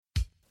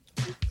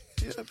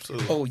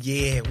Absolutely. Oh,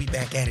 yeah, we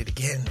back at it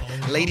again.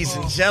 Ladies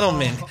and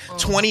gentlemen,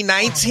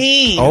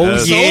 2019. Oh,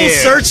 Soul yeah.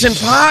 Searching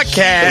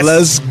Podcast.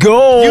 Let's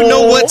go. You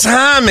know what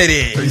time it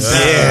is.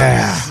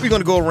 Yeah. We're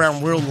going to go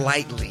around real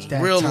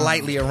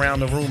lightly around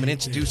the room and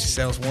introduce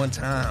yourselves one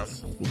time.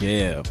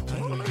 Yeah. You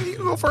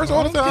can go first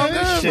all the time.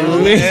 It's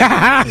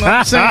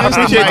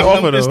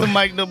the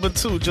mic number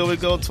 2. Joey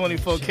Go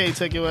 24K.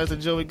 Take your ass to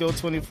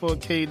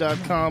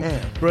joeygo24k.com.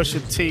 Brush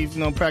your teeth.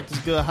 Practice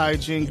good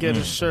hygiene. Get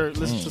a shirt.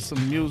 Listen to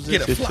some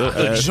music. Get a fly.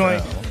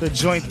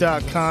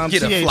 Thejoint.com.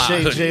 Get a fly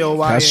hoodie.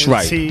 THAJOYNT. That's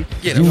right.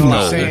 Get You a know what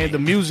fly I'm saying? hoodie. The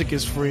music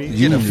is free.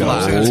 Get a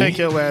fly hoodie. Take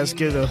your ass,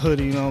 get a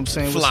hoodie, you know what I'm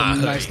saying? With Fly some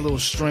hoodie. nice little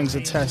strings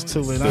attached to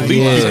it. The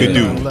least you could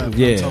do.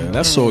 Yeah,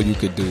 that's all you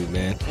could do,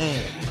 man.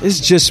 It's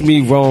just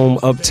me, roam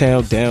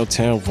uptown,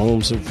 downtown,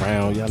 roams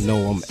around. Y'all know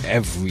I'm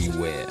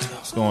everywhere.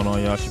 What's going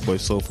on, y'all? It's your boy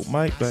Soulful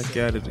Mike back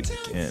at it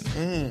again.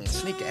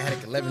 Sneaker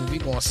Attic 11, we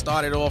going to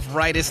start it off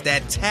right. It's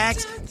that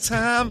Tax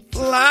Time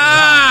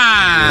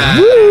Live.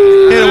 Hit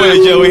it with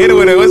it, Joey. Hit it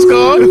with it. What's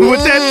going on?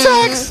 With that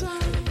tax.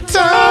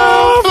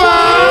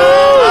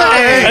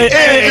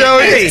 Hey,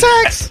 Joey. Hey.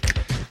 Tax.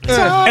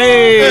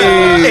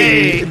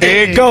 Hey,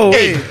 there it go.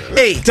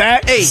 Hey.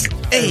 Tax.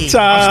 Hey.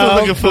 Still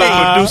looking for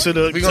a producer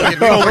to We're going to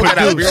work it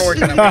out. We're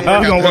going to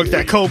We're gonna work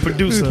that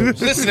co-producer.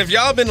 Listen, if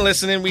y'all been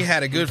listening, we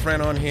had a good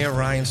friend on here,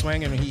 Ryan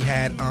Swang, and he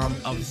had a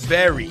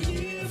very,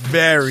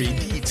 very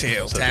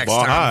detailed Tax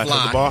bar high. Time Set the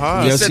Live. bar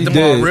high. He Yes, set he the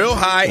bar did. real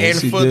high, Yes,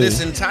 and he for did. this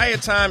entire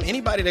time,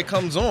 anybody that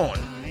comes on,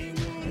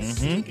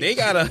 they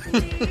got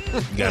You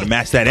gotta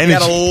match that He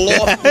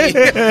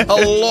energy. had a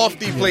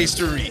lofty place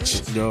to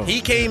reach. Yo.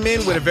 He came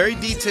in with a very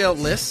detailed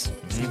list.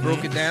 He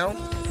broke it down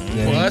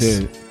Yeah, for he us,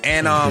 did.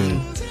 and He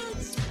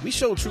we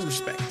showed true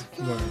respect.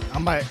 I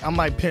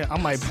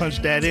might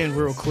punch that in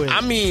real quick.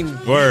 I mean,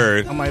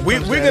 Word. I might we're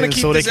punch going that to in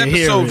keep so this they can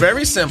hear episode it.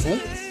 very simple.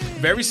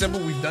 Very simple.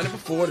 We've done it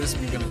before. We're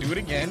going to do it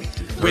again.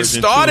 We're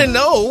Version starting 2.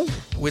 though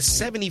with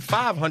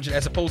 7,500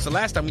 as opposed to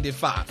last time we did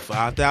 5.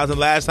 5,000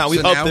 last time. We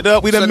So upped now- it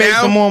up. We done so made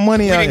now some more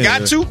money We out done here.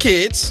 got 2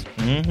 kids.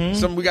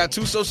 We got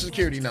 2 social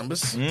security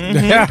numbers. So we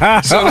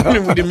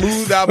done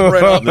moved our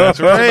bread up. That's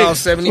to right. about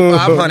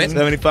 7,500.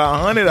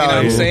 7,500 You know out what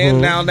I'm here.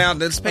 saying? Now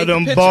let's I paint the done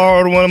picture.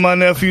 borrowed one of my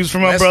nephews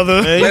from my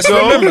brother. There you Let's go.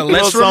 remember. Little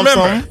Let's something,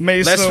 remember. something.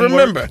 Made Let's some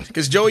remember.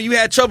 Because Joey, you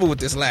had trouble with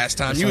this last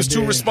time. You was too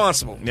did.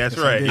 responsible. That's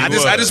right. I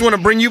just want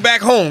to bring you back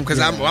home because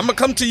I'm gonna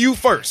come to you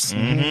first.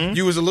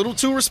 You was a little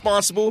too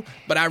responsible,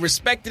 but I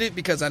respected it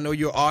because I know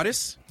you're an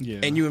artist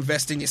and you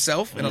invest in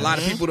yourself. And a lot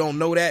of people don't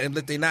know that, and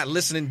they're not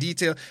listening in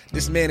detail.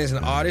 This man is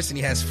an artist and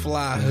he has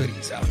fly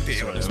hoodies out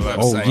there on his website.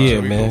 Oh, yeah,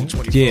 So we man. go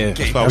 24K. Yeah.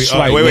 That's why That's we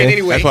right, wait, man.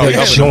 Anyway, That's why we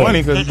upping the Joint.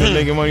 money because we've been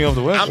making money off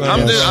the website.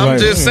 I'm right.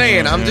 just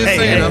saying. I'm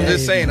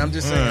just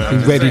saying.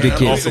 He ready to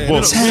get Off the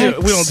books. We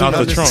don't do Out the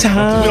no trunk.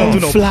 We don't do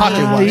no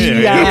pocket watch.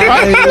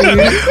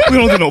 Yeah. We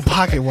don't do no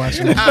pocket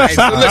watching. All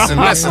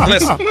right, so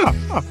listen.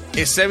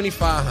 It's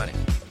 7,500.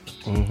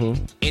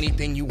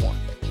 Anything you want.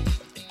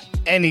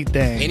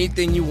 Anything.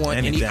 Anything you want,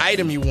 any Anything.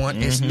 item you want.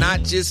 It's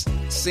not just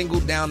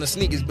singled down the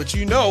sneakers, but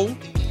you know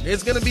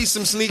there's gonna be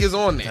some sneakers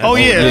on there. Oh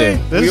yeah,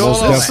 yeah. There's We all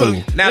Most know definitely.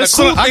 that. Now the There's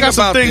cool some- I thing got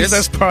some about things this,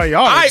 that's priority.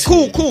 all right,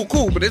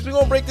 cool. But if we're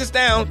gonna break this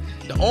down,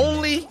 the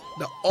only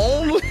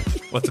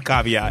What's the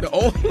caveat?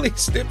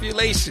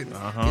 stipulation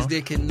is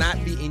there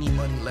cannot be any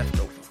money left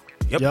over.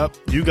 Yep,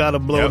 you gotta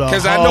blow the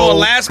Because I know the whole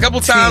last couple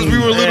times we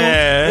were a little,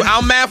 Yeah.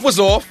 our math was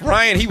off.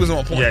 Ryan, he was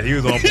on point. Yeah, he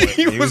was on point.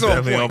 he was on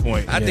definitely point. on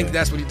point. I think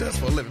that's what he does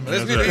for a living.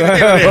 But,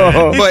 That's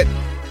right. but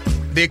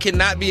there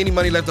cannot be any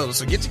money left over.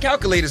 So get your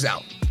calculators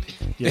out.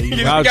 Yeah, you Get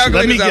your got you.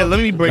 calculators out. Let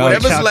me break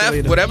Whatever's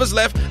the Whatever's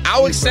left,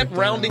 I'll accept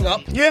rounding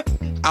up. Yeah.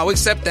 I'll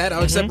accept that.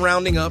 I'll accept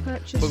rounding up.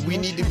 But we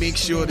need to make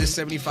sure this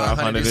 7,500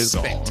 500 is is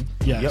spent. gone.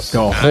 Yes.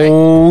 The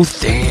whole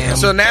damn.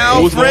 So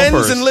now, Who's going friends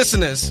first? and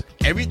listeners,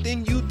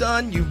 everything you've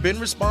done, you've been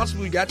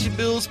responsible. You got your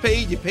bills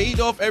paid. You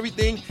paid off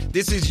everything.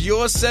 This is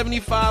your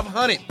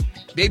 7,500.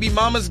 Baby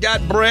mama's got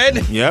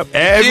bread. Yep. is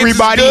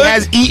Everybody good.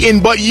 has eaten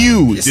but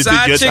you. Your This is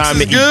side your chicks time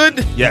is to eat.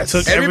 good. Yes.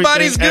 Took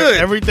Everybody's everything,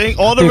 good. Everything,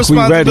 all the I think we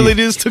ready.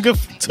 responsibilities took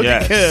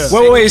Yes. care. of.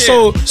 Wait,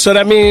 so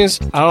that means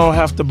I don't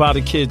have to buy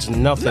the kids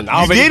nothing.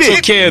 I already did it.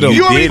 took care of them.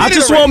 You already I did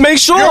just it want to make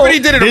sure. You already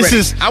did it This already.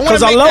 is I wanna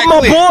because I make love that my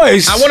clear.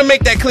 boys. I want to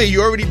make that clear.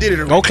 You already did it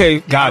already. Okay,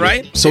 got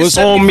Right? it. So it's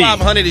on me.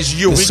 7,500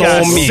 is yours. It's We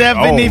got on me.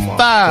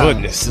 75. Oh my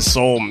goodness, it's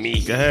on me.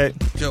 Go ahead.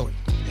 Joey.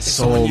 It's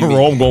on me.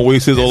 Rome gonna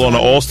waste his all on the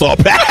All-Star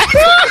pack.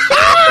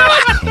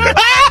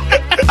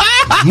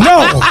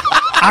 No,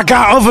 I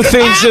got other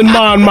things in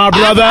mind, my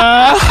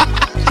brother.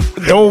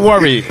 Don't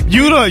worry.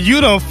 You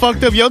done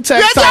fucked up your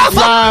tax time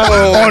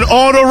live on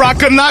all the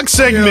Rock and Knock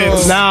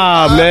segments.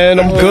 Nah, man,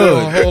 I'm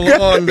good. Hold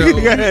on, Go though.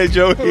 ahead,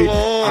 Joey. Hold on,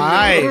 All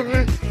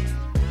right.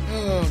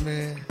 Oh,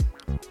 man.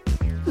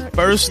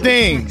 First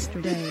thing,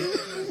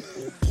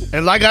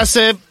 and like I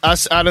said,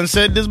 I done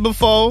said this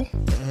before.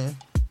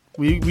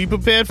 We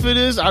prepared for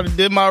this. I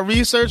did my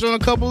research on a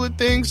couple of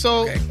things,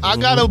 so Okay. I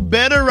got a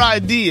better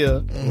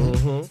idea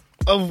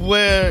of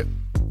where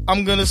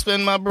I'm gonna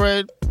spend my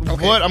bread.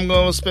 Okay. What I'm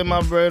gonna spend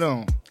my bread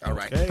on. All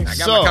right. Okay, I got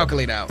so- my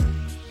calculator out.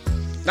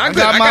 Not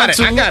good. I got it.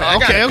 too. I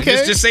got it.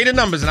 Okay. Just say the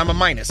numbers and I'm a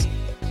minus.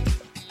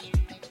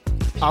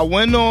 I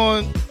went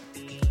on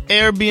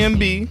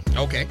Airbnb.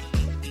 Okay.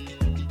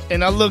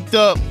 And I looked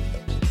up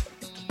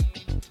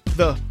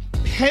the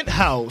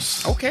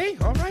penthouse. Okay.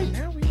 All right.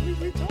 Now we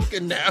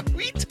talking now.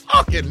 We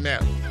talking now.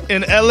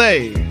 In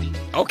LA.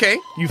 Okay.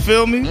 You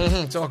feel me?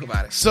 Mm-hmm. Talk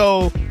about it.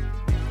 So,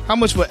 how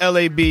much would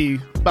LA be?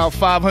 About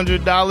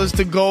 $500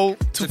 to go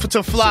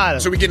to fly.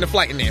 So we getting the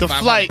flight in there. The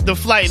flight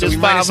so is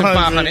we minus some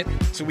 500.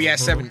 500. So we at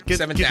 7,000. Get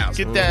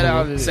that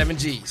out of there. 7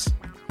 G's.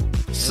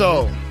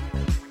 So,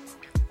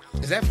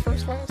 is that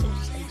first class?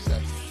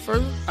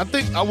 First, I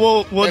think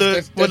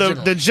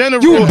the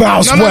general. You might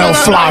as well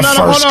fly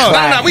first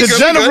class.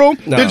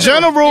 The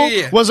general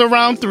was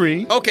around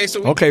 3. Okay,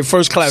 so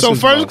first class. So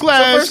first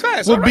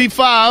class would be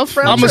 5.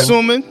 I'm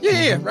assuming.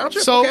 Yeah, round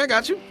trip. So, okay, I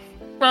got you.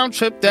 Round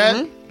trip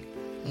that.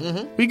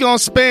 We gonna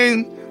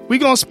spend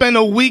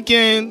a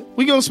weekend.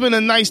 We gonna spend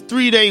a nice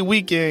 3-day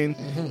weekend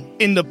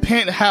in the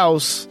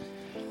penthouse.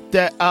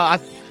 That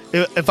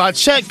if I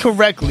check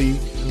correctly,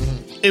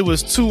 it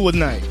was 2 a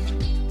night,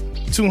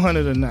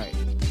 $200 a night.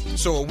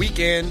 So a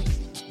weekend,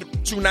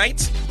 2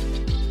 nights.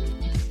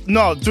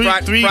 No, three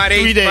days.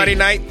 Friday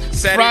night,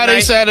 Saturday Friday,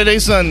 night. Saturday,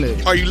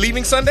 Sunday. Are you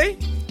leaving Sunday?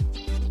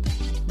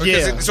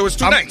 Yeah. So it's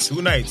 2 nights.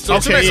 2 nights. So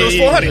it's 2 nights. So it's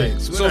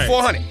 400. So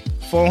 400.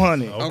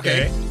 400.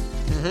 Okay.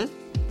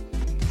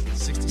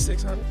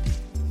 6,600.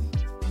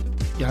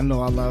 Yeah, I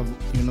know. I love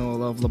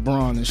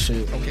LeBron and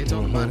shit. Okay,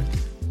 talk about it.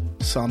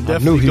 So I'm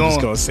definitely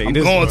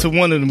going to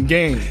one of them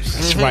games.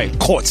 That's right,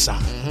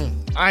 courtside.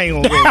 I ain't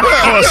gonna go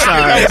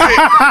courtside.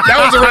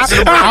 That was the rest of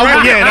the bread.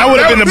 That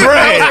would have been the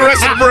bread. That was the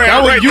rest of the bread.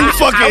 That was you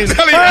fucking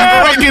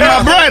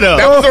my bread up.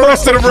 That was the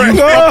rest of the bread. You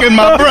fucking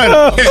my bread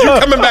up. You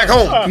coming back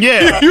home?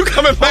 Yeah, you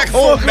coming back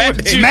home mad?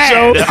 I'm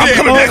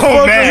coming back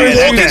home mad.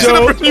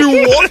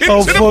 You walk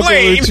into the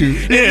plane.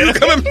 Yeah, you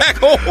coming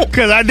back home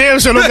because I damn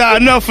sure don't got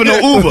enough for no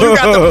Uber. You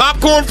got the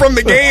popcorn from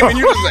the game, and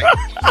you just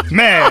like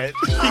mad.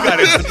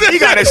 He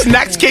got his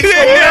snacks kicked.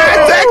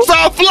 That's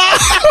all fly.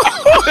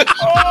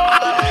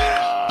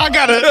 I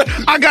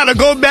gotta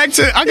go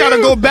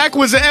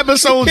backwards in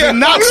episodes and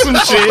knock some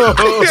shit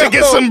to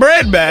get some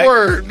bread back.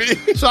 Word.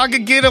 So I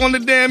could get on the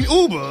damn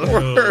Uber.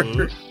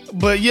 Word.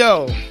 But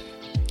yo,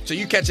 so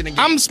you catching the game?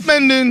 I'm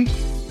spending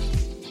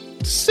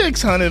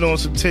 $600 on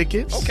some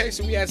tickets. Okay,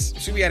 so we had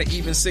an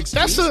even 6.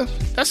 That's some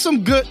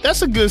good seats. That's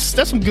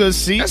some good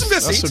seats.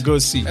 That's a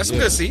good seat. That's some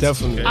good seats.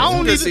 Definitely.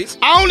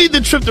 I don't need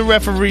to trip the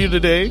referee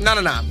today. No.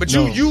 But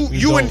you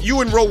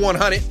in row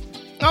 100.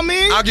 I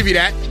mean, I'll give you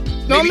that.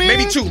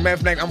 Maybe 2. Matter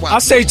of fact, I'm wild. I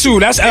say 2.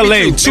 That's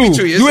LA.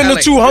 2. You in the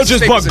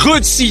 200s, but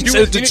good seats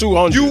at the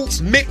 200s. You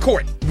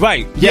mid-court.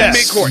 Right. Yes.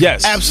 Mid-court.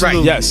 Yes. Absolutely.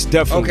 Right. Yes.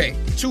 Definitely. Okay.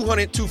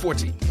 200,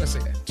 214. Let's say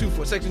that.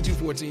 Section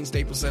 214,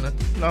 Staples Center.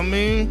 I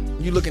mean,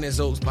 you looking at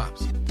Zoe's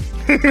pops.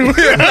 You looking on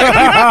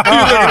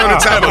the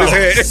top of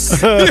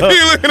his head.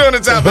 You looking on the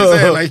top of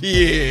his head like,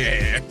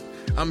 yeah,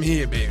 I'm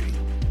here, baby.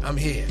 I'm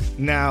here.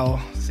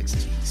 Now,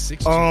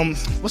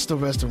 6G. What's the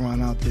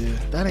restaurant out there?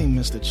 That ain't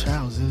Mr.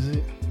 Chow's, is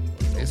it?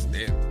 It's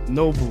there.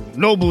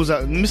 Noble's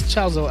out. Mr.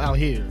 Chow's out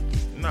here.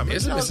 No,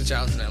 there's a Mr.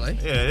 Chow's in LA.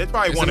 Yeah, there's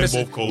probably one in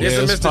both coasts.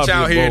 There's a Mr.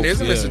 Chow here and there's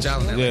a Mr. Chow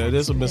in LA. Yeah,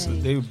 there's a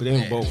Mr. They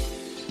in both.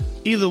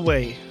 Either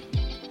way,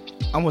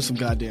 I want some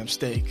goddamn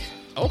steak.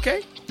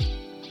 Okay.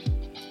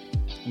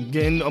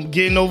 I'm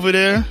getting over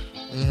there.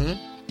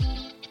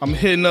 I'm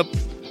hitting up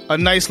a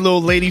nice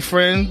little lady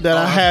friend that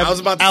I have I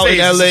was about to out say, in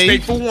LA. It's a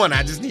steak for 1.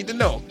 I just need to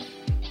know.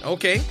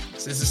 Okay.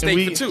 So it's a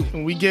steak for 2.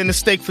 And we getting a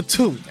steak for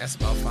 2. That's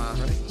about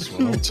 500. That's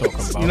what I'm talking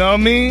about. You know what I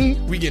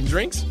mean? We getting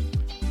drinks?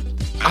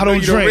 I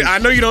don't drink. I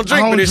know you don't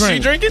drink, but is she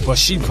drinking? But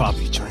she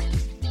probably drink.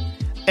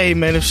 Hey,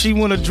 man, if she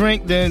want to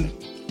drink, then...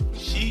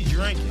 She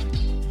drinking.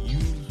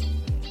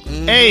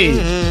 Hey.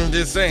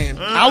 Just saying.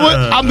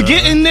 I'm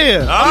getting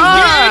there. All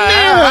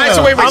right,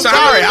 so wait. So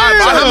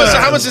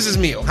how much is his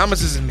meal? How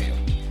much is his meal?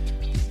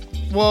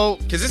 Well...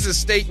 Because this is a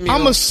steak meal.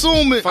 I'm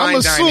assuming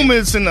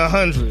it's in the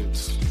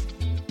hundreds.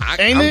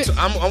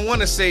 I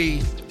want to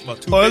say...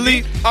 Or at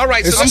least, all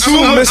right, so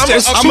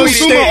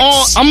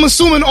I'm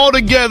assuming all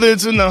together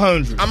it's in the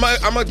hundreds.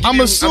 I'm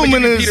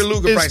assuming it's Peter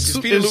Luger prices.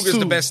 Peter Luger is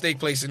the best steak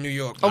place in New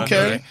York.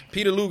 Okay.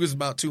 Peter Luger is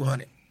about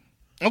 200.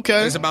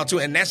 Okay. It's about 2,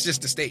 and that's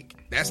just the steak.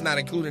 That's not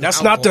including.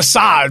 That's not the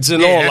sides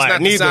and all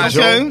that. Neither.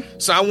 Okay.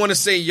 So I want to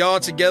say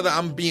y'all together.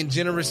 I'm being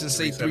generous and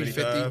say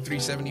 350,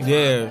 375.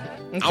 Yeah.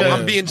 Okay.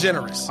 I'm being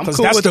generous. Because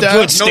cool that's the that.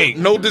 Good steak.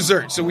 No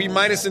dessert. So we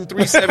minus in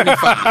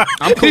 375.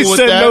 I'm cool with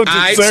that. No all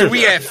right, so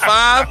we at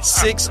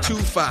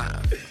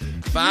 5625.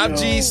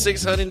 5G,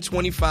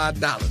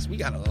 $625. We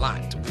got a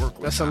lot to work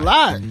with. That's a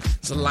lot.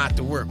 It's a lot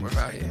to work with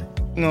out here.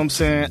 You know what I'm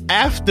saying?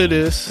 After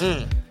this,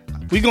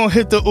 we going to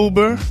hit the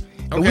Uber,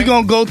 and we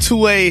going to go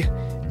to a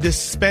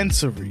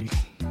dispensary.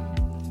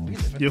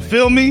 You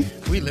feel me?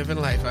 We living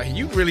life out here.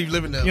 You really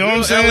living the you know what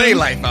I'm saying? LA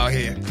life out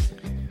here.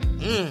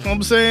 You know what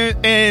I'm saying?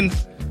 And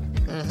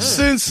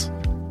since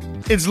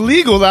it's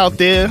legal out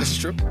there, that's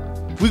true.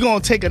 We're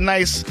going to take a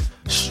nice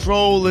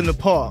stroll in the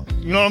park.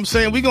 You know what I'm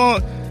saying? We're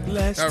going to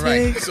Let's All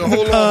right. take So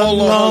hold a on.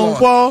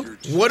 long walk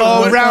What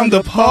around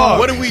the park.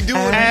 What are we doing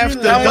After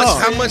How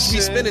dark. much is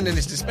he spending in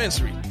this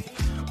dispensary?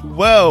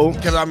 Well,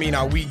 Because I mean,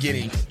 are we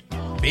getting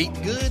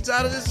baked goods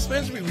out of this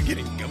dispensary? We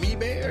getting gummy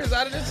bears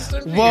out of this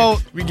dispensary?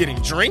 Well, we getting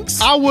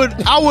drinks. I would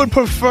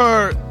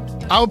prefer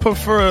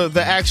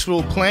the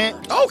actual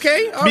plant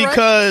Okay, all right.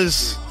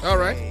 because All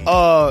right.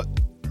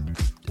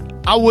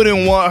 I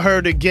wouldn't want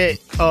her to get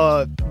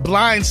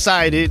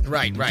blindsided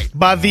Right.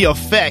 by the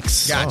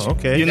effects. Gotcha. Oh,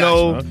 okay. You Gotcha.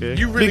 know, Okay.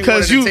 You really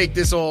Because wanted you- to take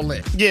this all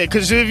in. Yeah,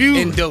 because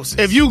In doses.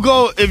 if you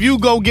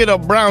go get a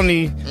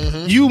brownie,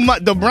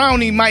 the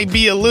brownie might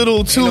be a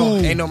little too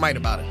Ain't no might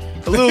about it.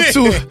 a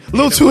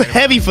little too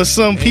heavy for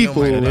some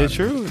people, might about That's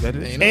true. That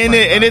is. Ain't no and might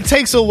it about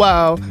takes a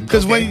while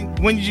because Okay.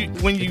 when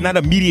you Not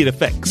immediate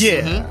effects.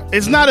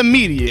 it's not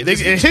immediate.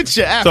 It hits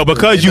you after. So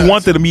because you does.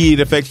 want the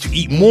immediate effects, you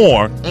eat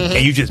more,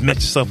 and you just mess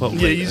yourself up. Yeah,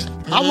 later.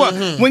 I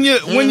want when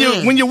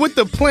you're with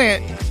the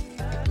plant,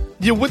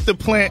 you're with the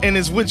plant and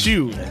it's with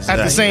you at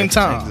the same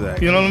time.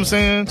 Exactly. You know what I'm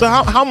saying? So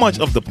how much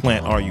of the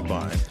plant are you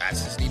buying? I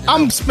just need to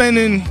I'm know.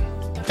 spending,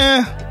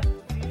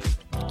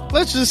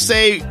 let's just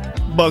say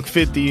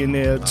 $150 in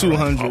there,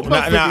 200.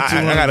 Now,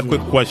 I got a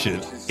quick question.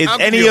 Is I'll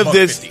give any you of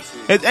this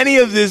 $150. is any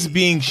of this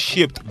being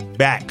shipped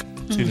back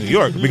to New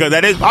York? Because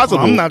that is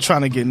possible. I'm not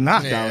trying to get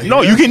knocked Yeah. out.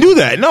 No, you can do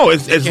that. No,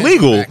 it's can't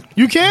legal. go back.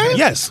 You can?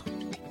 Yes,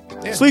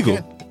 Yeah, it's legal.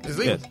 yeah. It's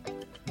legal. Yes.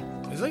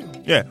 It's legal.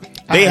 Yeah,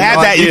 they had have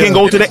no that. You idea. can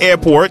go to the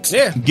airport,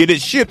 Yeah. get it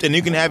shipped, and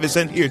you can have it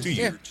sent here to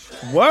you. Yeah.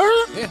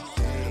 Word? Yeah.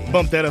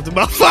 Bump that up to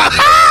about 5.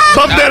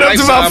 Bump that up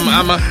to about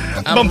I'm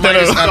Bump that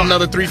minus up.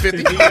 another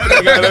 350. Bump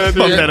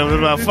that up to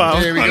about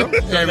 5. There we go.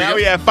 There we Now go.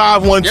 we have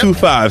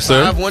 5125,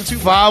 sir.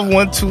 5125.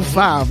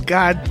 5125.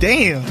 God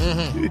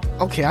damn.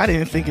 Okay, I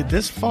didn't think it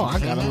this far. I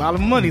got a lot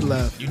of money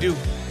left. You do.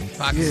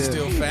 Pockets are Yeah.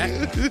 still fat.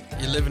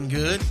 You're living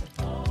good.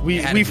 We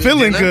You had a we good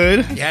feeling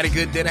dinner. good. You had a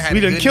good dinner. Had We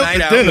a done good killed night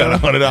the out. dinner.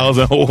 Got $100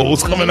 in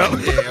ho-hos coming up.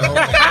 Yeah,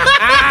 okay.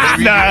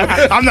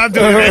 Nah, I'm not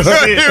doing that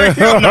shit.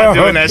 I'm not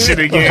doing that shit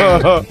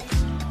again.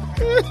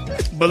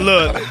 But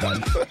look.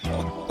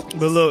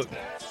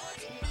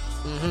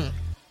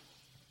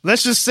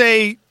 Let's just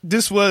say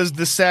this was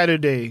the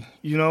Saturday.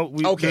 You know,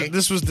 Okay.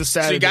 This was the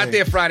So Saturday. you got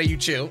there Friday, you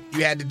chilled.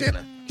 You had the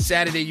dinner.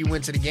 Saturday, you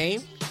went to the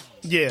game.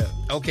 Yeah.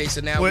 Okay, so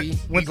now we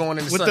going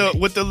into with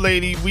Sunday. the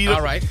lady.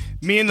 All right.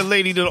 Me and the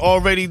lady that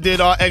already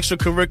did our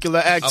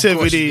extracurricular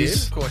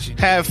activities. Of course you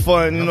did. Have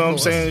fun, you Of know what I'm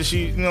course.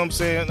 saying? You know what I'm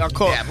saying? I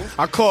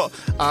Dabble.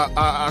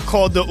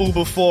 called the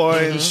Uber for her,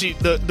 and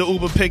the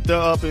Uber picked her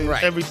up, and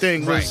Right.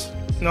 everything was, Right.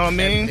 you know what I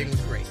mean? Everything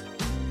was great.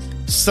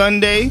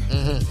 Sunday,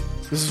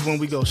 this is when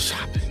we go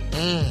shopping.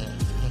 I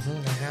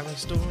have a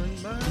story.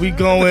 We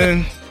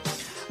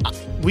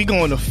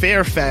going to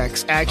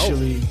Fairfax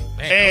actually,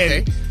 man,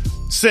 and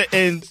okay.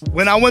 and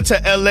when I went to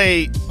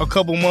LA a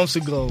couple months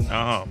ago.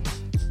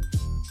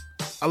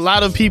 A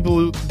lot of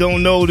people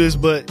don't know this,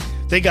 but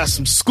they got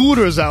some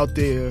scooters out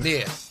there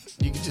Yeah,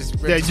 you could just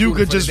rent that the you scooter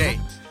could for the just day.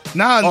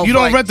 nah. Oh, you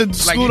don't like- rent the like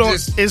scooter. you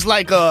just- It's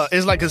like a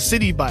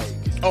city bike.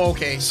 Oh,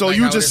 okay. So Like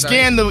you how it just is out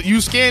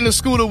scan the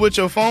scooter with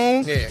your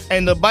phone, Yeah.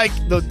 and the bike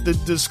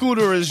the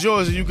scooter is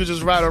yours, and you could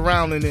just ride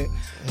around in it.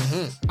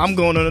 Mm-hmm. I'm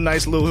going on a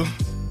nice little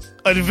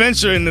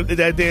adventure in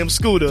that damn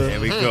scooter. There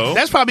we go.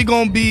 That's probably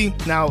gonna be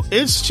now.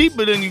 It's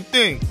cheaper than you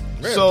think.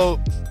 Really? So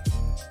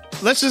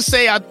let's just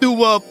say I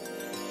threw up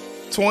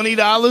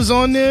 $20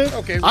 on there.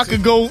 Okay, I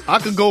could go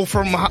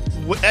from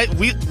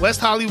West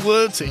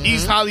Hollywood to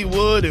East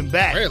Hollywood and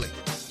back. Really?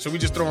 So we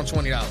just throwing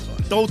 $20 on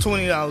it. Throw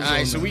 $20 All on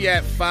right, so there. we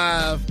at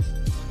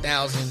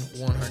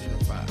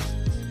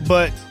 5,105.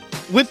 But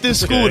with this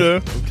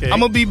scooter, okay. I'm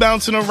gonna be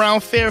bouncing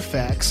around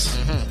Fairfax,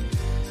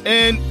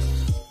 and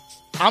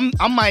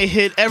I might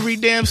hit every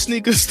damn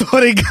sneaker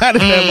store they got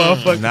in that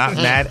motherfucker. Not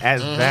mad at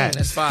that.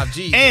 That's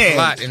 5G. And- That's a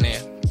lot in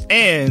there.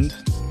 And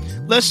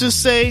let's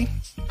just say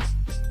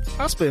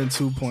I spend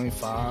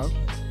 2.5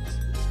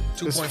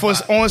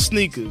 2.5. on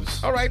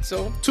sneakers. All right,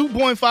 so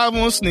 2.5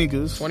 on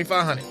sneakers.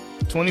 2,500.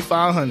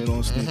 2,500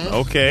 on sneakers.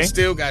 Okay.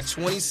 Still got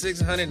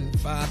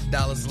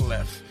 $2,605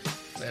 left.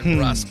 That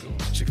Roscoe's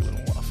Chicken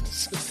Little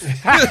Waffles.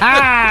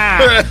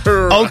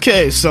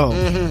 Okay, so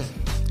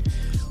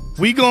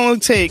we gonna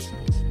take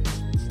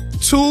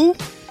 2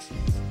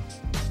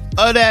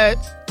 of that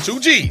 2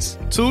 G's.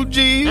 2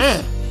 G's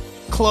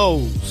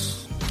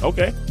clothes.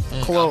 Okay.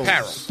 Clothes.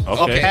 Apparel.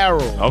 Okay.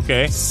 Apparel.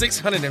 Okay.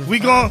 $605.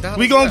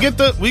 We gonna get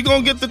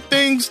the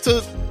things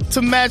to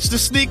match the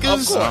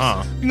sneakers. Of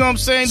course. You know what I'm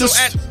saying? So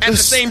at the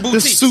same the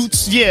boutiques.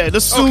 suits. Yeah, the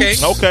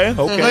suits. Okay.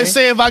 Okay. Let's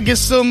say if I get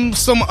some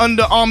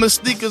Under Armour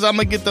sneakers, I'm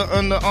gonna get the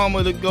Under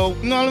Armour to go.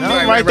 You know what I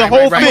mean? Right, the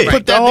whole right, fit. right.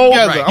 Put that The whole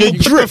together. right. I'm Your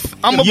gonna drip.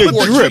 I'm gonna Your put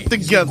the drip. drip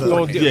together.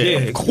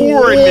 Yeah.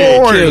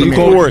 Coordinate.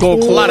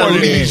 Coordinate. A lot of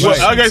leisure. Well,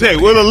 like I say,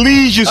 will a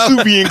leisure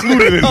suit be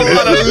included in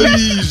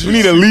this? We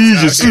need a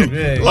leisure suit.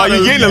 Are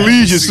you getting a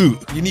leisure suit?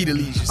 You need a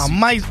leisure suit.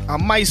 I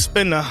might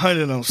spend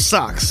 100 on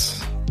socks.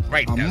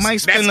 Right. I That's might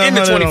spend in the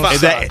 100 on 25.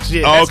 Is that?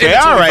 Yeah, Oh, that's okay, in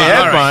the all right, 25. that's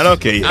All right. fine.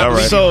 Okay, I all believe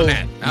right. you So, on that.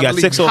 I You got believe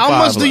you. 605. How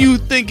much do left. you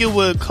think it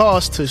would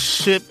cost to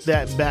ship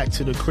that back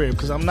to the crib?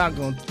 Because I'm not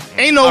going.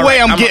 Ain't no All way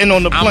right, I'm getting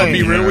on the I'm gonna plane.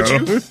 be real with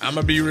you. I'm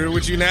gonna be real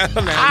with you now.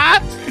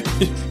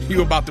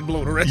 You about to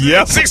blow the rest.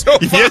 Yep. Of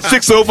 605. Yeah,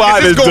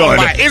 605 is going done.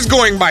 By, it's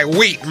going by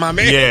weight, my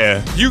man.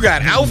 Yeah. You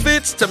got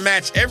outfits to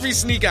match every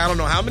sneaker. I don't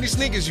know how many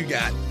sneakers you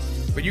got,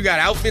 but you got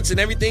outfits and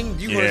everything.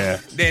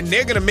 Then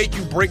they're gonna make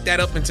you break that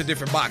up into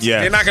different boxes.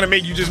 Yes. They're not gonna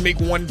make you just make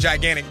one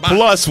gigantic box.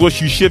 Plus what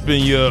you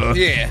shipping your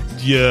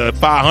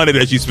 500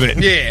 that you spent.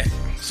 Yeah.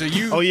 So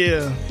you. Oh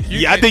yeah.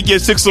 Yeah, I think you're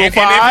 605. and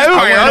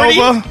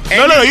priority, I went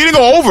over. No, you didn't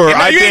go over.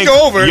 No, you didn't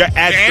go over. You're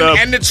at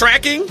and the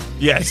tracking.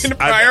 Yes. And the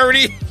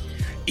priority.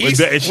 With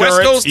the insurance,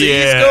 West Coast to East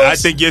yeah, Coast. I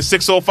think your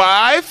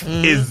 605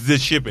 is the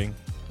shipping.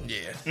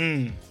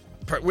 Yeah.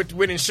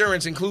 With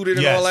insurance included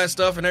and Yes. all that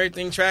stuff and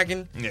everything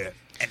tracking. Yeah.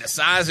 And the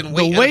size and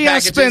weight The way of I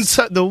the packages.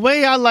 spend, the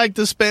way I like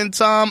to spend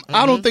time,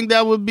 I don't think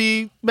that would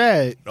be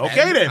bad.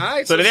 Okay then. All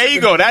right, so so there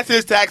you go. That's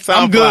his tax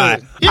time I'm good.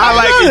 fly. Yeah, I I'm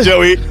like good. it,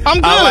 Joey. I'm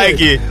good. I like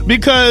it.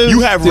 Because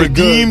You have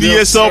redeemed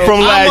yourself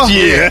from last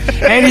year.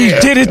 And he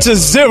did it to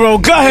 0.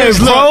 Go ahead,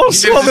 bro.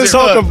 That's what we're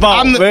talking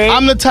about, man.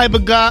 I'm the type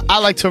of guy I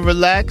like to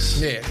relax.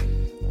 Yeah.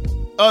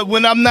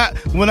 When I'm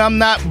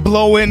not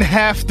blowing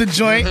half the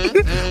joint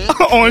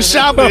on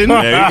shopping.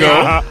 There you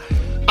go.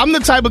 I'm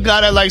the type of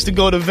guy that likes to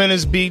go to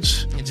Venice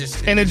Beach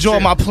and enjoy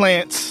my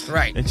plants.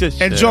 Right. And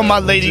just Enjoy my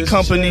lady Just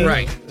company. chill.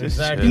 Right.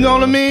 Exactly. You know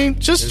what I mean?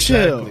 Just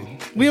chill.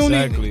 We don't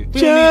Exactly.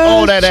 need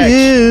all that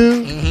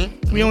action.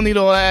 We don't need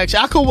all that action.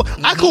 I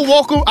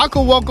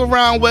could walk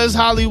around West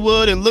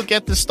Hollywood and look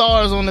at the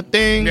stars on the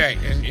thing Right.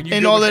 And you and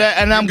good all with of that,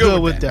 and You I'm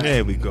good with that.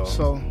 There we go.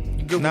 So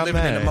You good with Not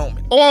living in the bad.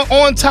 moment.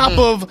 on top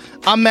of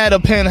I'm at a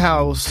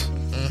penthouse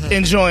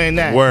enjoying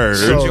that. Word.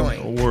 So,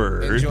 Enjoying.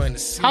 Word. Enjoying the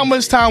scene. how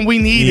much time we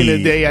need in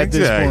a day at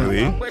Exactly.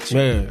 this I'm point? with you.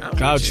 Man, I'm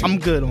got with you. I'm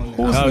good on that.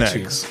 Who's Got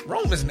next?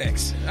 Rome is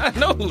next. I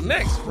know who's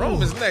next.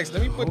 Rome is next.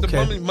 Let me put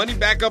Okay. the money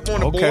back up on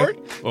the Okay. board.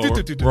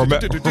 Remember,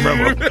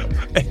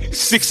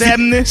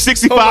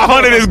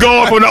 6,500 is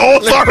going from the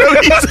All-Star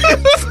release.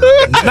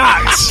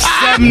 Not.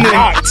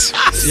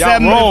 Y'all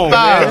wrong,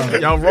 man.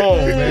 75. Y'all wrong,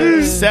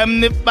 man.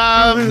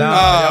 75 Oh,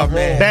 man.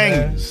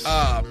 bangers.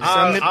 Oh,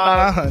 man.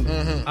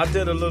 7500. I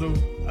did a little.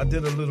 You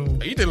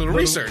did a little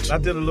research. I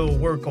did a little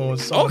work on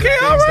some Okay, of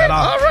the all things right, that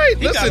I all right.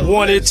 Listen,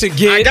 wanted to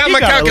get. I got my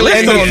and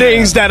calculator the here.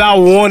 things that I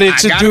wanted I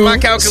to got do. my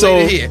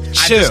calculator here. I'm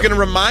Chill. just going to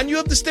remind you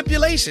of the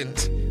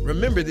stipulations.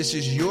 Remember, this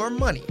is your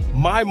money.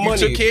 My You money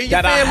took care of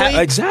your that I family.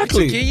 had.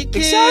 Exactly. You took care of your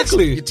kids.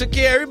 Exactly. You took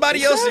care of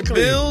everybody else's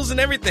Exactly. bills and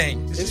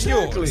everything. This is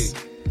Exactly. yours.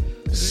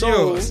 This is So-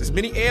 yours. As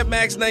many Air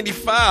Max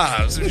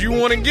 95s as you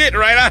want to get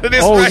right out of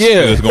this. Oh record. yeah,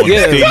 Let's go to the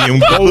stadium.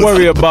 Don't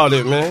worry about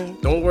it, man.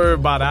 Don't worry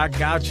about it. I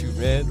got you,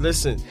 man.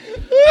 Listen,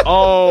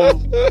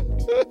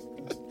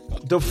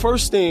 the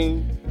first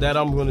thing that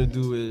I'm gonna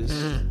do is,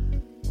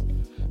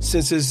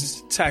 since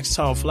it's tax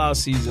time fly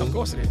season, Of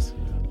course it is.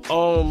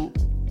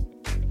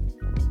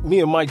 me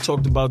and Mike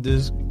talked about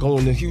this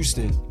going to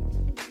Houston.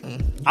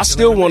 I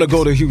still want to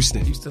go to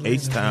Houston.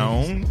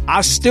 H-Town.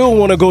 I still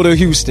want to go to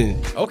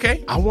Houston.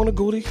 Okay. I want to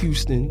go to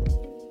Houston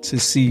to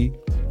see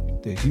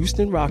the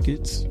Houston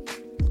Rockets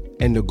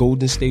and the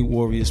Golden State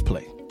Warriors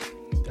play.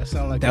 That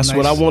sound like That's a nice,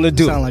 what I wanna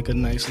do. Sound like a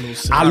nice little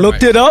set. I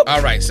looked it up.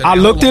 All right. So I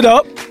now, looked hold it on.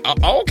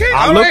 up. Okay.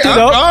 I all looked right,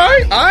 it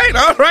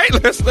up. All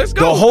right. Let's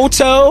go. The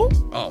hotel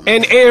Oh.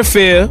 and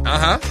airfare,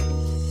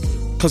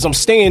 because I'm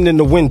staying in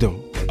the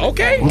Wyndham.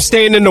 Okay. I'm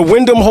staying in the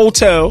Wyndham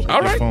Hotel.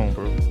 All right. Phone,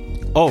 bro.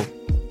 Oh,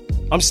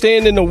 I'm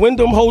staying in the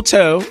Wyndham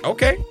Hotel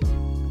Okay.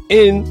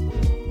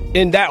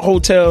 in that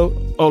hotel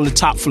on the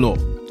top floor.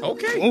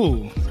 Okay.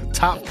 Ooh,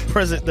 top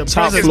president. The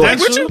Top Is floor. Mike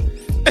with you?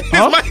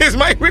 Is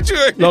Mike with you?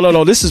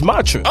 No, this is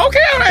my trip. Okay,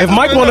 all right. If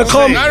Mike want to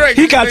come, All right.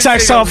 he got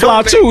tax time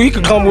fly too. He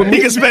can come with me.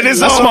 He can spend his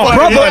That's own my money.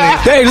 brother.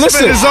 Hey, Spend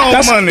listen, his own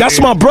money. that's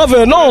my brother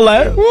and all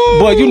that.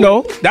 But you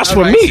know, that's All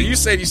for right, me. So you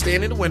said you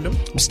staying in the Wyndham.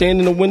 I'm staying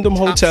in the Wyndham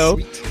Hotel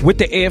suite. with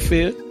the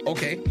airfare.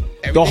 Okay.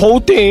 The Everything- whole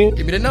thing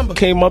Give me the number.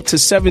 came up to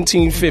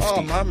 $1,750.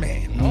 Oh my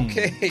man.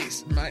 Okay.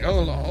 Mike,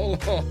 hold on.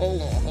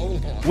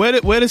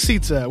 Where the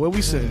seats at? Where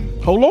we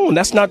sitting? Hold on,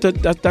 that's not the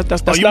that's Oh,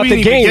 not we the didn't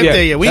even game get yet.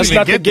 there yet. We That's didn't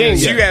not the even get there game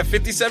So yet. you have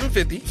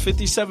 5750.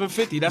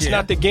 5750. That's Yeah.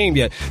 not the game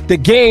yet. The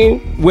game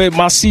where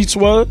my seats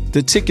were,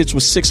 the tickets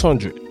was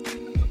 $600.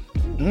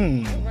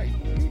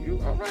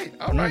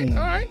 All right. All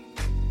right.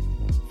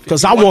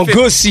 Because I want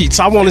good seats.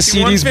 I want to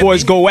see these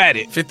boys go at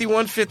it.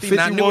 5150,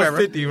 not new era.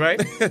 5150,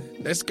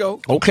 right? Let's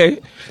go. Okay.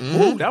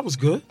 Ooh, that was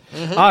good.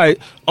 All right.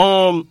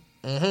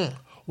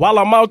 While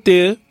I'm out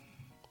there,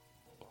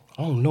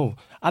 I don't know.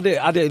 I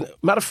did.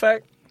 Matter of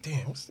fact,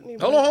 damn. What's the name?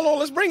 Hold on.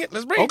 Let's bring it.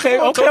 Okay.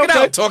 Come on,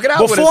 Talk it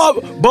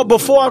out. But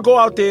before I go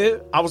out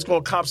there, I was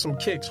gonna cop some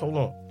kicks. Hold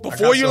on.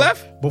 Before you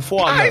left?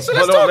 Before I All right, left. so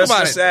let's Hold on, talk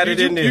about just it. add it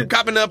in there. You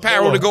copping the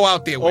apparel to go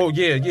out there with. Oh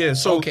yeah.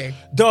 So Okay.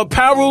 the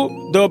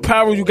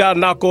apparel, you gotta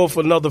knock off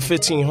another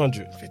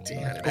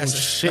 $1,500. That's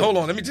shit. Hold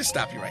on, let me just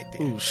stop you right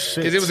there. Oh, shit.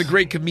 Because there was a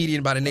great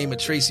comedian by the name of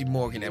Tracy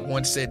Morgan that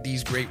once said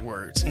these great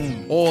words.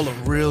 All a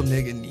real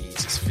nigga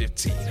needs is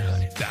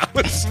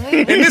 $1,500.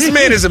 And this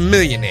man is a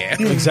millionaire.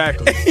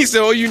 Exactly. He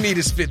said all you need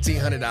is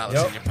 $1,500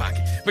 Yep. in your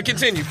pocket. But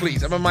continue,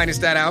 please. I'm going to minus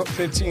that out.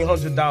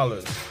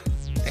 $1,500.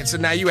 And so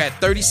now you at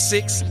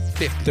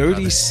 $36.50.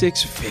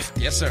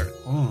 $36.50. Yes, sir.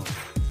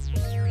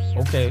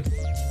 Okay.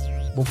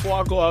 Before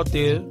I go out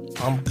there,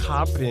 I'm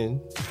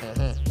copping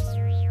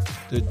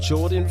the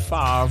Jordan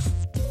 5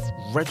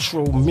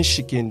 Retro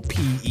Michigan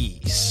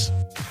PEs.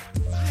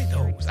 I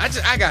know.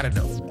 I got to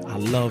know. I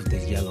love the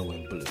yellow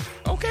and blue.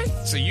 Okay.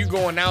 So you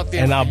going out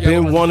there. And with I've the yellow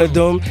been and one of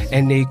blue. them,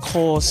 and they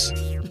cost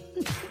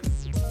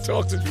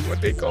Talk to me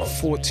what they call.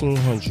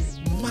 $1,400.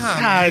 My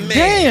God man.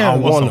 damn. I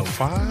want them.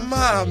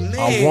 My man.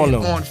 I want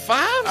 'em. On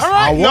fives? All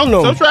right, I want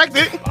them. subtract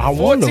it. I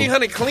want them.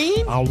 $1,400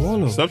 clean? I want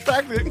them.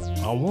 Subtract it.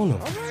 I want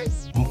them. All right.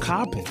 I'm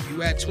copping.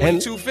 You at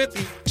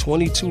 $22.50?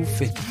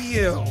 $22.50.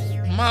 Yo,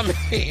 my man.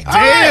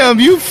 Damn,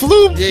 you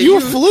flew. Yeah, you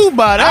you- flew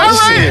by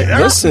that.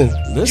 Listen,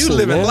 You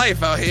living man.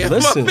 life out here.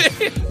 Listen, my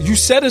man. you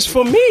said it's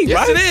for me, Yes,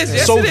 right? it is.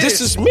 Yes, so it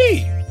this is. is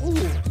me. Ooh,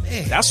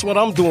 man. That's what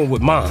I'm doing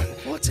with mine.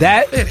 What's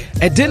That, it?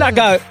 and then I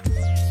got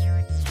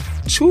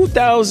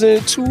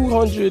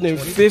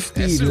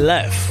 2,250 That's it.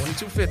 left.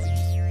 $22.50.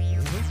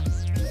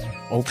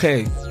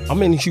 Okay,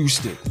 I'm in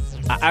Houston.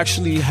 I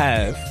actually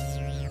have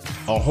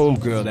a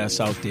homegirl that's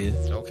out there.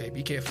 Okay,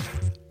 be careful.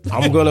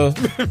 I'm gonna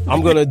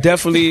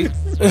definitely.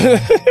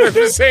 I'm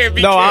just saying,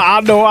 be No,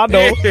 careful. I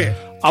know. Yeah.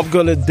 I'm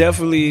gonna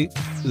definitely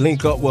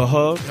link up with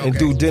her and Okay.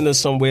 do dinner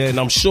somewhere, and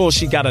I'm sure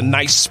she got a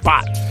nice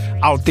spot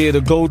out there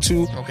to go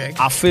to. Okay.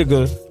 I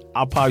figure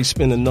I'll probably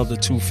spend another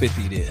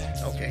 $250 there.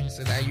 Okay,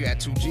 so now you at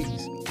 2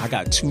 G's. I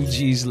got 2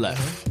 G's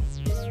left.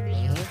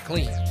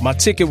 Clean. My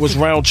ticket was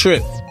round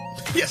trip,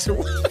 Yes, it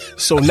was.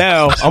 so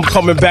now I'm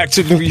coming back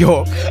to New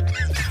York.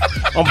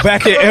 I'm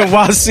back at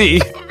NYC.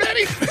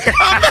 Ready?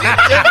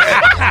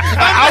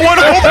 I want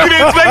to hope you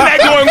didn't think that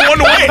going one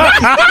way.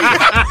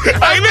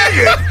 Hey,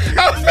 nigga.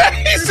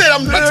 He said,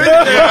 I'm coming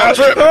back.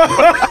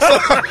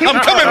 I'm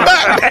coming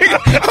back, nigga.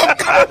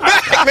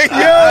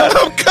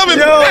 I'm coming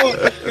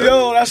back.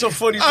 Yo, that's a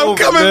funny. I'm moment,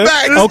 coming man.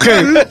 back.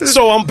 Okay,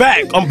 so I'm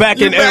back. I'm back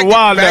in NY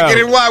now. Back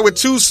in NY with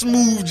 2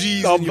 smooth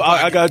G's. in your I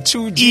pocket. got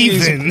 2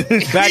 G's. Even.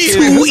 Back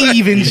Two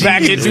even G's.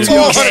 back in New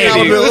York $400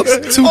 City. bills.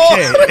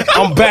 2K.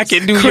 I'm back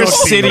in New York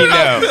City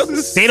now.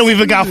 They don't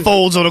even got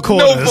folds on the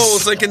corners. No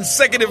folds, a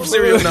consecutive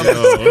serial number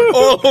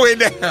all the way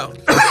down.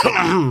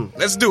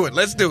 Let's do it.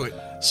 Let's do it.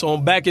 So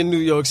I'm back in New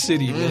York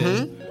City,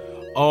 man.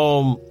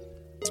 I'm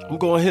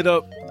gonna hit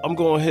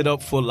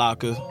up Foot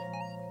Locker.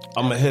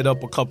 I'm gonna hit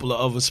up a couple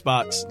of other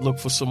spots, look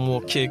for some more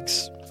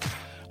kicks.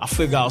 I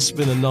figure I'll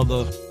spend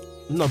another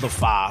Another $5.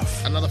 five.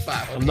 Okay, Another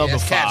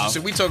that's casual. $5. So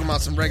we talking about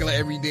some regular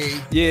everyday.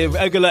 Yeah,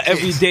 regular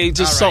every day,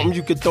 just All right. something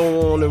you could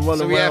throw on and run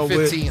So we have around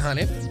with.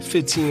 $1,500.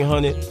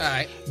 $1,500. All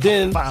right.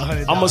 Then $500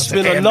 I'm gonna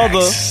spend Air another.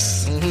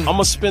 Max. I'm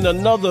gonna spend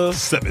another.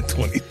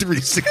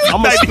 723.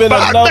 I'm gonna spend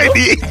another.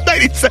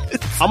 97.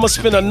 I'm gonna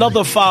spend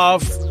another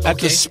 $5 at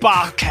Okay. the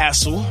Spa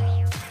Castle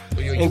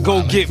You and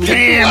go get me.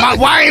 Damn,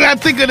 why ain't I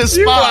think of the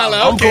spot?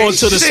 I'm going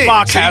to the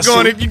Spa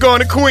Castle. You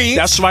going to Queens?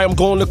 That's right. I'm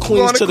going to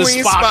Queens to the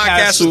Queens Spa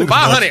Castle.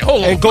 500.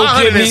 Hold on. And go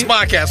 500 get in me.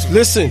 Spa Castle.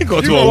 Listen, Go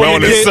to you a gonna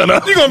wellness get-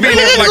 center. You gonna be in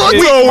there for like a Go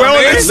week, to a my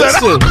wellness man.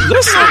 center. Listen. You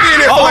gonna be in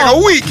there for like a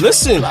week.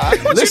 Listen.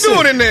 What listen. you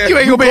doing in there? You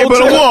ain't gonna be able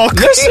to walk.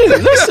 Listen.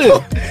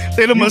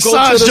 They done You go to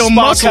massage the your Spa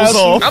muscles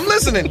Castle. off. I'm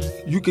listening.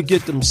 You could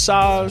get the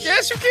massage.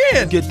 Yes, you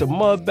can. Get the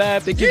mud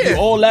bath. They give Yeah. you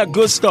all that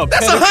good stuff.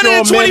 That's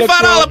Pedicure, $125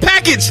 manicure,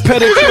 package. You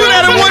pedicure, can do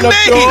that in one day.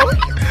 manicure.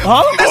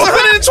 Huh? That's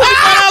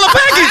 $125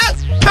 package.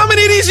 How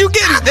many of these you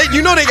getting?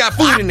 You know they got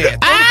food in there.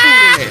 Throw the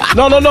food in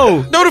there.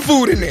 No. Throw the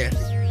food in there.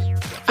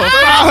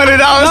 $500, you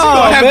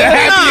gonna have the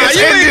man. happiest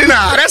ending.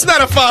 That's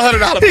not a $500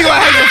 package. All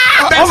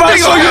right,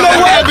 so you know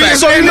what?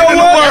 So you know what?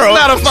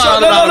 That's not a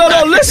 $500 No.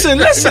 package.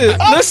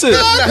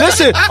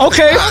 Listen.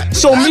 Okay,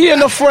 so me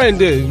and a friend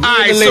did. All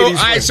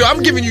right, so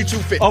I'm giving you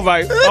 $250. All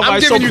right.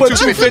 I'm So giving you put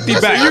 $250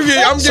 $250 back.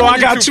 I'm So giving I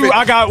got you $250.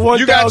 I got 1,000.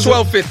 You got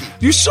 $1,250.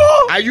 You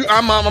sure? I'm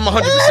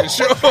 100%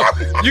 sure.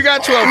 You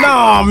got $1,250.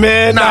 Nah,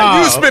 man. Nah,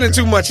 you spending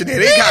too much in there.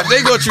 They got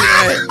you in the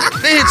head.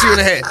 They hit you in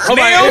the head. All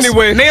right,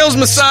 anyway. nails,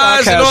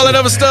 massage, and all that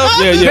other stuff.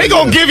 Yeah. They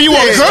gonna give you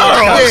a girl.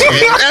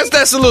 Yeah,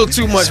 that's a little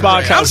too much. Spa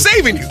man. I'm Castle.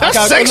 saving you. That's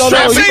got- sex no, you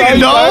trafficking, right,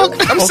 you dog.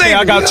 right. I'm Okay, saving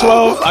I got you.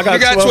 12. I got You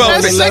got 12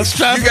 $1,250 left.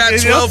 left. You got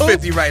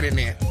 $1,250 right in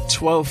there.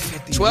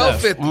 $1,250.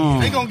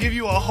 $1,250. They gonna give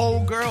you a whole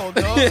girl,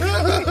 dog. For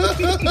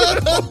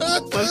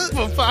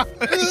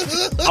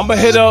 $500. I'm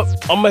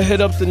gonna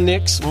hit up the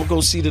Knicks. I'm gonna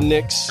go see the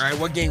Knicks. All right,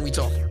 what game we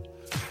talking?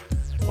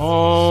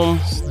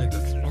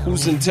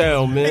 Who's in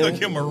town, They gonna man?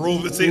 give him a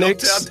room to say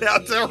Knicks.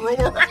 tell room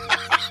around.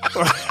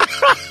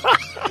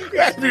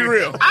 That'd be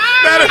real.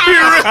 That'd be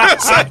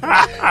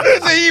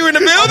real. Say you in the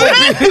building?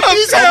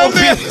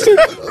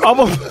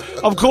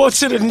 I'm going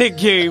to the Knick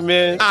game,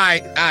 man. All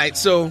right.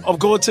 So I'm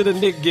going to the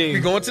Knick game. we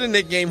going to the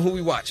Knick game. Who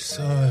we watching?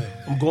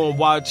 I'm going to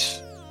watch.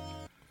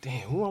 Damn,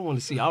 who I want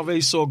to see? I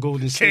already saw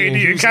Golden State.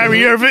 KD and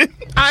Kyrie Irving.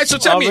 All right, so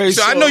tell me.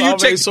 So I know you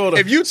check.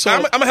 If you,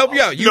 I'm gonna help you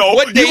out. You, No,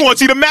 what you date? want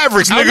to see the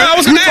Mavericks, nigga. I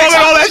was You gonna talking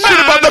ask. all that shit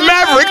about the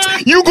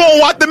Mavericks. You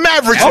gonna watch the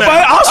Mavericks All now.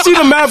 right, I'll see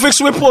the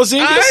Mavericks with Porzingis.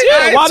 All right, Yeah, all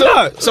right. why So-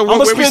 not? so I'm where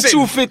gonna we spend sitting?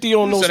 $250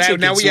 on those So tickets.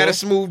 now we got yo. a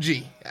smooth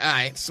G. All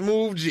right,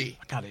 smooth G.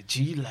 I got a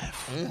G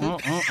left.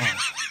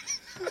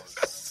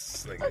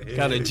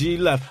 Got a G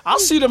left. I'll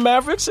see the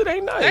Mavericks. It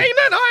ain't nothing. Ain't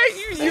nothing. All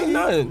right, Ain't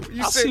nothing.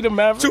 you I'll said see the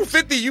Mavericks.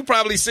 250. You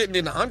probably sitting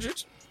in the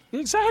hundreds.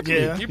 Exactly.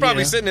 Yeah. You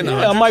probably sitting in the Yeah,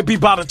 I hundreds. might be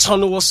by the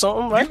tunnel or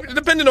something, right?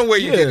 Depending on where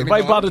you Yeah, get it.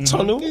 right by the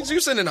tunnel. You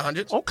sitting in the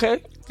hundreds.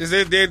 Okay. Because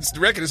the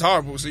record is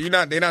horrible, so they're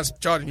not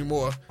charging you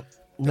more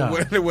Nah,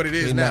 than what it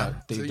is they now.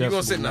 not. They So you're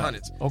gonna sit in the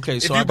definitely hundreds. not. Okay,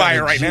 if so you I buy got it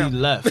a right G now,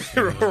 left.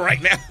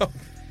 right now,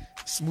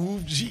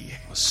 smooth G.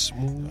 A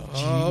smooth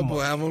G. Oh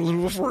boy, I'm a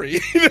little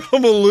afraid.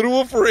 I'm a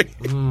little afraid.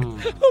 I'm a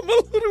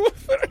little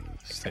afraid.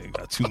 This nigga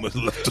got too much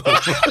left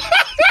over.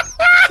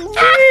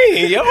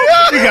 Hey, yo.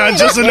 You got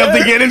just enough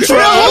to get in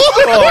trouble.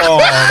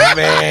 Oh,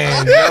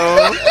 man,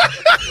 yo.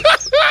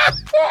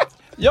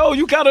 Yo,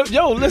 you gotta,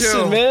 listen,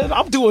 Yo. man.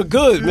 I'm doing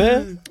good,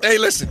 man. Hey,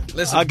 listen.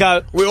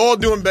 We're all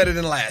doing better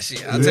than last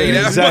year. I'll tell you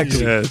that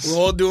exactly. much. Yes. We're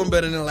all doing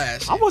better than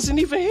last I year. wasn't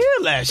even here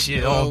last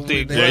year. I don't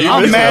think. Yeah, you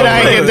I'm missed mad that I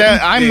ain't one. get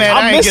that. I'm mad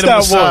I ain't missed get a that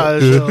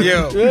massage. yo.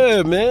 Yo,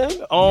 Yeah, man. you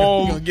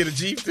gonna get a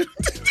G?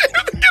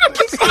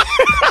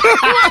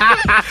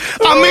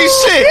 I mean,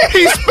 shit.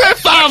 He spent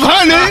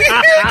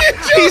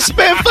 $500. He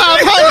spent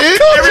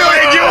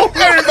 $500.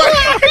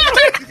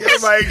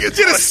 Everybody gets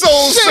Get a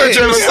soul Shit.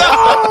 searcher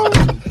himself.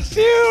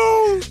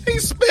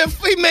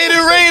 He made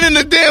it rain in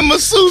the damn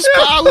masseuse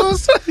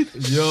parlors.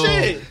 Yo.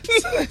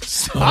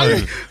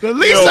 The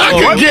least I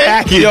could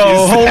get.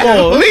 Yo, hold At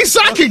on. least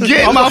I could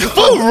get my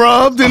foot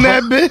rubbed in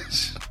that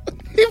bitch.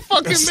 He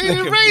fucking made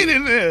it rain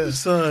in there.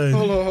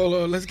 Hold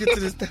on. Let's get to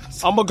this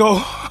tax. I'm gonna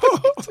go.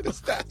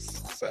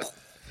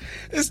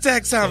 It's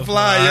tax time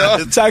fly,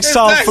 yo. Tax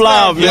time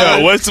fly, man.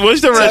 Yo, what's the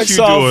rest Tax you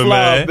time doing,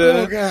 fly, man?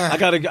 Oh, God.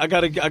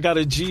 I got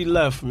a G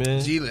left, man.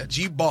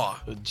 G bar.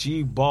 A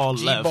G ball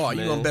G left, bar.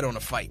 man. You gonna bet on a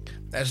fight?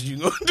 That's what you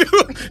gonna do.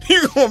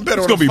 You gonna bet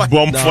on It's gonna a be fight?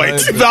 bum Nah, fight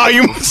it's-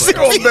 volume. You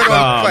gonna bet on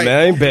Nah, a fight? man,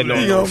 I ain't betting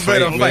on You no gonna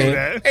bet on a fight, fight?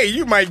 man. Hey,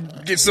 you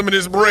might get some of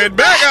this bread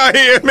back out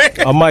here, man.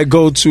 I might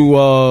go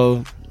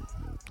to.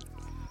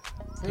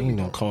 Ain't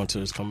no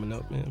concerts coming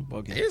up, man.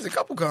 Bugging. There's a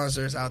couple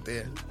concerts out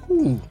there.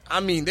 Ooh.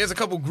 I mean, there's a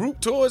couple group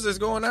tours that's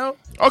going out.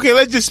 Okay,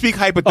 let's just speak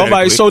hypothetically. All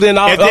right, so then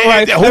Who if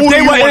do they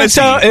you were want in to see?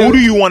 town Who and- do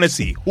you want to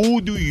see? Who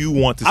do you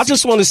want to see?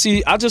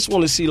 I just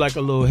want to see like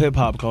a little hip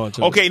hop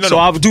concert. Okay, no, so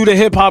no. I'll do the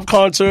hip hop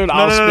concert.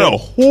 No.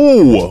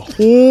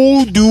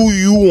 Who do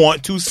you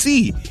want to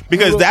see?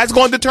 Because that's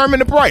going to determine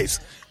the price.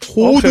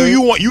 Who do Okay.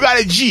 you want? You got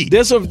a G.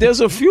 There's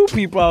a few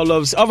people I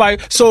love. All right,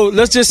 so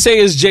let's just say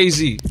it's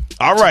Jay-Z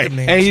All right.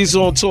 and he's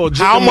on tour.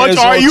 How Jigga much Man's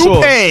are on you tour.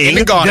 In paying?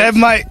 the Garden. That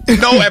might.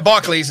 No, at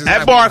Barclays. It's At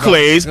not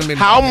Barclays, It's gonna be in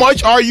the how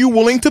Barclays. much are you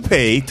willing to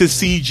pay to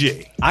see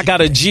Jay? I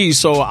got a G,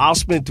 so I'll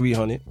spend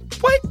 $300.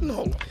 What?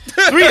 No.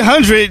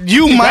 300.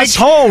 You might. That's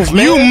Hove,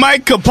 man. You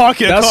might could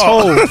park your That's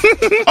car. Hove.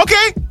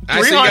 Okay.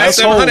 I see you 300. got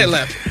 700 Hove.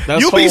 left.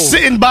 That's You'll be Hove.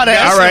 sitting by the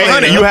All right.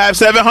 escalator. You have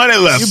 700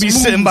 left. You'll be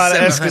sitting by the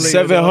 700. escalator.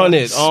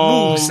 700.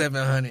 Smooth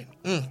 700.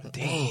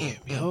 Damn,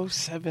 yo,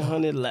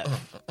 700 left.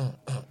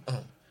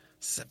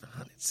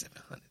 700.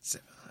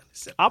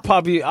 I'll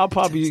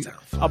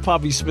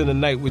probably spend a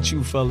night with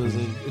you fellas,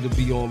 and it'll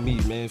be on me,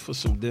 man, for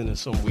some dinner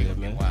somewhere,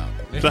 man. Wow.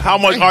 So how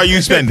much are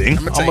you spending?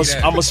 I'm gonna tell you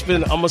that. I'm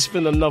gonna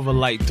spend another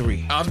like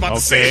 3. I was about to Okay.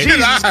 say.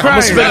 Jesus I'm gonna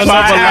Christ. spend That's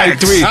another my like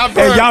 3. I And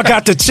burned- y'all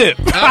got the tip.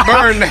 I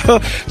burned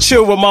that.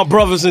 Chill with my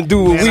brothers and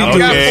do what we I do.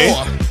 got Okay.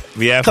 4.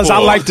 We have Because I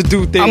 4. like to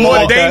do things I'm More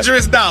like that.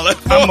 dangerous dollar.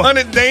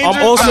 400 dangerous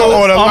I'm also- dollar.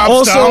 Order I'm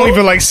lobster. I don't also-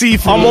 even like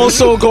seafood. I'm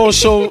also gonna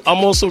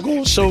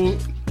show.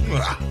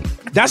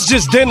 That's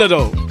just dinner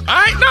though. All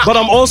right, no. But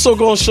I'm also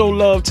gonna show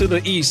love to the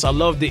East. I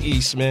love the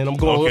East, man. I'm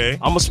Okay.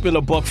 gonna spend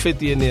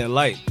 $150 in there,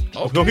 light.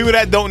 For people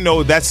that don't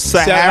know, that's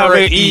Sahara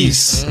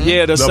East.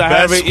 Yeah, the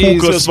Sahara best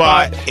East hookah is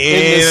spot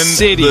in the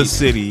city. the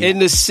city. In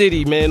the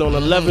city, man, on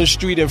 11th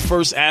Street and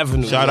 1st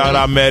Avenue. Shout man. out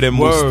Ahmed and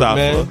Word, Mustafa.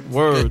 man.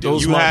 Word.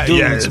 Those You my have, dudes,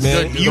 yes.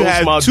 man. You Those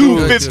have my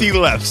 250 dudes.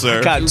 left,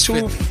 sir. Got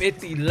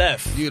 250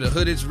 left. You the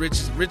hoodest,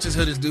 richest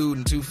hoodest dude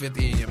and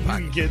 250 in your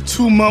pocket. Get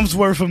 2 months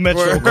worth of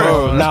Metro Word. card.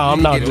 Oh, nah,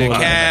 I'm not Get doing the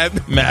that.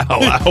 cab. Man,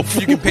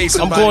 You can pay I'm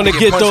somebody going to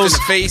get punched those. in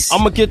the face. I'm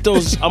gonna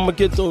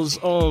get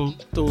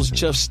those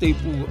Jeff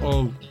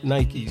Staple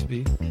Nikes,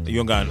 B. you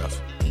don't got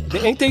enough.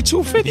 Ain't they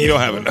 250? You don't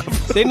have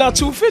enough. They not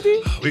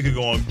 250? We could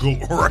go on go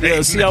right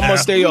Yeah, see now. how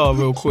much they are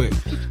real quick.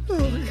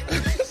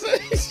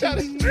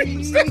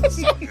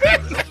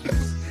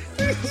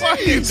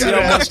 See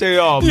how much they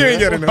are, man.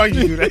 got enough. Why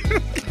you do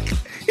that?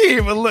 He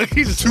ain't even look.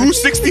 He just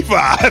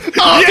 265.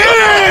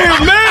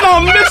 Damn, man,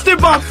 I missed it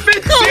by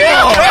 50.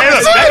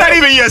 That's not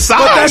even your size.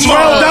 that's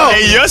round out.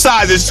 And your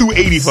size is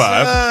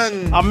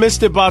 285. I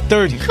missed it by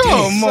 30.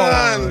 Come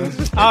on.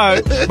 Son. All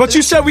right, but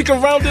you said we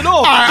can round it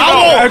off.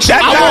 That's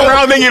not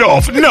rounding it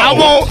off. No. I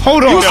won't.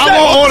 Hold on. I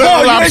won't order No,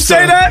 a you lobster. didn't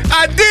say that.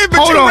 I did, but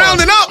Hold you on.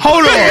 rounded up.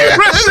 Hold on. You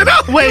rounded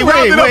up. Wait.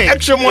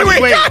 Extra money. You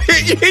ain't Wait. got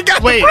it. You ain't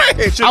got Wait. the bread.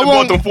 Should've I bought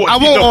won't. them 14. I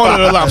won't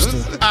order the lobster.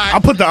 right.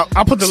 I'll put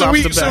the So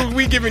lobster back.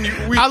 we giving you.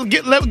 I'll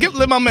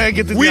let my man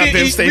get the We goddamn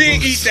didn't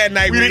Staples. eat that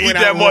night. We didn't eat went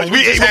that out much. home. We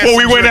ate just had before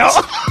we some went drinks.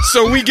 out.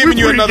 So we giving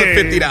you another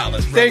Pregame.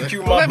 $50. Thank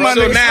you, my Let my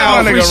brother. nigga- So now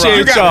let my nigga appreciate rock.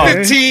 you got y'all.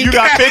 15. You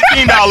got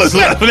 $15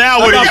 left. Now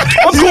what?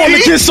 I'm going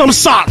to get some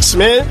socks,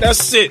 man.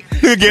 That's it.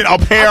 You get a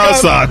pair of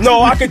socks.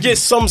 No, I could get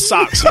some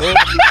socks, man.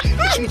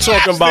 What you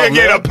talking about, You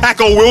get a man? pack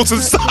of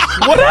Wilson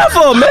socks.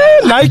 Whatever, man.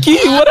 Nike,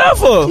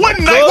 whatever. What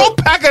Good. Nike? What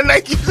pack of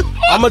Nike?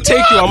 I'm gonna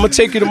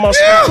take you to my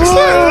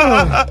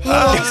spot.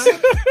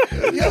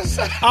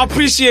 I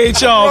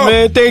appreciate y'all,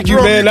 man. Thank you,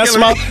 Bro, man. you're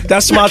killing me.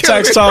 That's my You're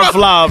killing tax me, time bro.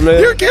 fly,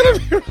 man. You're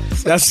killing me.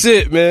 That's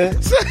it, man.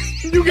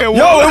 You get Yo,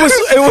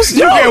 it was. You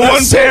get one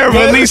that's pair it, of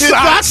man. Elise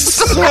socks.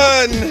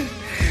 Son.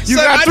 You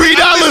got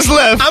 $3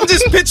 left. I'm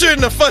just picturing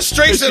the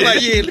frustration.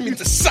 Like, yeah, let me get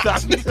the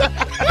socks.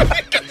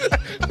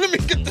 Let me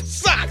get the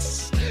socks.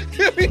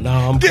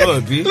 Nah, I'm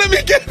good, B. Let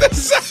me get the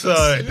socks.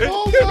 Son.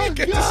 Let me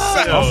get the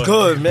socks. I'm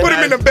good, man. Put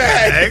him in the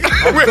bag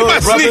with good, my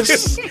brothers.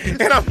 sneakers,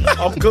 and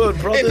I'm good,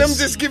 brothers. and I'm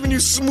just giving you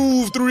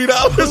smooth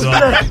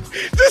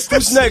 $3.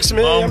 Who's next,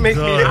 man? That make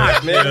me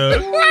hot,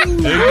 man.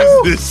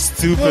 Niggas this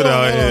stupid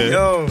out here.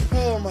 Yo,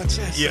 Oh my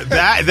chest. Yeah,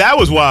 that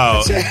was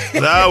wild.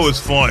 That was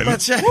fun. My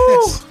chest.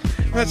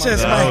 My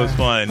chest. That was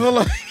fun. Hold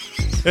on.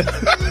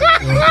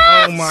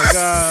 Oh my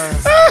God.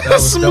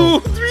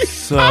 Smooth $3.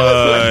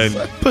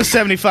 Son. Put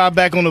 75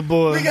 back on the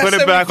board. We got Put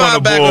it back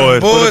on the 75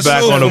 board. Put it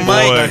back on the Smooth,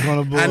 Mike. board. Back on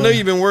the board. I know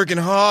you've been working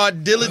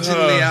hard,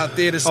 diligently out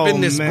there to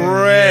spin this man.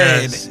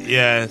 bread.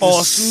 Yes.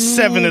 All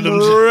 7 of them.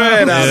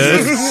 Bread out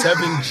there. Yes.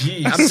 7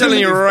 G's. I'm telling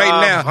you right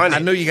now, 7,500. I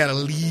know you got a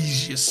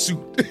leisure suit.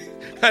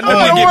 I know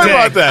Don't you're worry getting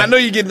about that. I know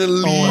you're getting a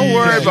leisure Don't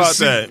worry about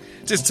suit. that.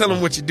 Just tell them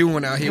what you're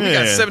doing out here. We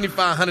got Yeah.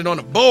 7,500 on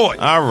the board.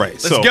 All right.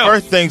 So go.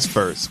 first things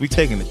first. We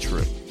taking a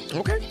trip.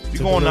 Okay. We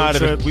going out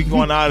of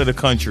the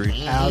country.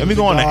 And we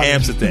going to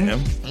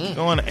Amsterdam.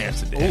 Going to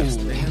Amsterdam.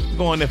 We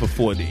going there for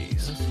 4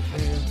 days.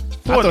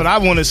 I thought I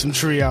wanted some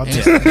tree out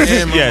there.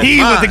 Damn, Yeah. He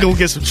fine. went to go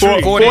get some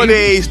tree. 4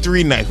 days,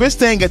 3 nights. We're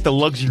staying at the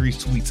Luxury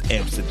Suites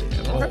Amsterdam.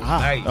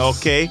 Nice.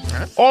 Okay.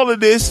 All of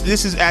this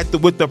is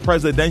with the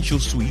presidential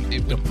suite.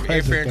 The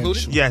airfare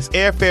included? Yes,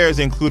 airfare is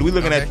included. We're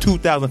looking Okay. at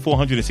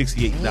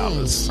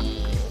 $2,468.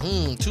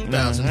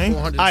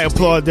 2,400. I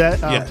applaud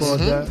that. I Yes. applaud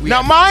that.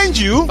 Now, mind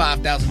you,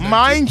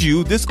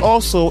 5,000. this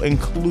also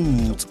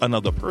includes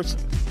another person.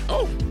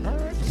 Oh,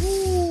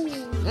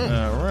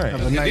 All right.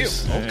 Have a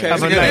nice, Okay.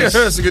 have a That's a good nice,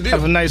 deal. That's a good deal.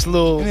 have a nice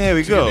little. There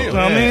we go. deal.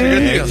 know what I Yeah,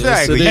 mean?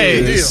 exactly. Yes,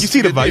 it Hey, is. you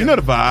see the vibe. You know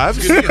the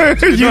vibes. You know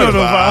the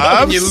vibe.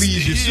 Packing your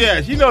leisure suit.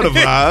 Yes, you know the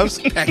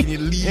vibes. Packing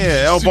your leisure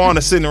Yeah, El suit. Barn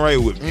is sitting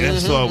right with me.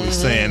 That's all we're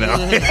saying now.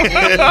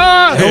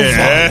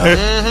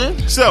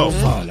 So,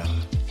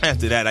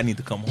 after that, I need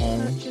to come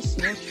home.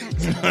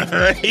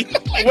 Wait,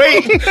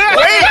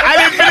 I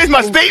didn't finish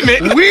my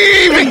statement. We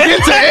even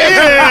get to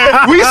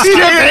Amsterdam. We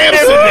skipped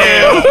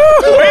Amsterdam.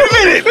 Wait a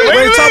minute.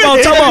 Wait, time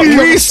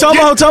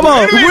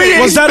out.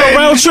 Was that a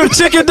round trip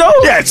ticket though?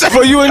 Yes.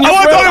 For you and your I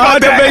wanna friend? talk I had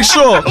about to that. make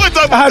sure. I wanna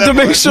talk about I had to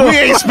that. make sure. We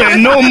ain't spent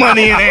no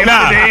money in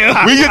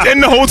Amsterdam. We just in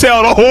the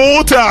hotel the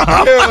whole time.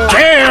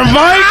 Damn,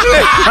 Mike.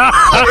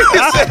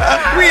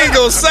 We ain't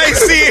go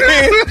sightseeing.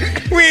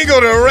 We ain't go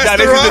to a Now,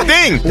 this is the restaurant.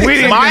 thing. We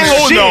didn't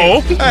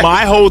do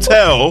My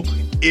hotel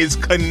is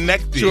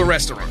connected To a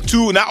restaurant.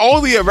 to not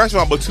only a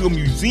restaurant but to a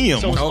museum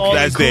all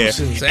that's there,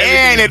 inclusive. So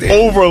and it everything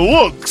is there.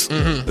 overlooks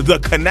the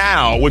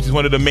canal, which is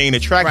one of the main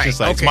attraction Right,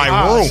 sites. okay. My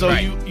Ah, room. So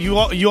you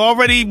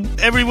already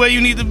everywhere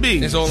you need to be.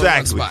 It's all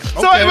Exactly. in one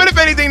spot. So, but if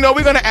anything, though,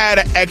 we're gonna add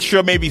an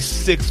extra maybe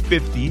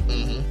 $650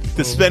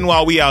 to spend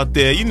while we out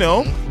there. You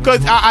know,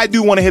 because I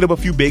do want to hit up a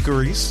few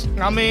bakeries.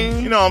 I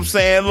mean, You know what I'm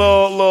saying?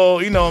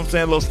 Little, you know what I'm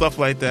saying? Little stuff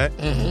like that.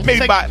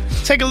 Maybe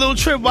take a little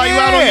trip while you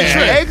out on your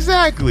trip.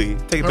 Exactly.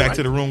 Take it back right.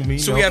 to the room. Me,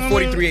 So you we know? got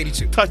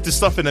 4382. touch the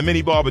stuff in the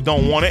mini bar, but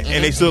don't want it,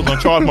 and they still gonna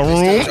charge my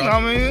room. I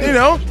mean, You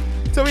know,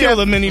 so we kill have,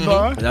 the mini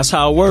bar. That's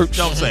how it works.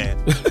 you know what I'm saying.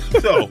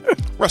 So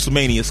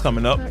WrestleMania is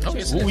coming up.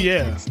 Okay, so Oh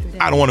yeah.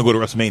 I don't want to go to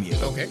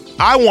WrestleMania. Okay.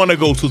 I want to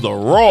go to the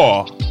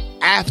Raw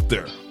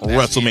after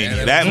WrestleMania.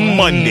 yeah, That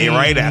Monday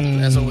right after.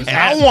 That's always And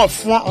I want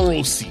front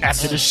row seats.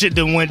 After the shit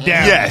that went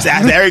down. Yes,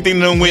 after everything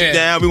that went Yeah.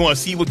 down, we want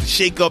to see what the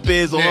shakeup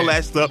is, all Yeah.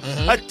 that stuff.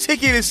 A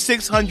ticket is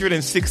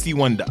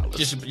 $661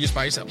 just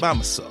by yourself. by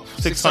myself.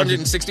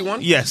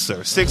 661? Yes,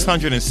 sir.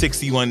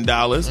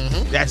 $661.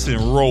 That's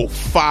in row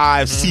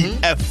 5, seat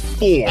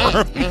F4.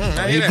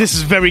 I hear that. This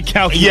is very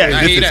calculated. Yes,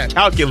 I this hear is that.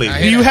 calculated. I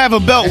Do hear you that. have a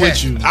belt Yeah.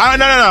 with you? No, I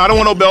don't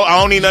want no belt. I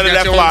don't need none of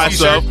got that your own fly t-shirt?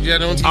 stuff. You got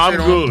your own t-shirt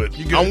I'm on? good.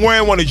 You good? I'm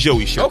wearing one of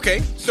Joey's shirts. Okay,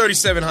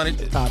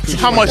 3,700.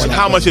 How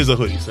much is a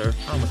hoodie, sir?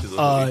 How much is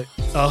a hoodie?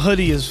 A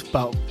hoodie is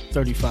about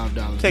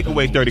 $35. Take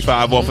away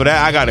 $35 off of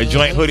that. I got a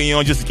joint hoodie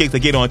on just in case I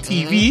get on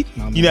TV.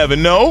 You never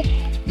know.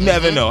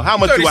 Never know. How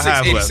much do I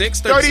have left?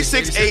 36,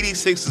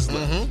 36.86 is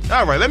left.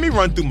 All right, let me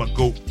run through my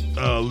GOAT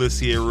list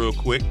here real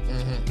quick.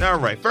 All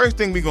right, first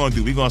thing we're going to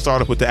do, we're going to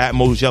start off with the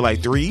Atmos Gelite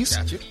 3s.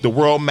 Gotcha. The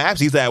World Maps,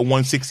 these are at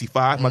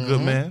 165, my good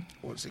man.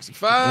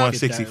 165.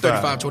 165.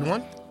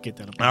 3521. Get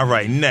that up. All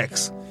right,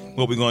 next,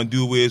 what we're going to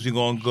do is we're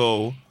going to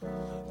go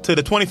to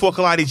the 24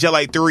 Kaladi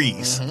Gelite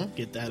 3s.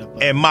 Get that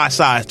up. And my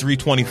size,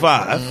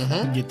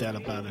 325. Get that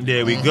up out of there.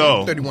 There we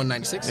go.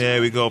 3196. There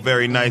we go.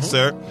 Very nice,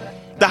 sir.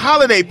 The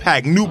Holiday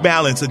Pack, New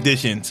Balance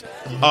editions,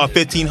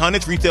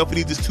 1500s. Retail for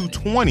these is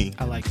 $220.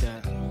 I like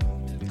that.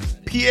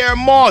 Pierre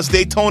Moss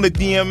Daytona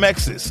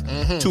DMXs,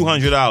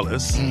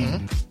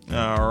 $200.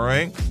 All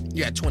right.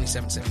 You got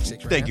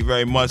 2776 right Thank now. you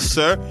very much,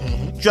 sir.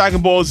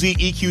 Dragon Ball Z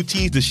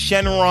EQTs, the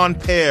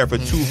Shenron pair for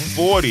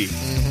 $240.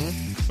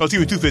 Oh, excuse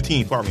me,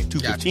 $215. Pardon me,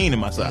 $215 in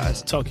my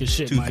size. Talk your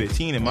shit, Mike.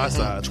 $215 in my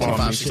size. Pardon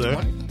me, 25, sir.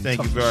 61.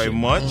 Thank you very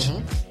much.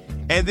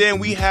 And then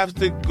we have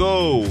to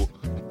go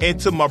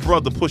into my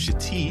brother Pusha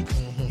T.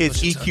 His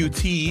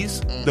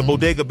EQTs, the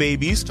Bodega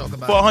Babies, for Talk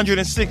about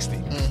 $160.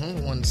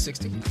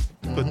 160.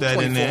 Put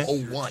that in there.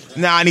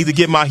 2401. Now I need to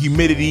get my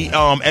humidity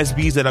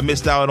SBs that I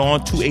missed out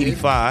on,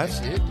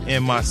 $285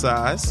 in my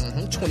size.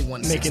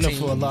 2116. Making up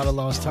for a lot of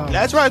lost time.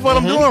 That's right, what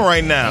I'm doing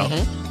right now.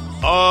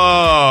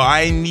 Oh,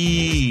 I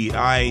need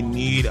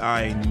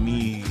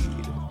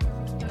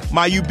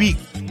my Ubique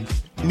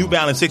New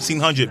Balance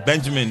 1600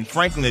 Benjamin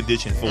Franklin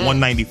edition for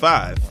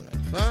 $195.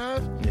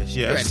 5. Yes,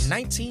 You're at yes.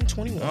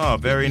 1921. Oh,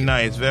 very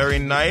nice, very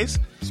nice.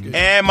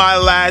 And my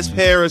last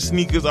pair of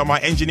sneakers are my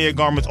Engineer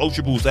Garments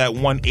Ultra Boost at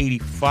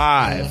 $185.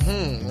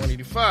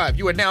 185.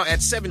 You are now at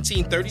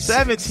 1736.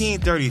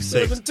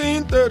 1736.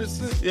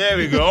 1736. There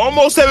we go.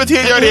 Almost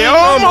 1738.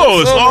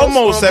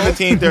 Almost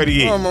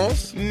 1738.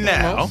 Almost.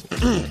 Now,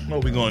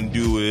 what we're going to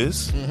do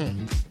is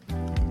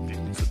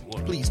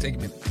Please take a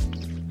minute.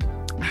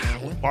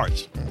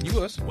 Parch. You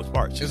was. What's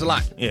Parch? It's a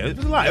lot. Yeah, it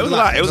was a lot. It was a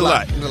lot. It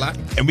was a lot.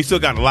 And we still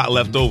got a lot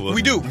left over.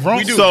 We do. Rome,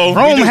 we do. So-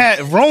 Rome we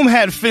do.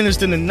 had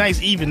finished in the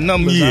nice even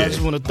numbers. Yeah. I just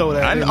want to throw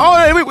that. in.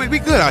 Oh, we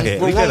good out here.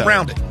 We're We good wrong out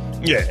rounded.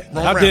 here.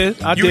 Yeah. I did.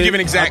 You were giving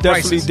exact I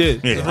definitely prices.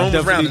 did. Yeah. I Rome was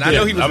definitely rounded. I did.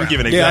 know he was I'm rounded.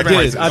 giving Yeah, I exact did.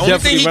 prices. I The only thing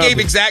definitely he rounded. gave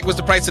exact was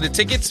the price of the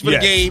tickets for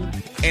Yes. the game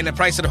and the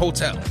price of the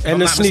hotel. if I'm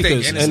And the not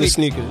mistaken. sneakers. And the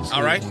sneakers.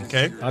 All right.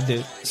 Okay. I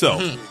did. So,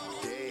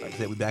 like I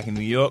said, we back in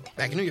New York.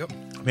 Back in New York.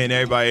 Man,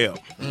 everybody up.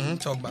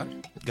 Talk about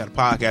it. Got a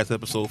podcast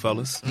episode,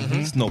 fellas.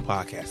 It's no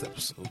podcast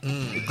episode.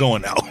 We're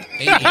going out.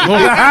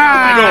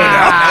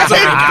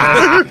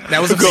 That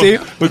was a See?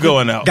 We're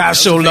going out. Gotta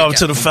show love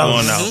to the Going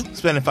fellas. out.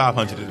 Spending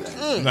 $500 today.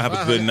 We're gonna have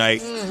a good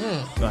night.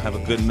 We're gonna have a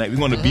good night. We're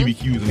going to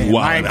BBQs and I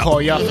wild ain't out.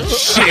 call y'all for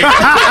shit.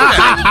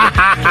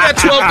 At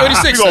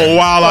 1236. We're gonna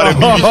wild out at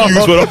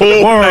BBQs for the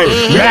whole Word. night.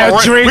 Mad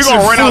We're drinks gonna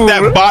and run out food.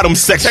 that bottom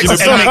section and make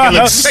it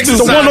look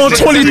The one on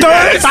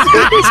 23rd?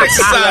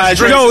 Exercise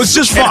drinks. Yo, it's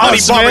just for honey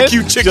us, man.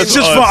 barbecue chicken Just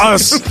for for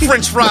us.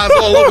 French fries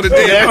all over the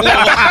damn floor.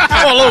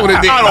 All over the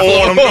damn I don't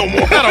want them no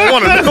more. I don't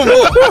want them no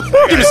more.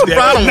 Give me some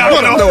fries. I don't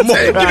want them no more.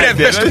 Give me that Damn it.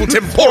 vegetable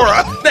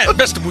tempura. That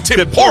vegetable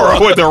tempura.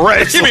 With the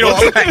rest. Give me all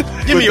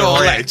that. Give me all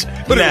that.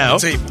 Put it Now, on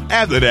the table.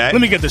 after that,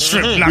 Let me get the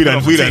shrimp. knock we it done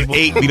off we the done table.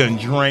 ate, we done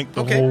drank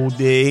the Okay. whole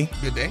day.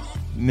 Good day.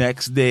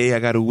 Next day, I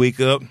got to wake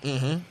up.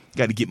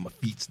 Got to get my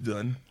feet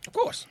done. Of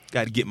course.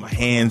 Got to get my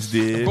hands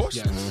did. Of course.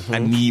 I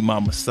need my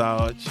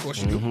massage. Of course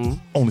you do.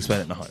 Only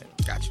spending $100.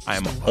 Gotcha. I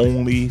am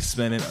only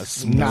spending a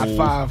small Not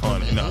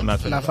 500. No,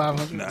 not Not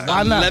 500. Nah,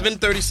 Why not?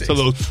 1136. it's a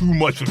little too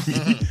much for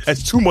me.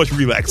 That's too much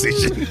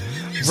relaxation.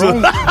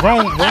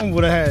 Rome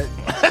would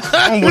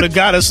have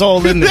got us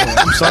all in there.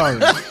 I'm sorry.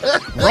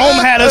 Rome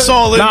had us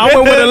all in Nah, there.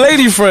 I went with a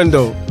lady friend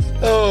though.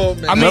 Oh,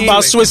 man. Remember,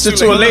 I switched it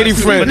to a lady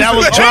friend. But that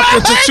was dropped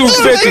it to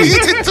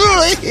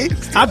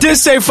 250. I did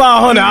say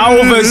 500. I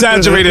over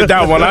exaggerated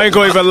that one. I ain't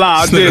gonna even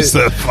lie. I did.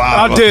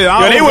 I did.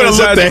 I They would have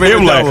looked at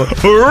him like,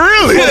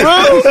 really?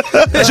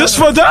 Really? Just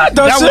for that?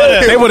 That's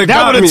it. They would have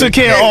got me. took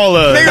care of all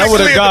of That would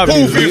have got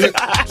me.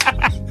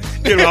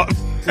 Get him out.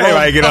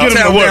 Everybody get out.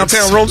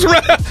 Downtown ropes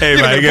around.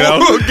 Everybody get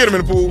out. Get him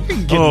in the pool.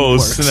 Oh,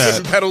 Some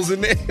snap. pedals in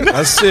there.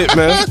 That's it,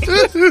 man.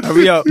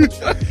 Hurry up.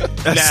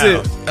 That's Now,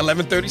 it.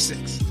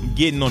 1136.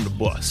 getting on the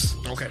bus.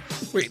 Okay.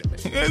 Wait a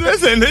minute.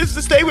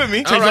 Listen, stay with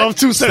me. All right.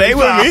 Stay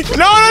with me.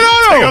 No.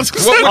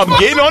 I'm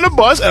getting on the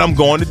bus and I'm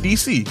going to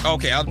DC.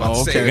 Okay, I was about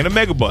to say. Taking a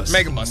mega bus.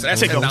 Megabus. That's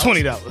Take off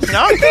 $10. $20.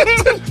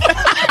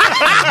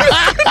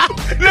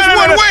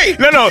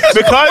 No,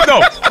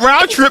 because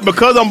round trip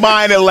because I'm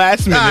buying it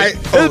last minute. All right.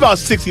 It's about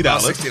 $60.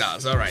 About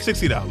 $60. All right.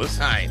 $60.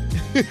 All right.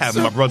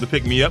 Having my brother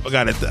pick me up. I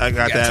got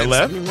that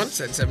left.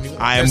 1071.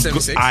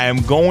 I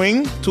am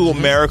going to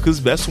America's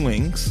Best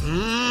Wings.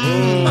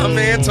 My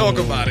man, talk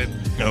about it.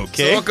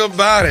 Okay. Talk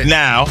about it.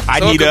 Now I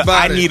need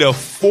a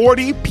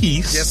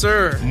 40-piece. Yes,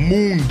 sir.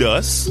 Moon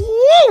Dust.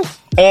 Woo!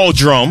 All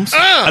drums.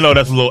 I know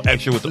that's a little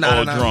extra with the all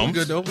We drums.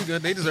 good though. We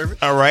good. They deserve it.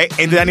 All right,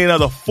 and then I need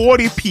another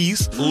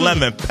 40-piece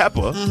lemon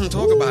pepper.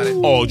 Talk about it.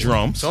 All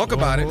drums. Talk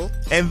about it.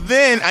 And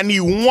then I need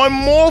one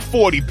more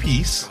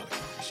 40-piece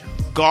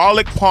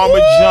garlic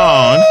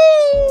parmesan.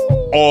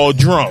 All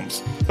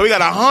drums. So we got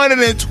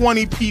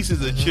 120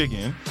 pieces of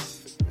chicken.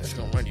 That's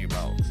gonna run you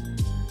about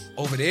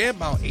Over there,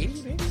 about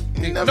 80,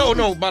 maybe? No,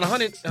 about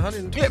 100,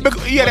 120. Yeah,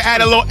 because you had to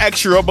add a little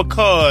extra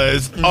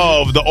because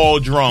of the all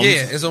drums.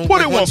 Yeah, it's on Put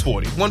like it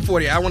 140.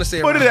 140. I want to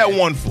say Put it around at there.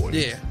 140.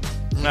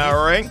 Yeah.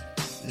 All right.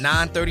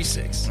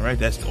 936. All right,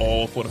 that's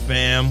all for the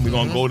fam. We're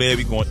going to go there.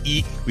 We're going to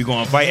eat. We're going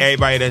to invite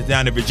everybody that's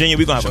down in Virginia.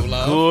 We're going to have Show a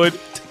love. good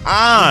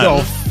time.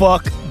 Yo,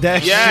 fuck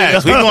that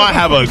Yes, shit. we're going to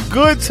have a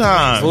good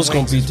time. Those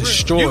gonna be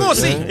destroyed. You gonna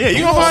see. man. Yeah,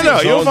 you're going to find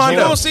out. You're going to find You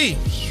gonna out. see.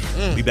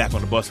 We back on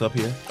the bus up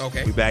here.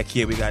 Okay. We back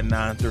here. We got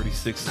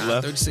 936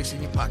 left. 36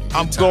 in your pocket. Good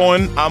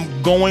I'm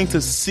time. going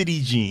to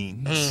City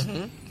Jeans.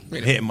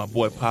 Hitting my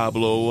boy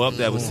Pablo up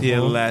that was here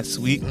last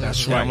week.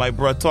 That's right. I'm like,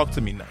 bro, talk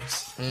to me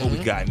nice. What we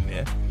got in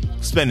there?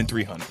 Spending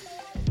 300.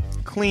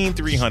 Clean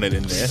 300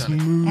 in there.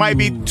 Might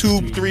be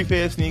 2-3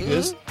 pair of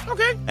sneakers.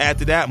 Okay.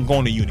 After that, I'm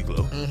going to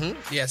Uniqlo.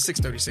 Yeah,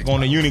 636. Going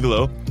to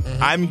Uniqlo.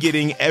 I'm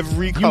getting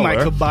every You color. might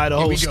could buy the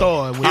whole we go.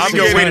 store. with I'm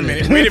Yo, wait a 600.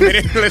 minute. Wait a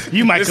minute. Listen-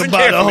 You might listen could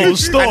buy the carefully. whole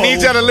store. I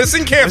need y'all to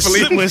listen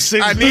carefully. With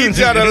six- I need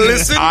y'all to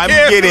listen I'm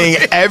carefully.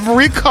 getting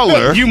every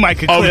color You might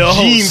could of clear a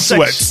whole jean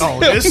section. sweats. Oh,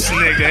 this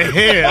nigga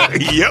here.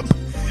 Yep.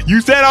 You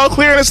said I was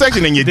clearing a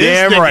section, and you're This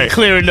damn nigga right.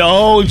 clearing the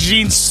whole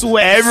jean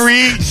sweat.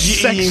 Every jean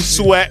section.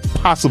 sweat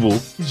possible.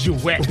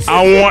 Wet.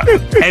 I want,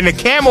 and the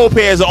camo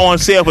pairs are on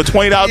sale for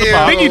 $20 a pop.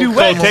 Biggie do So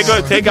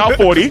wax. take out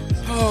 40.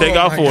 Take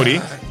out my 40.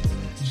 God.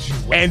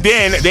 And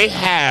then they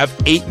have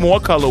 8 more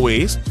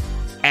colorways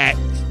at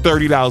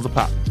 $30 a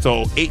pop.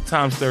 So 8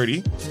 times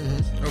 30.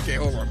 Okay,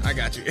 hold on. I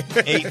got you.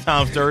 8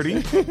 times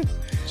 30.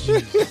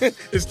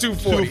 It's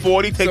 240.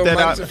 240, take so that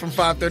minus out. it from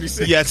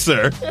 536. Yes,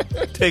 sir.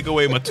 Take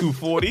away my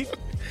 240.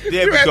 There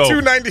You're we at go.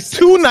 296.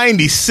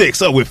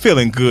 296. Oh, we're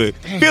feeling good.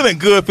 Feeling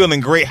good, feeling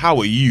great. How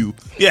are you?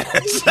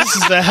 Yes. This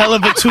is a hell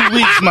of a 2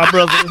 weeks, my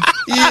brother.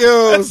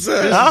 Yo,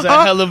 son. This is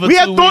a hell of a We 2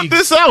 have thought weeks.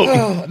 this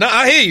out. No,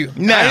 I hear you. I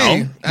Now, hear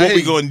you. I what hear we're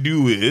you. going to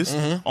do is,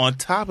 on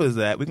top of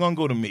that, we're going to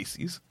go to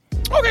Macy's.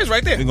 Okay, it's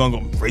right there. We're going to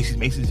go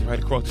Macy's is right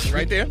across the street.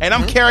 Right there. And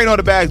I'm carrying all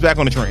the bags back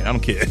on the train. I don't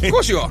care. Of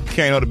course you are.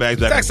 Carrying all the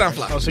bags back. Tax on on the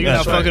fly. Oh, so you're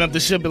That's not right. fucking up the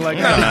shipping like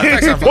Nah, that.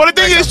 tax on fly. Well,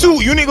 the thing Tax is, on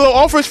too, Uniqlo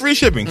offers free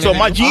shipping. So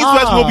my jeans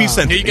sweats will be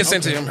sent to Yeah, you can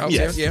send to him.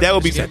 Yes, yeah. that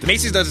will be sent to me.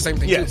 Macy's does the same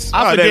thing. Yes. Too.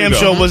 I for there we damn go.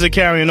 sure wasn't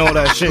carrying all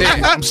that shit. Yeah.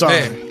 I'm sorry.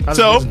 Yeah. I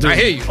So, just do I it.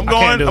 hear you. I'm I can't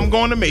going. do I'm it.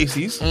 going to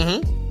Macy's.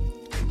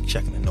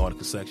 Checking the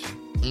Nautica section.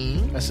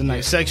 That's a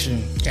nice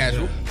section.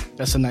 Casual.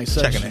 That's a nice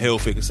Checking the section.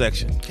 Hilfiger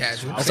section.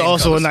 Casual. That's Same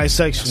also colors. a nice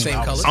section.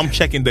 Same colors. I'm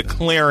checking the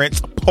clearance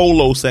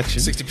polo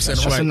section. 60%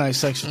 That's off. a nice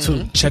section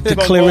too. Check We're the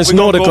gonna clearance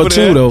go over Nautica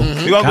there. too, though. We're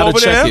gonna go Gotta over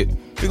check there. it.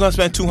 We're gonna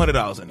spend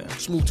 $200 in there.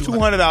 Smooth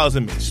 200. $200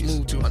 in Macy's.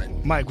 Smooth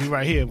 200. Mike, we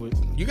right here. With,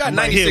 You got I'm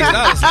right here.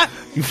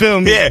 $96. You feel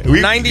me? Yeah,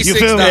 we, $96. You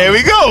feel me? there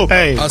we go.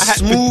 Hey, A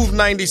smooth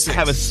 96. I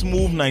have a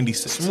smooth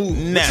 96. smooth.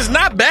 Now, Which is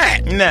not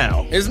bad.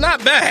 now It's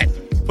not bad.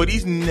 for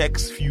these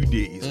next few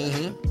days,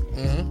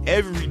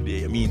 every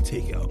day I'm eating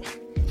takeout.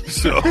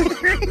 So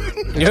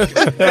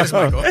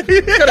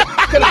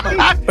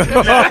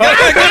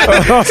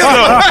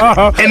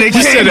and they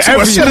came to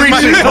a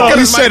screeching.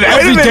 He said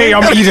every day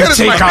I'm eating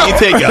takeout.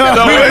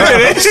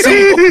 takeout.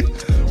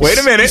 So wait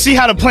a You minute. see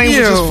how the plane was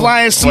just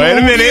flying smooth? Wait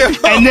a minute.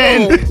 And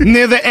then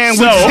near the end,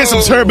 we So- hit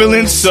some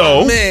turbulence.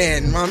 So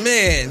Man, my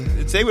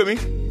man. stay with me.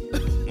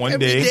 One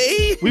Every day,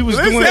 day. we was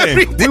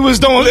Listen.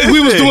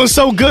 doing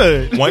so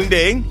good. one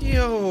day,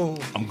 Yo.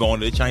 I'm going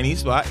to the Chinese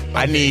spot.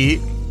 I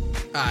need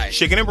All right.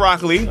 chicken and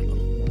broccoli.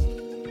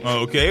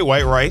 Okay,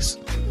 white rice,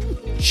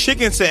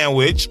 chicken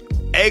sandwich,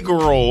 egg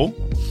roll,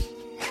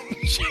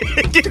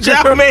 chicken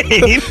chow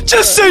mein.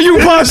 Just say you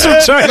want some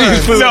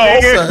Chinese food.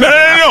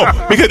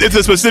 No, because it's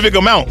a specific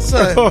amount.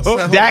 Son,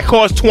 That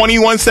costs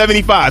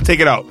 $21.75. Take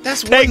it out.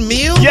 that's one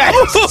meal? Yes.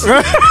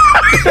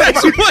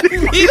 That's one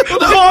meal?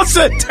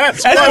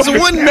 That's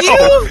one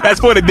meal?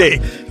 That's for the day.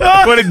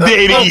 For the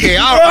day to eat. Okay,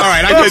 all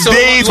right. I The get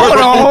days so, worth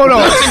of Hold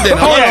on.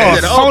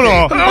 Yes. Hold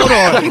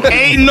on.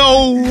 Ain't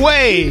no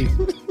way.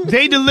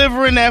 They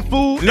delivering that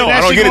food. No, and I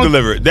that don't shit get it gonna-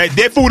 delivered.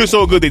 That food is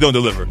so good they don't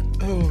deliver.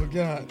 Oh,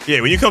 God.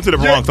 Yeah, when you come to the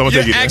Bronx, I'm gonna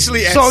You're take you there.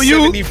 actually at So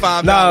you-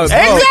 $75. Nah,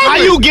 Exactly. How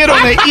you get on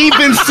an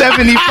even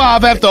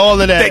 75 after all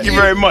of that? Thank you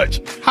very much.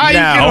 How you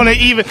Now- get on an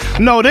even?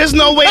 No, there's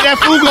no way that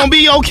food gonna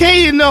be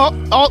okay in the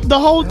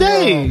whole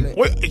day.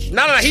 Wait,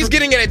 No. He's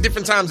getting it at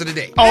different times of the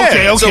day.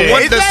 Okay, Yeah, So okay.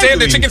 what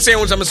Exactly. the chicken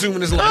sandwich, I'm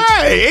assuming, is lunch.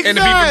 Right, And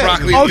the beef and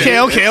broccoli. is Okay,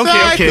 dinner. okay.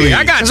 Exactly.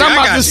 I got you. 'Cause I'm I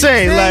about got to you.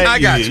 say, like, I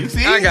got you.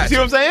 See? I got See you.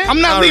 what I'm saying?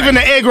 I'm not All leaving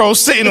right. the egg roll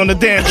sitting on the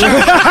damn chicken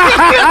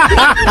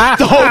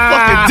the whole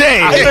fucking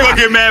day. They're gonna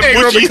get mad Hey,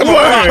 bushy. Ruby, come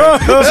on.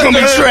 It's gonna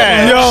be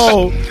trash.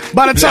 Yo,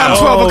 By the time No.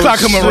 12 o'clock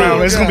come shit.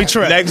 around, it's gonna be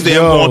trash. Next day,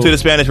 I'm going to the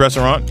Spanish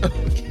restaurant.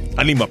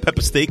 I need my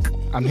pepper steak.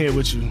 I'm here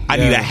with you. I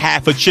need a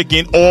half a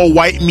chicken, all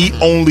white meat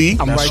only.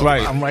 I'm That's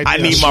right. right. I'm right I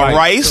there. need That's my right.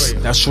 rice.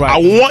 That's right. I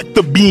want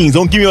the beans.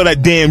 Don't give me all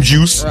that damn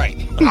juice. Right.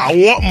 I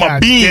want my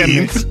God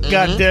beans. damn it.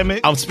 God damn it.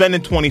 I'm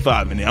spending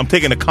 25 in there. I'm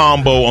taking a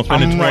combo. I'm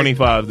spending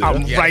 25 there.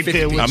 I'm Yeah, right 50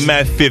 there with I'm you.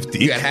 at 50.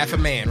 You got half a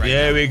man right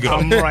There we go.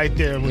 I'm right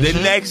there with The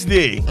you. next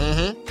day,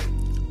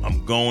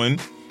 I'm going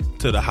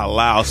to the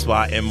halal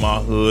spot in my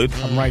hood.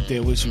 I'm right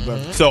there with you,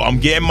 brother. So I'm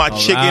getting my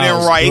chicken and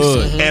Halal's rice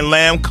good. and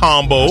lamb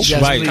combo.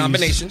 Yes, Right. please.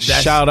 Combination.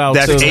 Shout out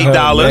That's to her,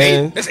 $8.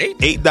 man. That's $8.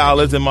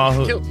 $8 in my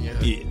hood. Killed me,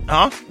 Yeah.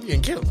 Huh? You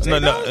getting killed. It's No,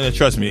 $8. no,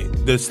 trust me.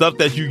 The stuff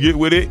that you get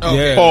with it,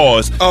 Yeah.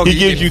 pause. Oh, he you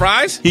gives get you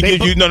fries? He They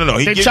gives you no.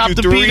 He They gives chop you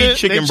the 3 pita.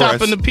 chicken They chopping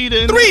breasts. the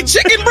pita. In 3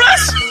 chicken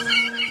breasts?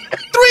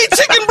 3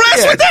 chicken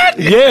breasts with that?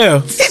 Yeah.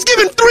 He's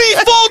giving 3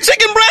 full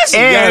chicken breasts?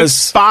 and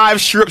Yes.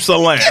 5 strips of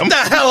lamb. Get the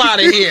hell out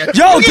of here.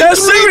 Yo, You get that's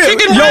 3 serious.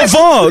 chicken Yo, breasts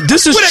Vaughn,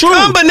 this is with true. a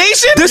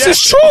combination? This is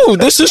true.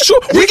 This is true.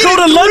 We go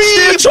to lunch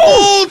there too.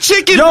 full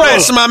chicken Yo,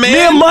 breasts, my man. me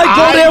and Mike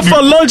go I there do.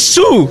 for lunch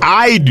too.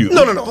 I do.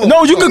 No.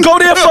 No, you could go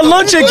there for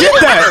lunch and get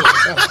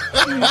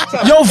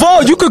that. Yo,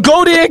 Vaughn, you could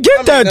go there and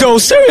get that though.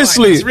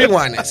 Seriously.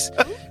 Rewind this.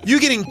 You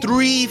getting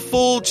 3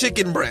 full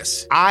chicken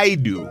breasts. I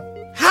do.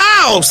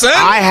 How, son?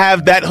 I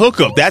have that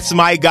hookup. That's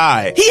my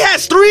guy. He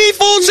has 3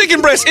 full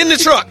chicken breasts in the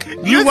truck.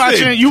 You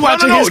watching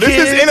No, his this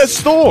kids? is in a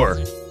store.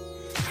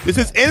 This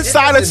is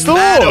inside a Doesn't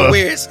matter store.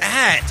 where it's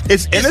at.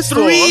 It's in a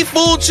store. 3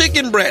 full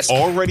chicken breasts.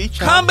 Already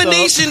chopped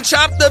Combination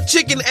chopped up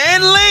chicken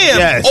and lamb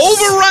Yes.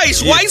 over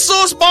rice, Yes. white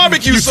sauce,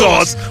 barbecue up.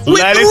 sauce with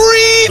lettuce,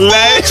 3 full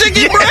lettuce,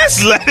 chicken yes,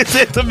 breasts. lettuce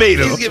and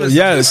tomato. He's giving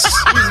Yes.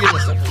 He's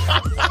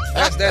giving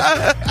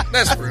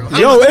that's real.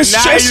 Yo, it's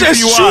Now it's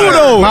you true are.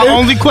 though. My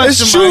only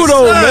question, It's true Mike,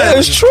 though, son. man.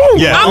 It's true.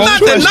 Yeah. I'm not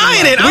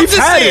denying it. I'm We've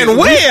just had saying it.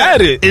 where. We've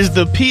had it. Is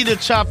the pita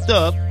chopped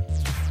up?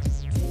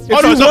 If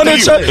no, you it's up want to it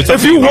you. chopped, It's up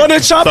if to you you. want it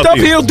It's chopped up up, to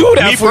you. he'll do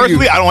that Me for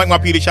personally, you. I don't like my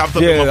pita chopped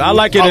up. in my Yeah, food. I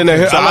like it in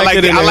the. So I like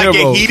it in I the like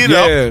hero. it heated Yeah.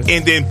 up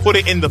and then put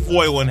it in the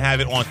foil and have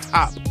it on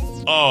top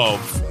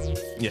of.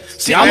 Yes.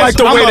 See, I like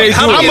the way they do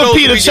I'm it. a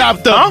pita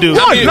chopped up dude.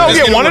 One, no, Let's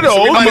get get one of one.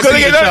 those Minus because they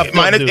eight get that chopped up,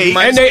 minus dude.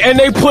 8. And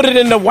they put it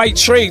in the white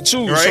tray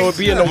too, Right? so it'd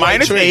be in the white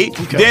minus tray.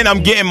 8. Then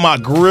I'm getting my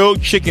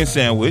grilled chicken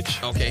sandwich.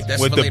 Okay, that's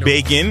with for the later.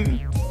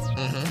 bacon,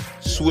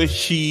 Swiss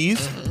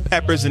cheese,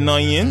 peppers and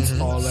onions.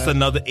 It's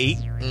another 8.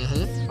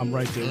 I'm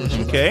right there with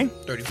you. Okay.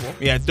 34.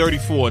 We at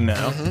 34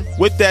 now.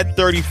 With that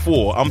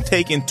 34, I'm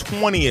taking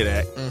 20 of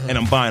that and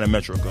I'm buying a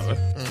Metro card.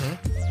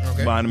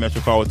 Okay. Buying a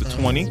Metro card with the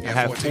 20. I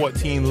have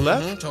 14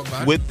 left. Talk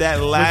about it. With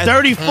that last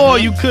 34,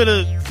 you could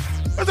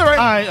have. That's all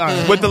right. All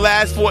right. With the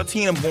last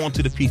 14, I'm going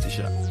to the pizza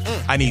shop.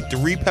 I need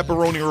 3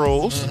 pepperoni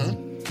rolls.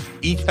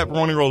 Each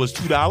pepperoni roll is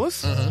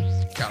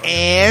 $2.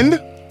 And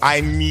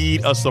I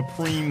need a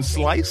supreme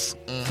slice,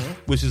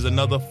 which is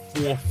another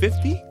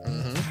 $4.50.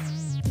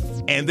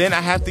 And then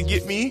I have to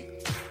get me,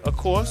 of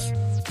course,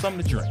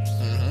 something to drink.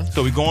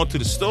 So we going to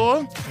the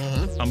store.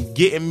 I'm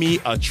getting me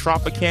a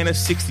Tropicana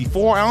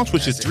 64 ounce,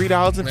 which is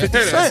 $3.50.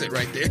 That's it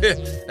right there.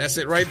 That's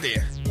it right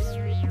there.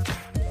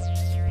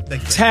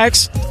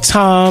 Tax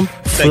time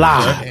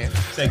fly.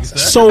 Thank you, sir.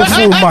 Soul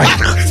Food Mike,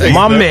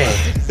 my man.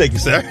 Thank you,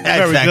 sir.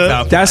 Very Tax good.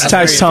 time. That's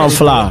tax time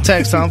fly.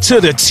 Tax time To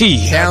the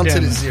T. Down to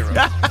Goddamn. the 0.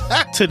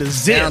 to the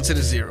zip. Down to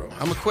the 0.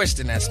 I'm gonna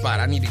question that spot.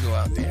 I need to go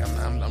out there.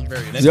 I'm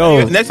very.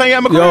 Yo, Next time you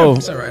have a yo,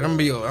 It's all right. I'm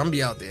gonna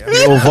be out there.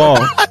 yo,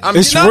 Vaughn.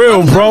 It's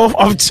real, bro.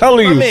 I'm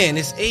telling My you. man,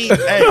 it's $8.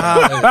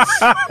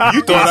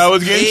 You thought I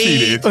was getting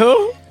cheated.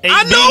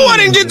 I know I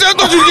didn't get. I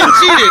thought you was getting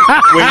cheated.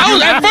 I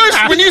was at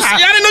first when you. I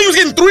didn't know you was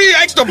getting 3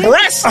 extra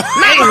breasts,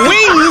 not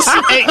wings,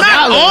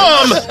 not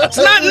arms. It's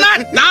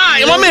not.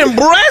 Nah, my man,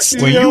 breast.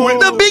 When you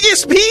with the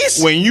biggest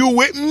piece, When you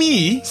with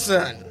me,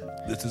 son.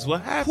 this is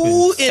what happens.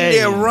 Who in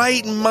their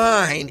right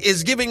mind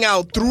is giving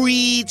out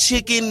 3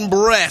 chicken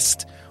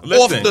breasts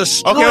off the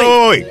string?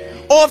 Okay, wait.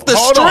 Off the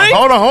Hold string?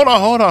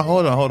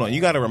 on. You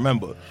got to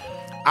remember,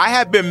 I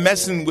have been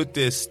messing with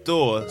this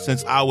store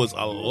since I was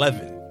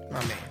 11.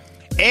 My man.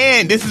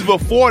 And this is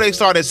before they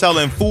started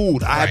selling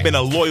food. I have Right. been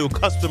a loyal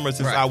customer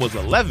since Right. I was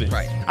 11.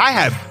 Right. I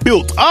have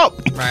built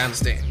up. I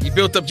understand. You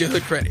built up your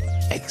hood credit.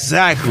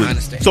 Exactly. I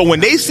understand. So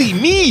when they see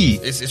me,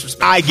 It's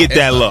respectful. I get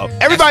that love.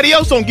 Everybody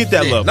else don't get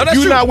that Yeah. love. No, that's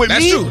you true. not with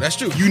That's me. true. That's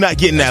true. You not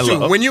getting That's that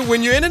true. love. When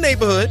you're in a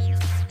neighborhood,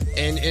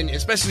 and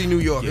especially New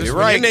York, Get it in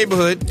right. your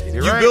neighborhood, Get it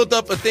you right. built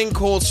up a thing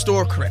called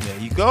store credit. There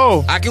you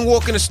go. I can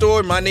walk in a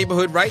store in my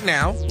neighborhood right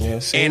now, Yeah,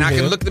 same and I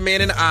here. can look the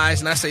man in the eyes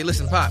and I say,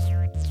 "Listen, Pop,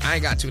 I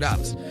ain't got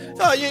 $2.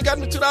 Oh, you ain't got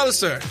me $2,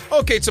 sir.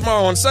 Okay,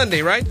 tomorrow on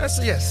Sunday, right? I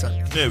said, yes,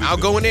 Sunday. There we I'll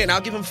go. go in there and I'll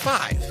give him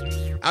 5.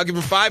 I'll give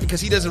him 5 because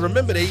he doesn't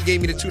remember that he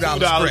gave me the $2 $2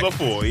 credit.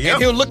 before, yep.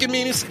 And he'll look at me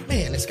and he'll say,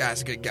 man, this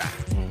guy's a good guy.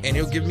 And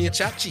he'll give me a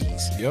chopped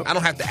cheese. Yep. I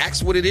don't have to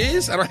ask what it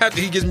is. I don't have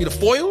to. He gives me the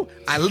foil.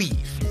 I leave.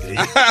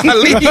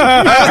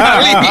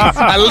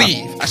 I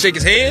leave. I shake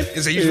his hand.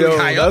 It's usually Yo,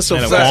 high up. that's a So I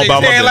fact. shake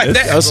his hand like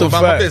that. That's Go a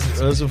about my fact. business.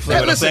 That's a Now, fact. what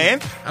I'm listen,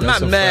 saying? I'm That's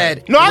not a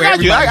mad. No, I where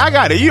got you. everybody- I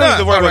got it. You don't have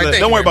to worry all about right, that.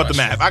 thank Don't you worry very about the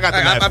much. math. I got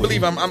the math. I for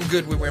believe you. I'm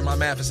good with where my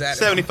math is at.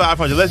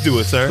 7,500. Let's do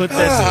it, sir. Put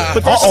that,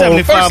 put Uh-oh. that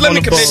 75 First, let on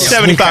me the commend board. you.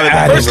 75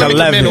 at the First, let me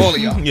 11. commend all of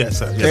y'all. Yes,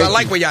 sir. Because I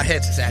like where y'all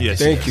heads is at. Yes.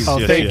 Thank you. Oh,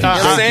 Yes, thank yes. you. You know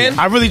what I'm saying?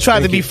 I really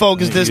tried to be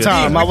focused this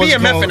time. I We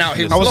wasn't BMFing going out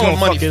here. I was blowing going to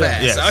money fuck it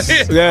up. fast.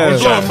 Yes. Yeah. I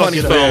was blowing Fuck money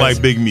you, fast. feeling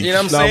like Big Meat. You know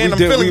what I'm Nah, saying? we I'm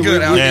did- feeling we- good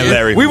we- out And here.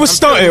 Larry. We was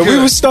starting. We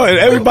was starting.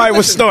 Everybody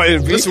was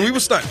starting. B. Listen, we were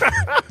starting.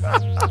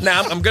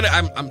 Now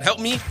I'm help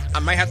me. I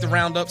might have to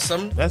round up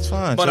some. That's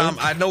fine. But sir.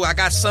 I know I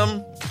got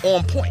some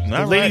on point.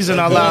 The ladies in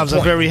our lives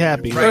are very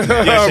happy. Right.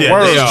 Yes,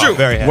 It's they are true.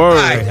 very happy. Word.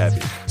 Very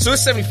happy. So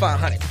it's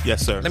 $7,500.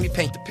 Yes, sir. Let me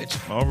paint the picture.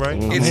 All right.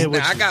 Now,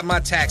 I got my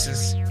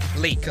taxes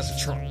late because of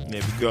Trump.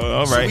 There we go.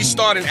 All So right. we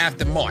starting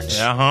after March.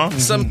 Uh-huh.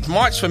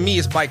 March for me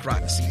is bike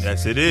riding season.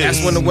 Yes, it is.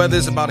 That's when the weather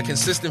is about a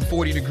consistent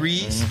 40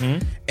 degrees.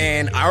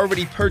 And I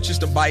already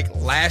purchased a bike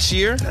last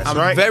year. I'm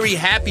right. very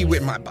happy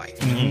with my bike.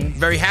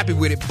 Very happy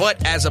with it.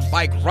 But as a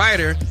bike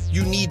rider,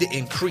 you need to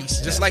increase.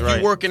 Just like right.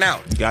 you working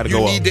out. You gotta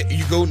go need up. To,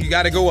 you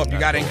got to go up. You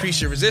got to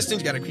increase your resistance.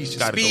 You got to increase your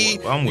Gotta go speed.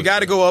 up. I'm You with got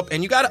to go up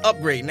and you got to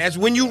upgrade. And as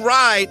when you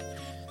ride,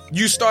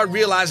 you start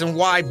realizing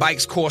why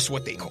bikes cost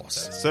what they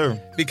cost. Sir.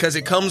 Because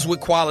it comes with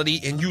quality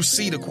and you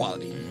see the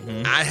quality.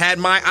 I had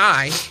my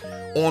eye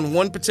on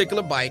one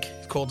particular bike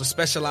called the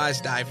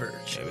Specialized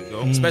Diverge. There we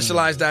go.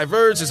 Specialized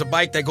Diverge is a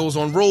bike that goes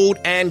on road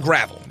and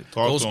gravel.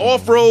 Talk Goes to 'em.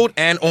 off-road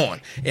and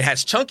on. It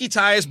has chunky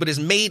tires, but is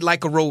made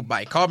like a road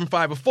bike. Carbon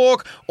fiber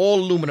fork, all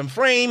aluminum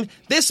frame.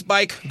 This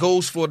bike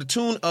goes for the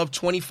tune of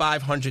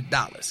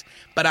 $2,500.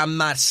 But I'm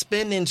not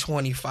spending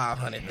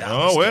 $2,500.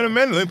 Oh, wait a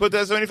minute. Let me put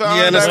that 75.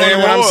 You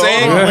understand what I'm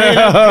saying?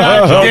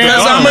 Okay.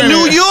 Because I'm a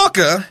New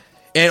Yorker,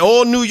 and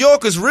all New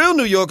Yorkers, real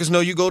New Yorkers, know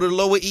you go to the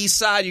Lower East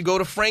Side, you go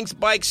to Frank's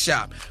Bike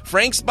Shop.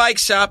 Frank's Bike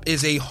Shop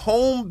is a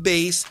home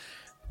base,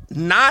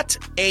 not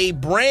a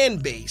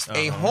brand based,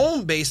 a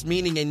home based,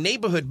 meaning a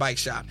neighborhood bike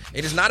shop.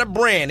 It is not a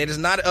brand. It is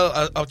not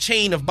a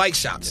chain of bike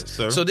shops. Yes,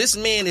 sir. So this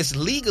man is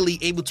legally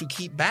able to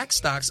keep back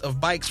stocks of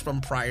bikes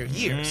from prior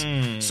years.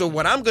 So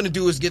what I'm going to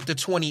do is get the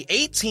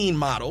 2018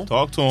 model.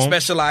 Talk to him.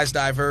 Specialized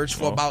Diverge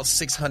for about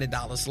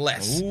 $600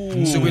 less.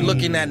 So we're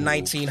looking at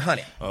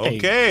 $1,900.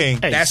 Okay. Hey,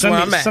 That's send where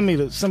me- I'm at. send me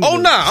the- send me Oh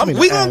the- nah, send me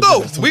we the gonna go.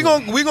 address. We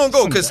gonna go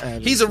Send me because the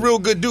address. he's a real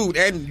good dude.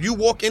 And you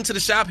walk into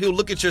the shop, he'll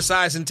look at your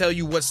size and tell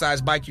you what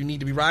size bike you need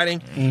to be riding,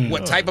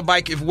 what type of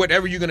bike, if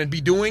whatever you're gonna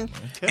be doing.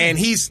 And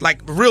he's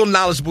like a real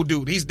knowledgeable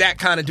dude. He's that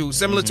kind of dude,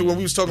 similar to when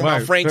we was talking about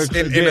Right. Frank's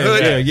in the Yeah,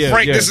 hood. yeah,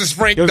 Frank, yeah. this is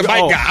Frank, Oh, the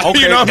bike guy. okay,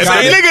 You know what I'm got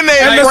saying? it. Nigga name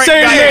And the Frank,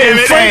 same goddamn name,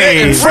 it. Frank.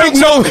 Hey, Frank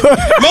know.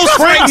 Most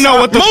Franks know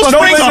what the most fuck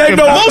Franks, I'm talking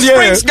about. most Yeah.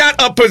 Franks got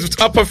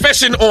a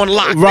profession on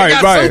lock. Right, they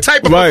got right, some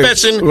type of right,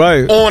 profession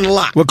right. on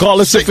lock.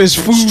 Regardless if it's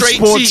food, Straight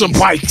sports, or cheese.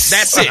 bikes.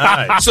 That's it.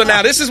 So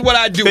now this is what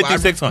I do.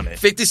 5,600.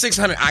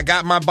 5,600. I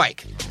got my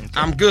bike.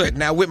 I'm good.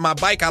 Now with my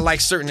bike, I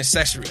like certain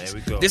accessories. There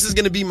we go. This is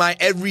going to be my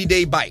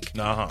everyday bike.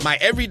 Uh-huh. My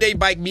everyday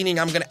bike, meaning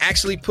I'm going to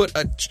actually put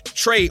a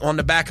tray on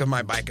the back of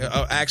my bike, an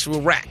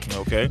actual rack.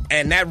 Okay.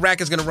 And that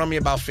rack is going to run me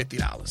about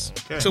 $50.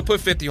 Okay. So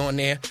put 50 on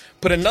there.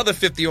 Put another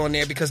 50 on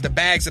there because the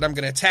bags that I'm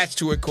going to attach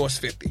to it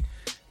cost $50.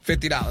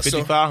 $50.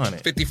 So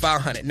 $5,500.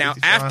 $5,500. Now, $5,500.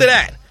 after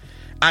that,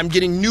 I'm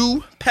getting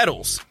new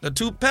pedals. The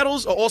two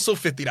pedals are also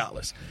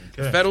 $50.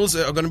 The pedals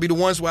are going to be the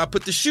ones where I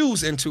put the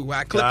shoes into, where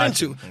I clip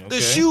Gotcha. into. The Okay.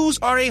 shoes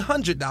are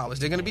 $100.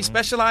 They're going to be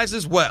specialized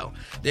as well.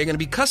 They're going to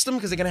be custom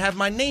because they're going to have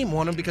my name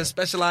on them because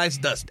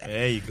Specialized does that.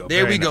 There you go.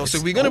 There Very we go. nice.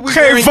 So we're going to be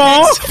Okay, wearing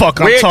Vaughn. kicks. Fuck,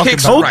 I'm Wear talking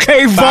kicks about. right.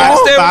 Okay, Vaughn.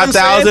 Understand what I'm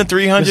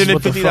saying?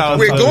 $5,350.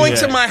 We're going Yeah.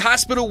 to my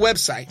hospital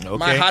website.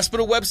 My Okay.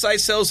 hospital website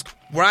sells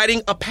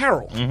riding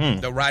apparel.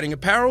 The riding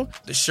apparel,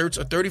 the shirts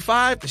are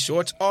 $35, the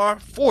shorts are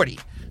 $40.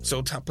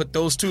 So to put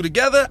those two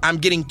together, I'm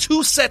getting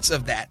 2 sets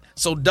of that.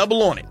 So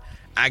double on it.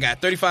 I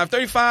got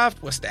 $35.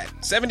 What's that?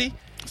 70?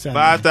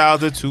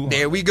 5,200.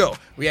 There we go.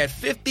 We had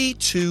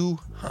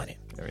 5,200.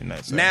 Very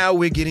nice. sir. Now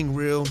we're getting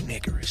real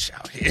niggerish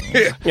out here.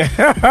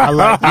 I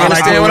like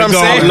understand what I'm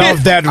saying?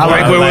 Love that. I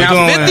like where we're Now,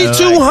 going.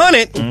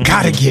 5,200.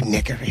 Gotta get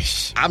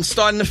niggerish. I'm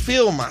starting to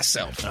feel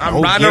myself. I'm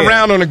Oh, riding yeah.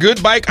 around on a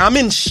good bike. I'm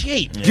in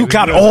shape. You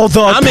got all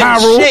the I'm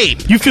apparel. in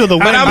shape. You feel the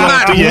wind But I'm blow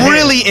not through your hair.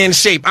 really in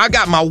shape. I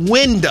got my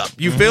wind up.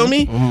 You feel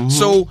me?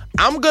 So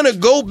I'm gonna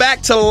go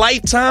back to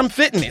Lifetime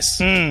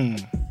Fitness.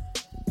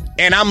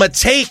 And I'm gonna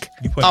take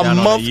You put a down on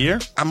a month. year?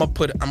 I'm gonna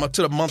put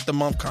a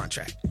month-to-month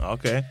contract.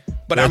 Okay.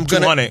 But That's I'm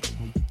gonna. 200.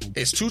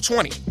 It's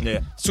 $220. Yeah.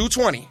 It's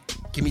 $220.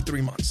 Give me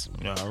 3 months.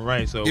 All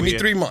right. So Give me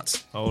 3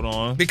 months Hold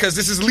on. because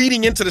this is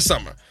leading into the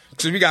summer.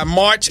 So we got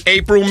March,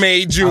 April,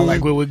 May, June. I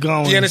like where we're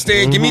going. You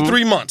understand? Give me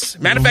 3 months.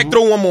 Matter of fact,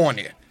 throw one more on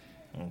there.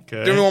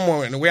 Okay. Throw one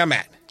more in where I'm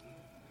at.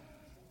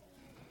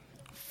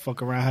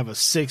 Fuck around, have a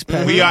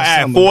 6-pack. We are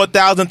at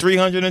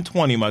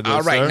 4,320, my good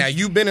All right, sir. now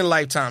you've been in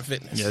Lifetime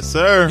Fitness. Yes,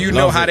 sir. You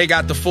know how they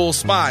got the full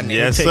spa in there.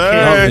 Yes, Take sir.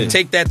 care of it.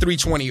 Take that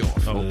 320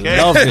 off. Okay.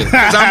 Love it.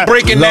 Because I'm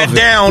breaking that Love it.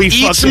 down We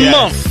each fucking-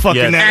 month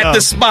fucking Yes. that at up. the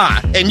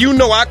spa. And you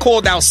know I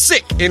called out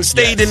sick and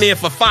stayed in there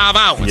for 5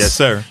 hours. Yes,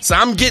 sir. So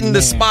I'm getting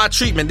the spa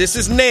treatment. This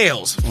is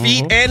nails,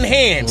 feet, and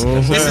hands.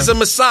 This is a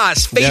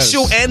massage,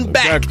 facial Yes. and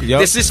back. Exactly. Yep.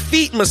 This is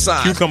feet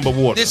massage. Cucumber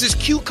water. This is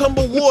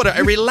cucumber water,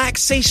 a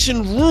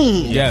relaxation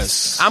room.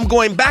 Yes. I'm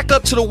going back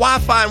up to the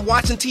Wi-Fi and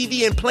watching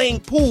TV and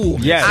playing pool.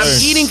 Yes.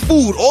 I'm eating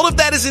food. All of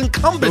that is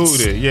encompassed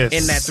Food, yes.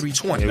 in that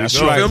 320. There we you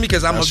go. feel me?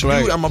 Because I'm That's a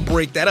right. dude. I'm gonna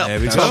break that up. There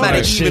we So go. I'm at an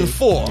That's even right.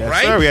 4, Yes,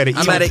 right? sir. We at an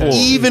I'm even at an 4.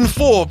 even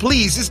 4.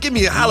 Please, just give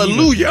me a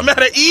hallelujah. I'm at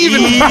an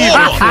even 4. Even 4.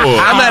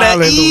 I'm at an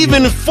Hallelujah.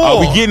 even 4. Oh,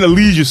 we getting a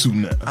leisure suit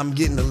now. I'm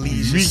getting a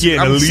leisure. We suit. getting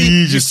a I'm- leisure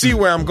You see suit.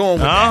 where I'm going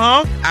with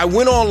Uh-huh. that. I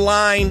went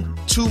online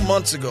 2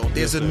 months ago.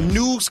 There's a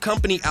news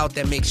company out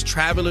that makes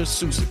traveler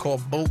suits. They're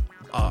called Bobos.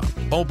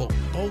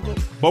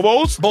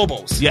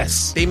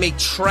 Yes. They make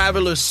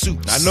traveler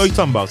suits. I know you're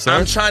talking about, sir.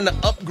 I'm trying to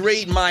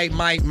upgrade my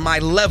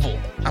level.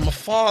 I'm a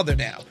father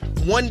now.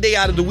 One day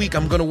out of the week,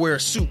 I'm gonna wear a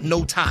suit,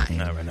 no tie.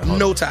 Right,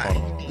 no tie.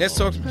 Let's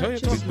talk.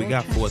 We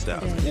got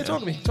 4,000. Yeah, talk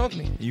to me. Talk to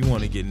me. You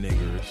want to get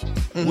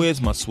niggers?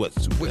 Where's my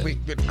sweatsuit? Wait.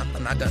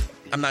 I'm not done.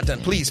 I'm not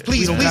done. Please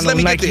let no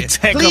me Nike get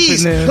tech there. up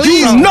Please, in there. please.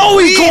 You know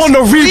he going to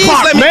Please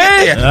Reebok, let me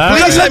man. get there.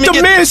 Please Let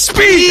the man speak.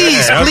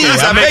 Please, Okay,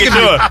 please. I'm I beg making of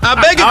you. sure.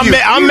 I beg of you.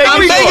 I'm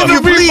making begging sure.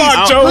 you, please.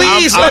 Reebok, Joe.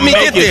 Please I'm let me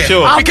making get there.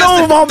 sure. I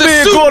know my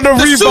man going to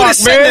the suit Reebok, is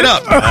setting it man.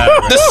 up.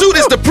 The suit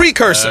is the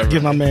precursor.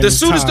 Give my man The his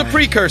suit is the time.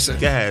 precursor.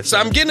 Go ahead, So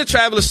I'm getting a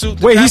traveler suit.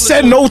 The Wait, he traveler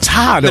said suit- no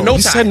tie, though. The no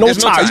He tie. said no There's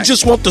tie. You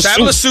just want the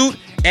traveler suit. suit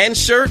and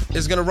shirt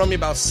is gonna run me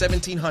about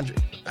 $1,700.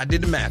 I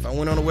did the math. I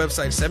went on the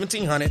website,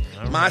 $1,700.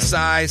 My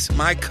size,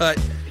 my cut.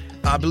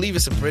 I believe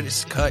it's a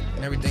British cut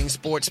and everything.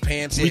 Sports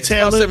pants. Yeah, We it's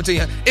about tailored?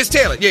 1,700. It's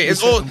tailored. Yeah,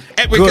 it's all.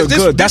 Good,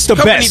 good. That's the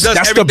company best. does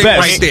That's the everything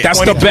best. Right there. That's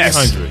the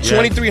best. 2,300. Yeah.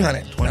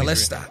 2,300. Now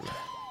let's stop.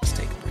 Let's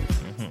take a break.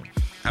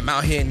 I'm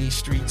out here in these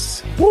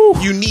streets. Woo.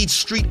 You need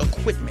street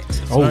equipment.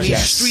 Oh, you need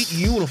yes. street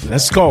uniform.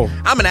 Let's go.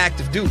 I'm an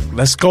active dude.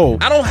 Let's go.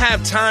 I don't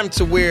have time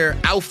to wear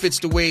outfits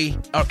the way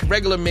a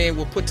regular man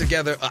will put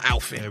together an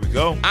outfit. There we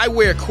go. I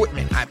wear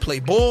equipment. I play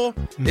ball.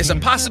 There's a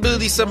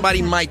possibility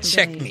somebody might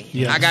check me.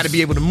 Yes. I got to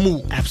be able to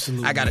move.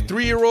 Absolutely. I got a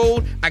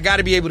 3-year-old. I got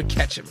to be able to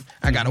catch him.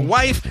 I got a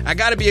wife. I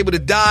got to be able to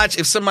dodge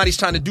if somebody's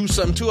trying to do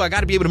something too. I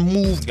got to be able to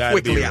move Gotta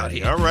quickly be out ready.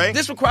 here. All right.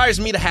 This requires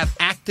me to have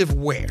active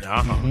wear.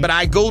 Uh-huh. But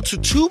I go to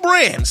 2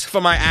 brands for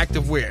my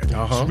active wear.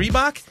 Uh-huh.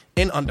 Reebok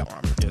and Under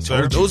Armour. Yes,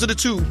 sir. Those are the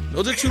two.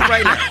 Those are 2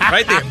 right now.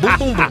 Right there.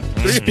 Boom, boom,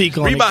 boom. Speak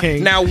on it, Reebok.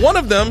 King. Now, one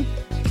of them,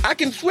 I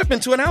can flip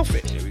into an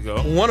outfit. Here we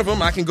go. One of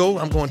them, I can go,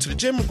 I'm going to the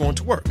gym, I'm going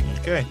to work.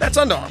 Okay. That's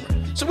Under Armour.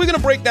 So we're going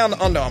to break down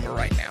the Under Armour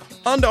right now.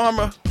 Under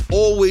Armour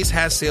always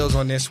has sales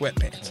on their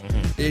sweatpants.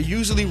 They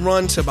usually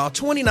run to about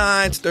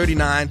 $29 to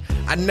 $39.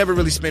 I never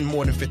really spend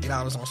more than $50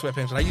 on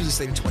sweatpants, but I usually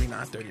say to $29,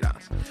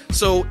 $30.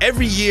 So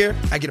every year,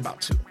 I get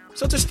about 2.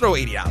 So just throw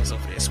 $80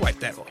 over there. Swipe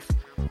that off.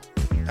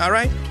 All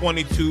right?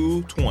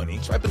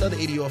 22.20. Swipe another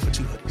 80 off for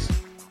 2 hoodies.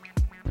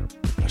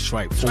 That's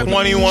right. Swipe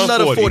 21.40.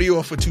 another 40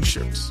 off for 2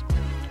 shirts.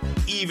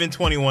 Even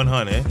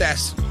 2,100.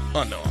 That's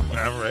Under Armour.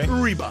 All right.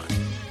 Reebok.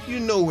 You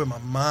know where my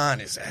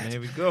mind is at. There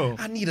we go.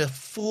 I need a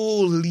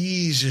full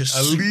leisure A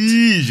suit.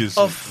 leisure A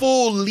suit.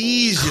 full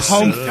leisure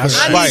Comfort. suit.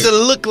 That's I right. need to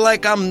look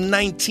like I'm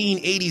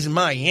 1980s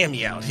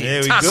Miami out here.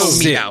 There we Taco go. me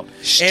Sit. out.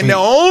 Street. And the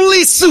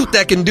only suit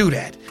that can do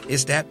that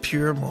is that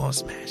Pure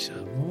Moss matchup.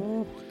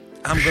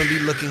 I'm going to be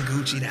looking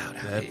Gucci'd out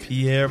That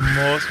here. Pierre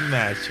Moss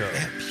matchup.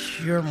 That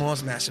Pure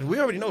Moss matchup. We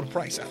already know the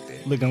price out there.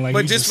 Looking like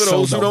But you just just for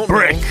those who sold a don't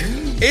brick. know,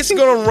 it's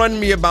going to run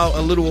me about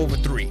a little over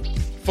 3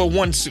 for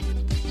one suit.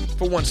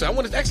 For one suit. I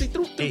want to actually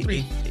through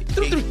 3.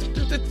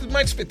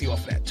 Mine's 50 off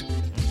of that too.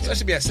 So I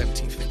should be at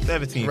 1750.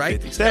 1750. Right?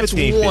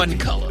 1750. That's one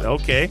color.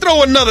 Okay.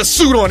 Throw another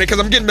suit on it because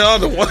I'm getting the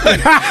other one.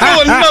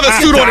 Throw another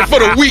suit on it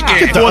for the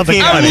weekend. the other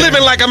I'm color.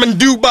 living like I'm in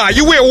Dubai.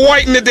 You wear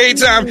white in the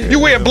daytime, you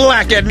wear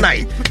black at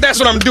night. That's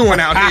what I'm doing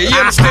out here. You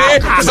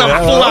understand? Because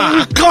I'm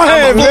fly. Go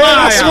ahead, I'm man. fly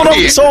That's out what I'm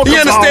here. talking You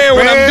understand about,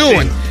 what I'm man.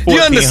 doing? You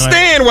 1400.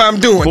 understand what I'm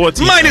doing?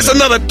 1400. Minus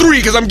another 3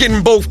 because I'm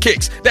getting both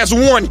kicks. That's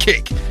one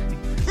kick.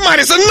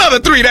 Minus another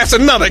 3, that's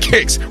another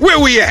kicks. Where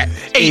we at?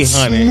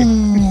 800.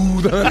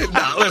 Smooth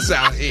 $100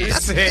 out here.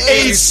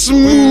 A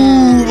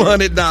smooth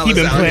 $100 He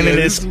been out planning here.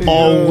 this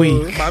all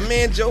week. My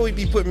man Joey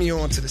be putting me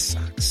on to the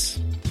socks.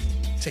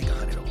 Take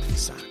 100 off the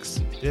socks.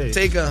 Yeah.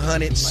 Take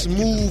 100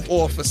 smooth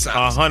off the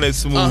socks. 100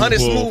 smooth. 100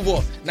 off. smooth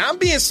off. Now I'm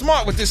being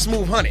smart with this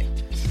smooth 100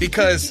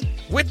 because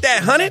with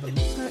that 100,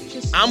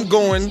 I'm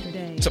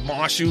going to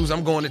Marshalls,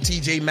 I'm going to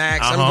TJ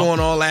Maxx, I'm Uh-huh. going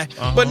all that.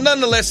 But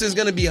nonetheless, it's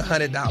going to be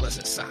 $100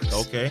 in socks.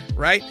 Okay.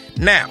 Right?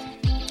 Now,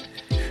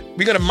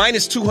 we're going to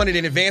minus 200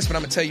 in advance, but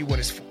I'm going to tell you what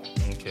it's for.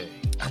 Okay.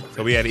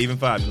 So we had even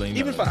 5 million.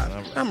 Even 5. All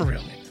right. I'm a real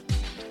nigga.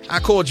 I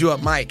called you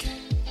up, Mike.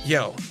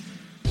 Yo,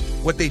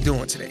 what they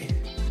doing today?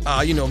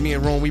 You know, me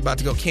and Ron, we about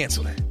to go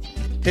cancel that.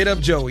 Hit up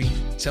Joey.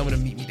 Tell him to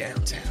meet me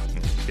downtown.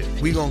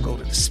 We gonna go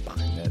to the spot.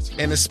 That's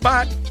right. And the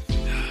spot,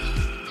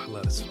 I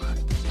love the spot.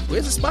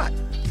 where's the spot?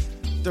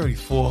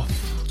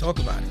 34th. Talk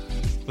about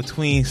it.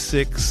 Between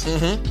 6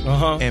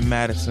 Uh-huh. and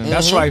Madison.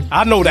 That's right.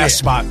 I know that Yeah.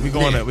 spot. We're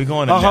going to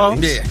Uh-huh.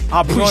 Nelly's. Yeah.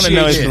 I We're going to appreciate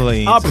Nelly's it.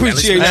 Lanes. I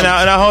appreciate And it.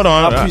 now, hold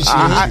on. I appreciate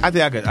I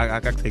think I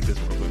can take this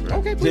real quick. Right?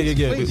 Okay, please.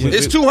 Yeah. please. Yeah.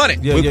 It's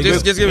 200. Yeah, yeah,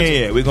 just give it to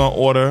me. Yeah, we're going to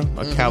order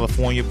a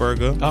California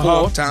burger.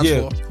 Uh-huh. 4 times yeah.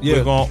 4. Yeah.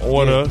 We're going to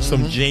order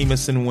some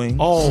Jameson wings.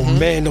 Oh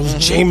man, those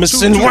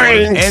Jameson Two-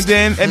 wings.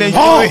 And then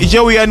Oh.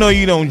 Joey, I know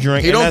you don't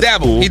drink. He and don't that's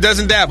dabble. cool. He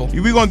doesn't dabble.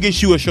 We're going to get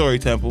you a Shorty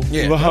Temple.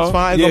 Yeah. That's Uh-huh.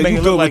 fine. Yeah, Gonna make you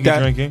it good look like with you're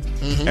that.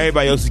 drinking.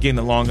 Everybody else is getting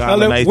the Long Now,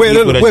 Island Ice wait,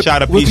 tea with a whip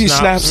shot of with peach these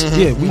schnapps. snaps.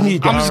 Yeah, we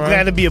need that. I'm just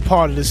glad to be a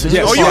part of this.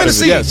 Yes. Oh, you in the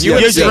scene. Yes, You in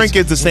Your the scene. drink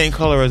is the same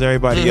color as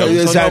everybody else, Yeah,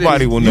 so exactly.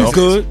 nobody will You know.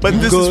 good. But You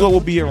this good. is what will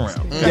be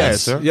around.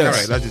 Yes, sir. Yes.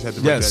 All right, just have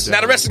to write that down.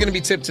 Now the rest is going to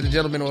be tipped to the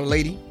gentleman or the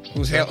lady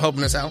who's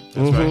helping us out.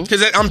 That's right.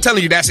 Because I'm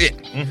telling you, that's it.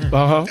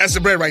 Uh-huh. That's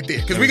the bread right there.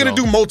 Because There we're we going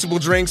to go. do multiple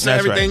drinks and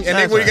That's everything, right. and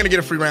then That's we're right. going to get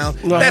a free round.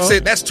 Uh-huh. That's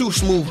it. That's 2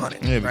 smooth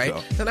hundred, There we right?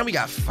 go. So now we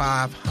got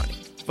 500.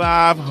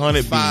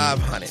 500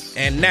 500.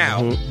 And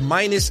now,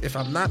 minus, if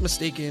I'm not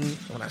mistaken,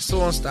 when I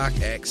saw on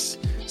StockX,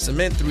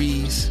 cement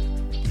threes,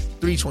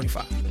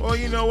 325. Well,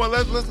 you know what?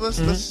 Let's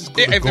just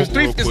go Yeah, to if it's GOAT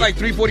three, real it's quick. like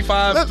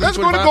 345. Let's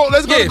go to GOAT.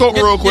 Let's go to GOAT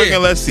real quick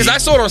and let's see. Because I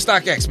saw it on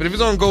StockX, but if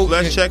it's on GOAT,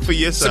 Let's check for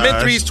your size.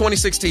 cement threes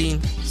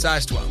 2016,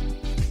 size 12.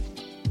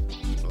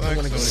 I'm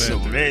gonna go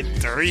Cement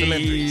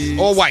threes.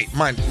 Or white,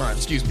 mine.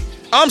 Excuse me.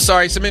 I'm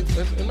sorry, cement.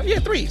 Yeah,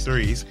 threes.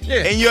 Threes.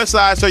 Yeah. And your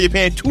size, so you're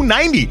paying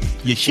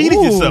 $290. You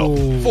cheated yourself.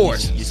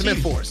 Fours. You Cement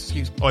cheated. fours.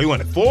 Excuse me. Oh, you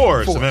wanted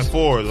fours. Fours. Cement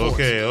fours. Fours.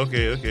 Okay.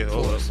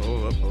 Hold Fours.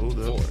 up.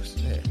 Fours.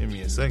 Yeah. Give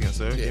me a second,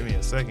 sir. Yeah. Give me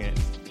a second.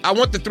 I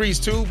want the threes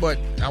too, but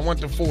I want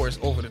the fours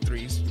over the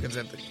threes. Because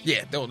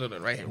they'll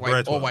right here. White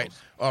Bread or 12. white.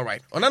 All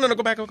right. Oh, no,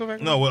 go back.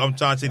 No, well, I'm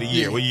trying to see the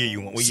year. Yeah. What year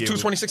you want? What It's year?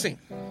 2016.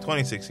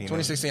 2016.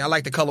 2016. I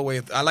like the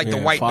colorway. I like the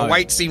Yeah, white. fire. The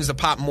white seems to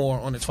pop more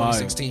on the Fire.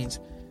 2016s.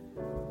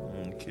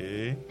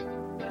 Okay.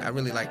 I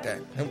really like that.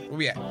 And where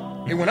we at?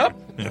 It went up?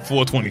 Yeah,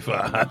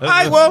 425. All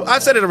right, well, I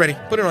said it already.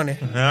 Put it on there.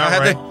 I had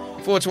right.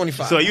 the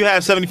 425. So you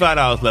have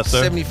 $75 left,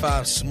 sir.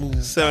 75 smooth.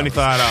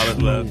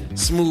 $75 left.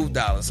 Smooth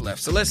dollars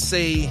left. So let's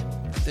say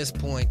at this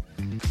point,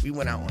 we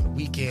went out on the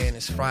weekend.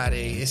 It's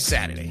Friday. It's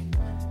Saturday.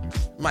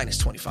 Minus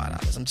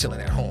 $25. I'm chilling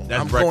at home. That's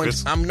I'm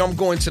breakfast. going. I'm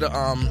going to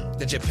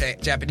the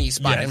Japanese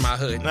spot Yes. in my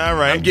hood. All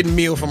right. I'm getting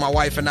meal for my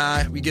wife and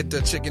I. We get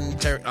the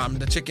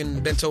chicken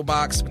bento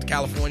box with the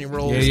California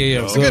rolls.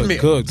 Yeah. It's a good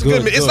meal. It's a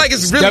good meal. It's like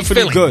it's really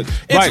definitely filling. good.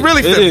 It's Right.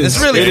 really It filling. is.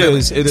 It's really It filling.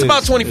 is. It It's is.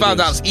 about It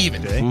 $25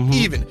 even. Okay.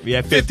 Even. We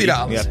have 50.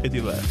 $50. We have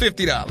 50 left.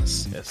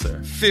 $50. Yes,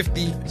 sir.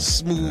 50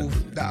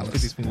 smooth dollars.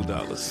 50 smooth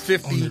dollars.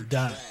 50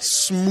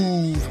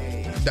 smooth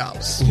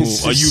dollars.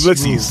 Smooth. Are you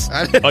Ulysses?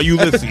 Are you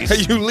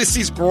Ulysses?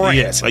 Ulysses Grant.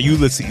 Yes. Are you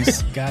Ulysses?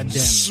 Goddamn.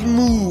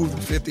 Smooth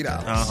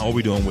 $50. What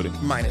we doing with it?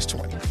 Minus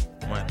 20.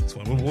 Minus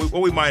 20.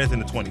 What we minus in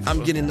the 20?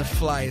 I'm getting the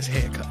flyest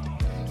haircut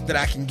that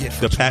I can get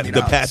for the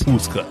 $20.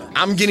 papoose cut.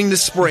 I'm getting the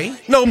spray.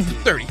 No,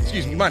 30.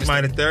 Excuse me. Minus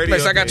 30. 30.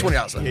 Minus, I got okay.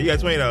 $20 left. Yeah, you got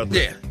 $20 left.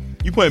 Yeah.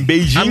 You putting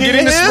Beijing I'm in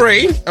getting the there?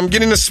 spray. I'm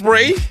getting the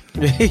spray.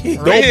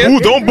 Right here.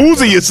 Don't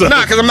boozy yourself.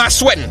 Nah, because I'm not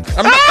sweating.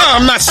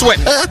 I'm not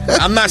sweating.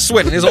 I'm not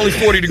sweating. It's only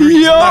 40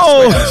 degrees. Yo.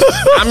 I'm not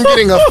sweating. I'm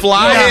getting a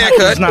fly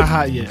haircut. It's not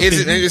hot yet.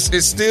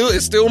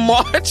 It's still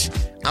March.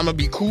 I'm gonna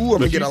be cool. I'm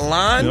gonna get a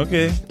line.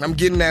 Okay. I'm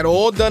getting that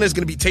all done. It's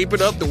gonna be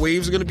tapered up. The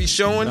waves are gonna be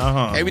showing.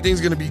 Uh-huh. Everything's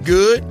gonna be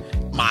good.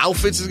 My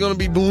outfits is gonna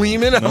be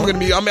gleaming.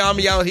 I'm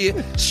be out here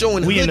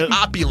showing We in hood the-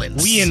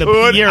 opulence. We in the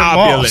Hood Pierre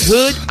opulence.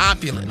 Moss. Hood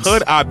opulence.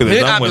 Hood opulence.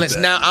 Hood I'm with opulence.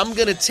 that. Now I'm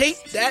gonna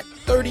take that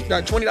 $20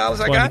 I 20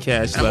 got.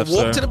 cash and I'm left, gonna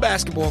walk sir. to the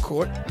basketball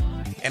court,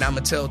 and I'm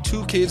gonna tell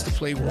 2 kids to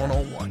play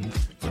one-on-one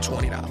for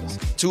 $20.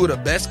 2 of the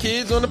best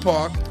kids on the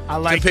park I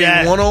like to play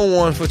that.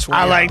 one-on-one for $20.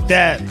 I like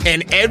that.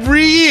 And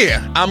every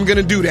year I'm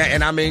gonna do that,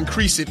 and I'm gonna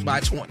increase it by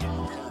 20.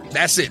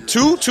 That's it.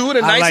 Two of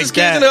the I nicest like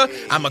kids in that.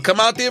 the. I'm gonna come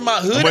out there in my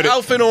hood But it-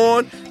 outfit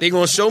on. They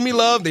gonna show me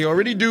love. They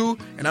already do.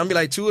 And I'm gonna be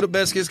like, 2 of the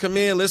best kids come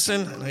in.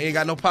 Listen, I ain't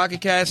got no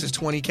pocket cash. It's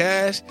 20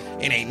 cash.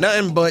 It ain't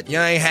nothing, but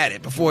y'all ain't had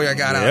it before y'all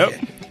got out Yep.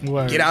 here.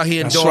 Word. Get out here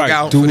and That's dog right.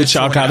 out. Do for what this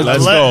y'all gotta $20.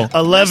 do. Let's go.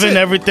 11 That's it.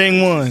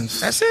 everything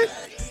ones. That's it.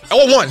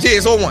 All ones. Yeah,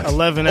 it's all ones.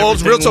 11 All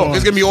real everything talk. ones.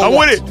 It's gonna be all I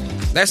want ones.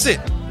 it. That's it.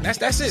 That's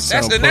it.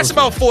 Sound That's perfect.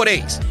 about 4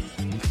 days.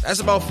 That's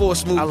about 4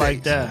 smooth I like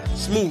days. that.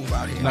 Smooth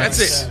out here. Nice.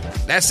 That's it.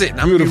 That's it. And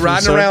I'm gonna be Beautiful,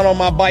 riding sir. around on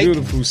my bike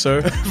Beautiful,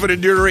 sir. for the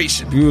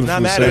duration. Beautiful,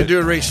 Not mad For at the it.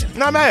 sir. duration.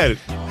 Not mad.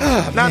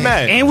 Not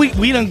mad. And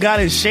we done got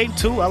in shape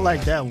too. I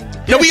like that one.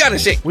 No, we got in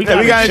shape. We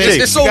Yeah, we got in in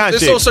shape. It's so- We got in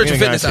it's shape. so search We and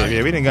got in fitness out shape. here.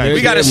 Yeah, we didn't got in We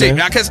shape. got in Yeah, shape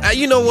man. because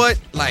you know what?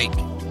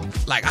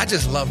 Like I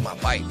just love my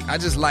bike. I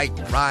just like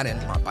riding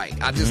my bike.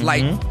 I just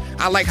like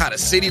I like how the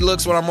city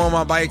looks when I'm on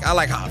my bike. I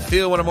like how I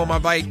feel when I'm on my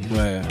bike.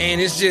 Right. And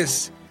it's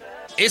just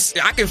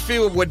I can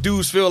feel what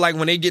dudes feel like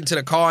when they get into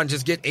the car and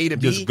just get A to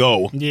B. Just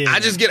go. Yeah. I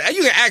just get.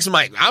 You can ask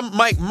Mike.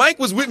 Mike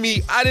was with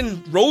me. I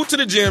didn't roll to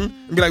the gym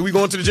and be like, "We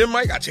going to the gym,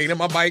 Mike?" I chain up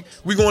my bike.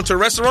 We going to a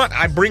restaurant.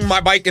 I bring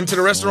my bike into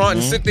the restaurant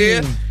and sit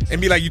there and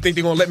be like, "You think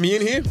they're gonna let me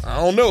in here?" I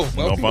don't know.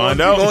 Well, Gonna we find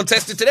gonna, out. We gonna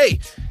test it today,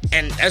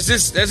 and that's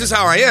just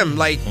how I am.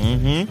 Like,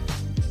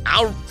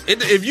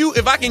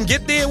 if I can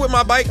get there with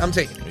my bike, I'm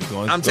taking it.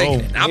 gonna I'm go. taking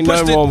it. I Ain't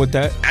pushed nothing it. wrong with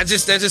that. That's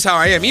just how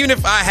I am. Even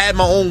if I had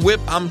my own whip,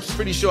 I'm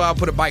pretty sure I'll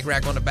put a bike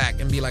rack on the back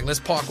and be like, let's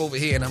park over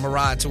here and I'm gonna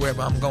ride to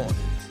wherever I'm going.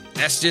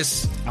 That's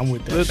just I'm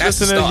with that. That's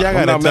the Listeners, start. y'all I'm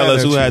gotta not tell mad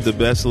us at who you. had the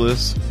best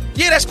list.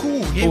 yeah, that's cool.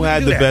 Yeah, Who we had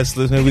can the do that. best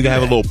list? Maybe we can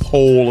can have do a little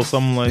poll or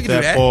something We like can do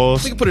that. that.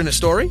 Pause. We can put it in the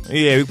story.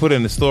 Yeah, we put it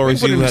in the story. We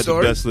can put See it who in had the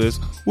story. the best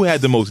list. Who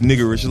had the most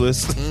niggerish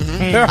list? We can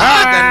put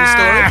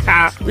that in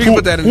the story. We can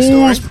put that in the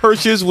Whose story.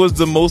 purchase was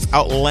the most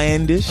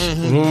outlandish? Put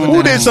Who that in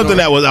did the something story.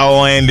 that was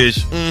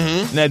outlandish?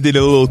 And that did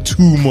a little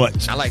too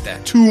much. I like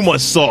that. Too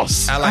much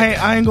sauce. I like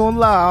that. I ain't gonna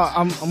lie.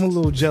 I'm a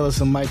little jealous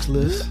of Mike's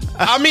list.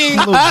 I mean,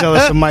 I'm a little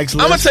jealous of Mike's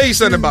list. I'm gonna tell you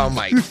something about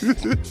Mike.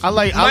 I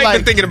Mike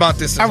been thinking about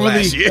this since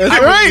last year. I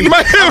really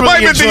Mike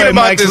been thinking about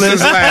Mike's this list.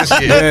 since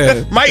last year.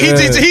 Yeah. Mike,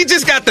 he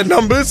just got the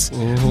numbers,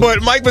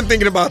 but Mike been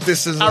thinking about this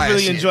since last I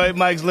really year. enjoyed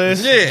Mike's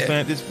list.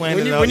 Yeah. Just plan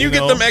When it you, out, when you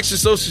get know. them extra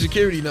social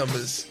security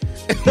numbers,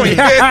 when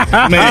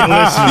Man,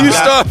 listen. you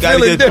start Gotta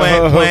feeling just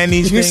different. plan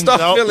these You things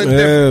start out. feeling Yeah,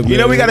 different. You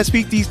know, we man. got to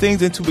speak these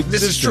things into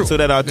existence is true. so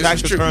that our This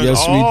tax is true. returns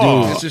Yes, we do.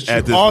 are This is true.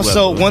 at this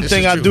Also, level. one This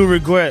thing is I true. do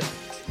regret,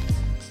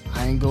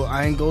 I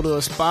ain't go to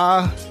a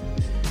spa.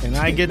 And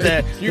I get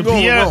that. You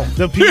going with Rome.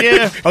 The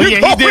Pierre. Oh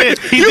yeah, he did.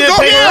 He You did go-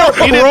 pay yeah,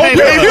 for. He did Rome, pay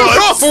baby. You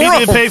go for. for He Rome.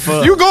 did pay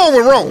for. You going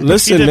with Rome?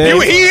 Listen,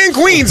 man. He in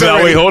Queens Now,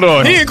 already. wait, hold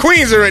on. He in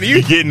Queens already.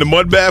 You get in the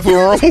mud bath with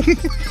Rome?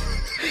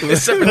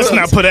 It's separate Let's not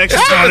tons. put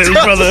extras on it,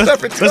 brother.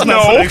 Separate Let's tons.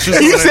 not put No, extras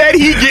he on it. said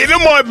he getting a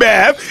mud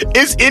bath.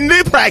 It's in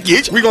the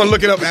package. We're gonna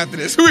look it up after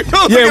this. Yeah,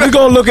 we're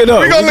gonna look it up.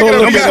 We're gonna look it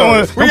up. Don't be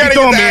throwing- We gotta don't be get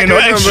throwing the me in no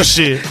accurate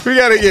extra number. shit. We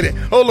gotta get it.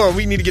 Hold on.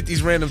 We need to get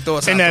these random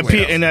thoughts out And that the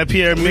way.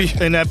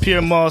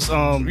 Pierre Moss.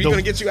 We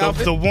gonna get you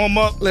outfit? the warm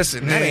up.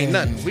 Listen, that ain't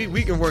nothing.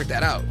 We can work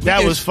that out.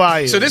 That was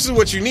fire. So this is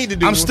what you need to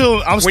do. I'm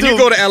still- when you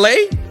go to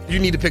LA, you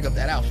need to pick up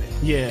that outfit.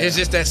 Yeah. It's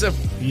just that simple.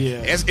 Yeah.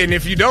 And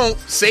if you don't,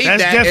 save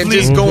That's that and definitely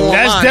just go online.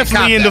 That's and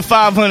definitely cop in the that.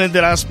 500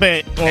 that I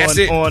spent That's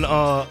it.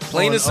 on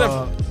Plain on, and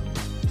simple.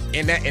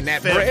 And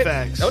that Fair bread.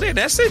 facts. Oh,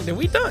 that's it. Then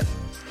we done.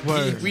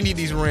 Word. We need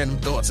these random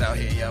thoughts out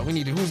here, y'all. We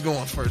need to, who's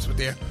going first with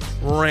their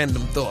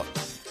random thought?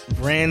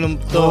 random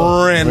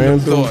thought. Random Random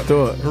thought.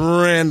 thought.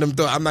 Random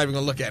thought. I'm not even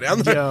gonna look at it. I'm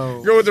not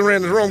Yo. go with the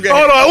random wrong guy.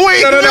 Hold on,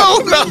 wait, No.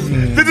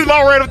 This is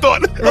my random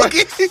thought.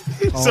 Okay.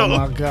 Oh so,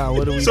 my God,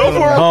 what are we so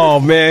doing? for Oh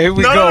man, here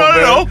we go.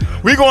 no.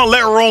 We're gonna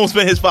let Rome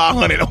spend his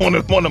 500 on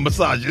the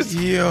massages.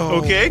 Yo.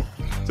 Okay.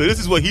 So this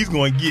is what he's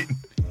gonna get: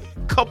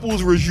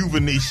 couples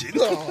rejuvenation,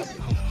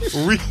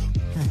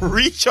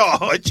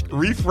 recharge,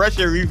 refresh,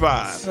 and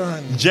revive.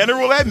 Son.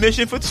 General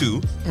admission for 2,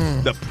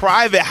 the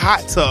private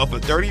hot tub for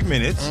 30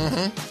 minutes,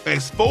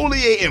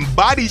 exfoliate and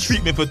body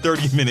treatment for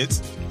 30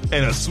 minutes,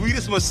 and a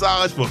sweetest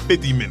massage for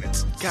 50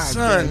 minutes. God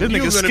Son, damn, this you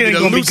nigga's gonna skin be the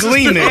gonna be loosest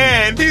gleaming. dude.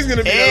 And He's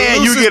gonna be the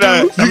and you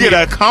loosest get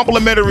a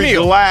complimentary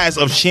Meal. glass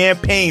of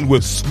champagne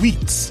with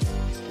sweets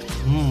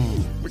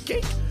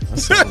Okay.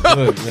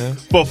 Good, man.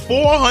 for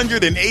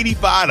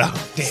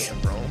 $485. Damn,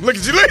 bro. Look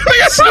at you. Look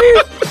at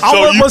you.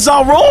 Was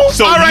I wrong?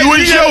 So All right, you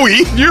and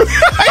you got- Joey,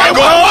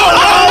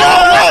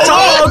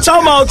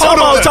 Time out.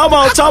 Nah.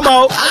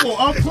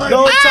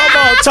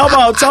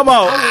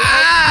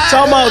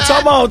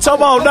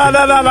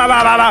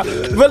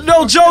 But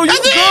no, Joe, you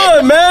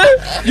good, man.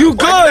 You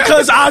good,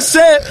 cause I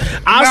said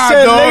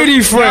dog.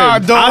 lady friend. Nah,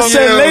 dog. I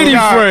said lady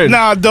friend.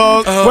 Nah,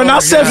 dog. When I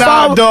said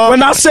dog.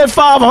 when I said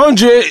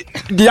 500,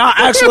 y'all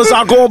asked was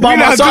I going by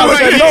We not myself. I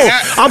doing said no.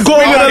 that. I'm going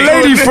We with not a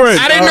doing lady that. friend.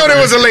 I didn't know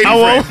there was a lady I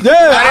won't. friend.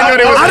 Yeah, I didn't know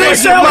there was I a didn't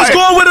lady say I was friend.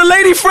 going with a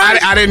lady friend.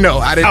 I didn't know.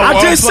 I didn't know.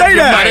 I did say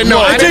that. I didn't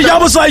know. I And then didn't y'all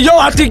know. was like, yo,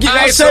 I think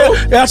Alright,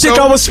 I think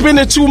I was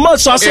spending too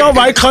much. So I said, all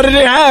right, cut it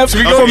in half we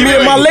for gonna me give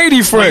and you my a-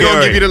 lady friend. We're gonna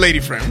Alright. give you the lady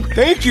friend.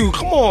 Thank you.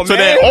 Come on, so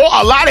man. then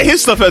a lot of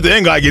his stuff at the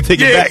end gotta get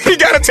taken Yeah, back. he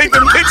gotta take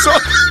them kicks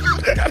off.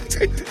 Gotta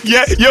take them.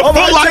 Yeah, your All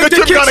right, Foot Locker take the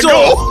trip gotta kicks go.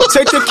 off.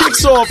 Take the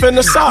kicks off and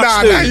the socks.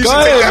 Nah, then. you Go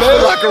should take ahead, that man.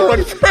 Foot Locker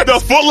run first. The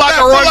Foot Locker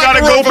That run Foot gotta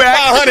Locker go run for back.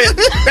 500.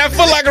 That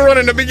Foot Locker run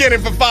in the beginning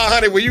for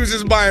 500 where you was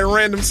just buying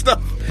random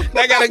stuff.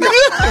 That gotta go.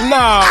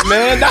 Nah,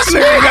 man. That's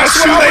Nigga got that's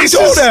what I would do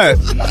shoelaces. that.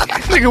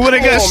 Nigga would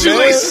have got on,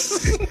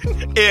 shoelaces.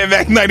 Air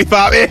Max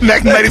 95, Air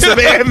Max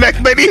 97, Air Max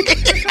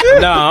 98.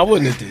 Nah, I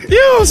wouldn't have did that.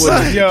 Yo,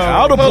 son. Yo,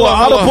 I'd have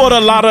bought a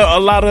lot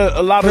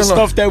of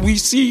stuff that we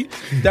see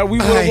that we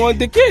would have Aight. wanted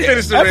to get.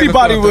 Finish the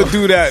Everybody random would thought,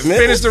 do that, man.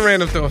 Finish the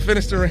random thought.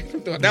 Finish the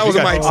random thought. That was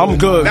Mike's. I'm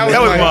good. That was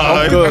That was Mike's. mine.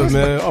 I'm good,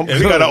 man. I'm And good.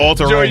 we gotta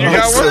alter Joe, right you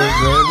now. got one?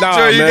 Nah,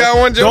 Joe, you man. got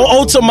one, Joe? Don't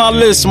alter my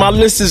list. My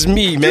list is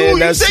me, man. Dude, you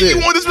That's said it.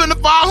 you wanted to spend the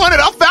 500.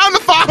 I found the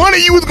 500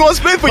 you was gonna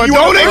spend for But you.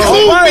 don't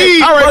include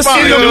me All right, But fine.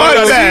 see, in the Yo, mud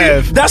yo,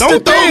 bath. That's Don't the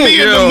throw thing.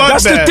 me in the mud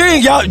That's the bath.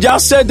 thing. Y'all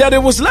said that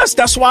it was less.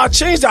 That's why I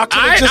changed it. I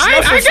could have just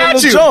left it got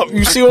from the you. jump.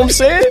 You see what I'm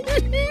saying?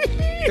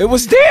 It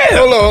was there.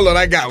 Hold on.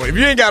 I got one. If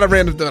you ain't got a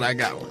random thought, I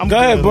got one. Go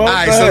ahead, bro. All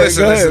right, Go so ahead,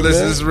 listen. go ahead, This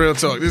man. is real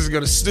talk.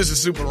 This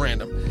is super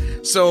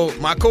random. So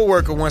my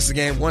coworker once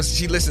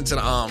she listened to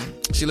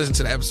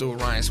the episode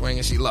with Ryan Swing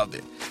and she loved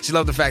it. She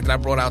loved the fact that I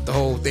brought out the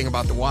whole thing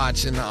about the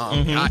watch and our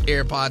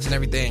AirPods and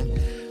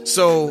everything.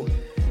 So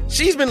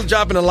she's been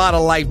dropping a lot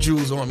of life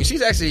jewels on me.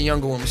 She's actually a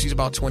younger woman. She's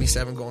about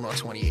 27, going on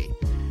 28.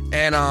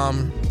 And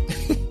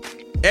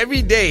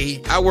every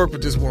day I work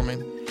with this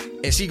woman,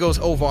 and she goes,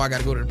 "Oh, Var, I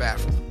gotta go to the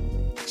bathroom."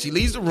 She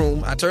leaves the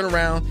room. I turn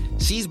around.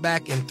 She's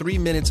back in 3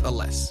 minutes or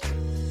less.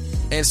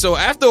 And so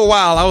after a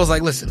while, I was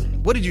like,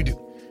 listen, what did you do?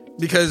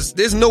 Because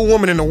there's no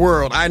woman in the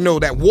world I know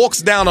that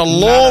walks down a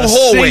long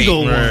hallway.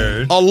 Single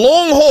one. A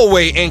long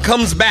hallway and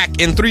comes back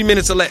in 3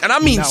 minutes or less. And I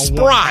mean Not one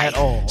spry. at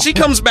all. She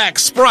comes back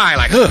spry,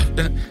 like, huh.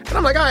 And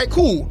I'm like, all right,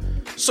 cool.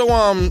 So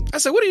I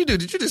said, what did you do?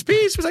 Did you just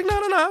pee? She was like,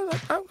 no.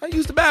 I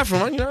used the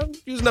bathroom. I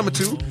used number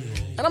 2.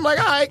 And I'm like,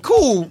 all right,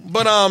 cool.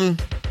 But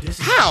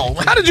how?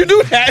 How did you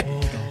do that?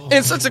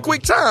 in such a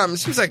quick time.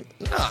 She was like,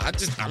 nah,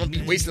 I'm gonna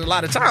be wasting a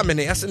lot of time in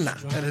there. I said, nah,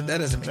 that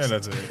doesn't make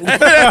sense. That's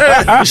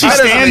it. She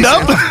stand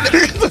up.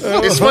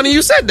 It's funny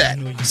you said that.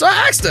 So I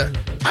asked her.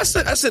 I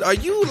said, are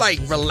you like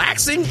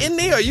relaxing in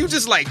there? Are you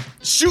just like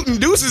shooting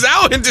deuces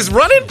out and just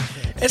running?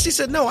 And she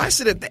said, no, I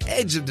sit at the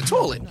edge of the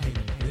toilet.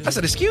 I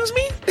said, excuse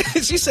me?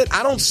 She said,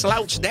 I don't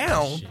slouch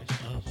down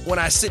when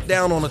I sit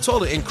down on the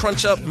toilet and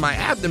crunch up my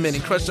abdomen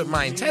and crunch up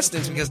my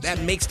intestines because that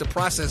makes the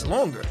process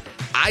longer.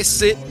 I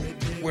sit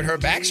with her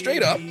back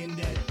straight up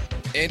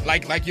and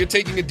like you're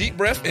taking a deep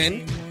breath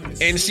in,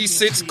 and she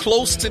sits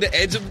close to the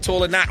edge of the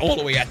toilet, not all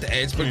the way at the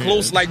edge, but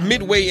close, like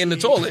midway in the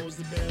toilet.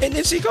 And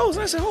then she goes,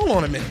 and I said, hold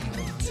on a minute.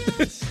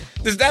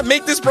 Does that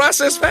make this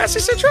process fast?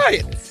 She said, try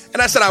it.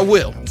 And I said, I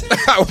will.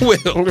 I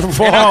will.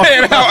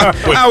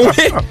 I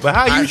went. But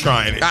how are you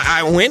trying it?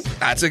 I went.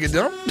 I took a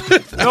dump.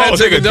 I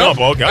took a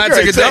dump. Okay, I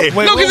took a dump.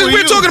 Wait, No, because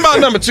we're talking about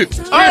number 2.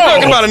 We're Oh,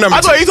 talking about a number 2.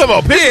 I thought you talking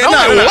about pissing.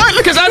 Yeah, What?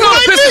 Because I know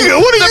the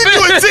pissing. What are you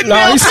doing sitting No,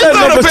 down? he said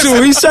number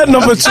 2. He said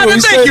number 2. I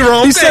thank you,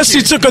 Rome. He said Thank she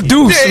you. took a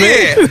deuce,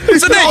 man. Yeah.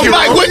 So thank you,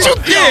 Mike, Rome. what you?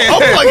 Yeah.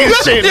 I'm fucking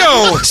shit.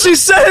 Yo. She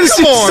said,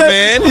 on,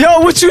 man. Yo,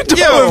 what you doing,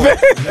 Yo, man?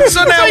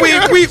 so now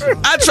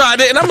I tried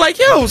it, and I'm like,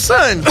 yo,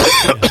 son,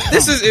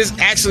 this is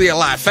actually a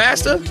lot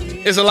faster.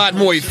 It's a lot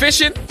more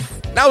efficient.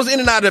 And I was in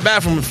and out of the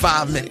bathroom in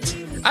 5 minutes.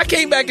 I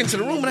came back into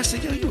the room, and I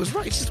said, yo, you was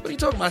right. She said, what are you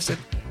talking about? I said,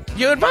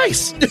 your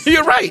advice.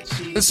 You're right.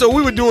 And so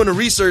we were doing the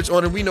research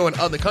on it. We know in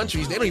other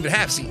countries, they don't even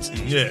have seats.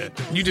 Yeah.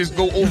 You just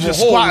go over just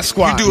a hole.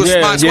 squat. You do a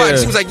Yeah, spot. yeah.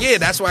 She was like, yeah,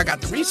 that's where I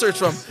got the research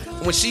from.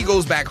 And when she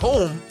goes back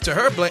home to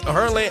her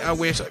land,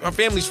 where her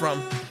family's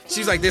from,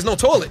 she's like, there's no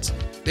toilets.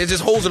 There's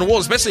just holes in the wall,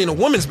 especially in a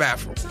woman's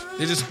bathroom.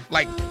 They're just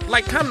like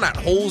kind of not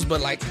holes,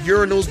 but like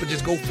urinals, but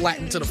just go flat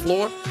into the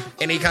floor.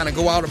 And they kind of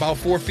go out about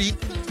 4 feet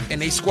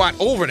and they squat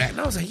over that. And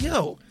I was like,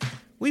 yo,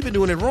 we've been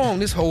doing it wrong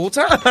this whole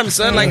time,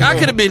 son. Like, I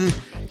could have been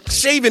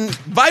shaving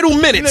vital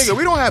minutes. Nigga,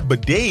 we don't have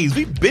bidets.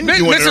 We've been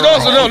doing This it is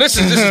also, wrong. no, this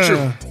is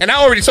true. And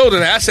I already told her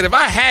that. I said, if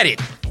I had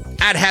it,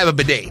 I'd have a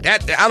bidet.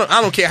 That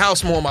I don't care how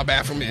small my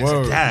bathroom is.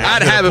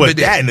 I'd have a Put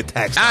bidet. that in the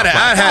tax. I'd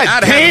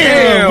box.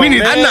 have. we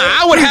need-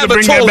 I would have a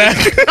bring that toilet,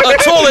 back.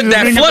 a toilet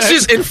that Bring it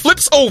flushes and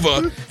flips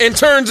over and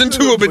turns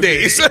into a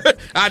bidet.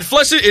 I'd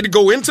flush it, it'd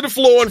go into the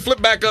floor and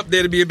flip back up.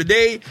 There'd be a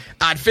bidet.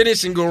 I'd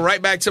finish and go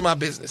right back to my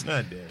business.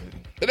 God damn it.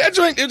 But that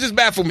joint, it just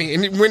baffled me.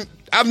 And when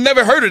I've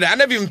never heard of that, I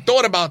never even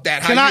thought about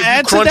that. Can how I you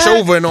add to crunch that?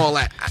 over and all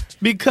that.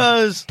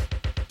 Because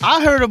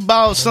I heard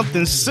about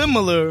something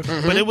similar,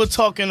 but it was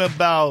talking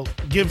about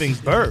giving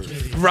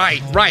birth.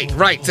 Right.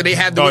 So they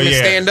had the Oh, women yeah.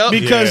 stand up.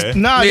 Because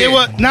Yeah. they Yeah.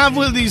 were not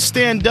really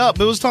stand up.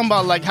 It was talking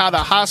about like how the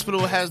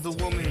hospital has the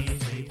woman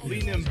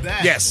leaning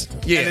back. Yes.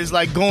 Yeah. And it's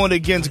like going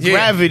against Yeah.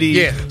 gravity.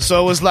 Yeah.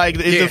 So it's like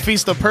it Yeah.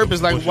 defeats the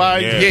purpose. Like why are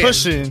you Yeah.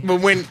 pushing? But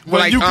when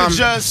you could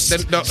just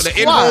the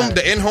squat.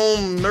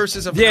 in-home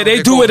nurses of Yeah,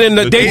 they do it in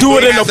the They do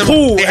it in have the them-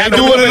 pool. They have and them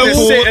do it in women the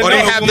pool, sit, or they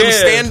have them yeah.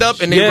 stand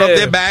up and they Yeah. rub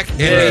their back and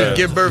Yeah. they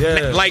give birth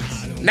Yeah. like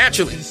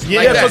naturally. Yeah,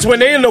 like Yeah, that. because when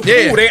they in the pool,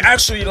 Yeah. they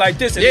actually like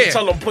this, and Yeah. they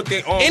tell them put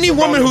their arms. Any around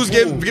woman the who's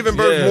pool. giving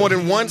birth Yeah. more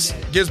than once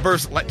gives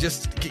birth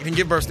can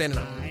give birth standing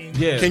up.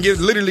 Yeah. Can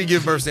literally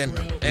give birth standing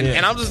up. And Yeah.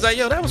 and I'm just like,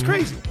 yo, that was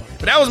crazy.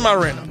 But that was my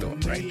random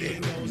thought right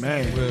there.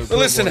 Man. But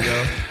listen,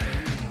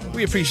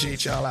 we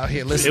appreciate y'all out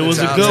here listening. It was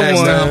to a our good Tax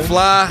one. Down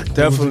Fly.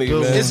 Definitely, It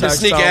was a man. It's the Tax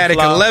Sneak Down Attic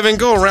Fly. 11.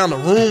 Go around the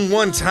room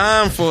one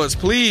time for us,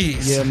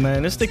 please. Yeah,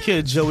 man. It's the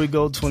kid Joey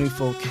Gold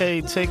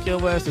 24K. Take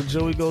your ass to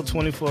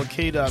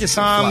joeygold24k.com. Get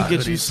some fly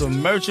Get you hoodies.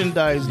 some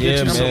merchandise. Yeah,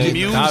 Get you some man.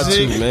 music. Got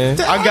to,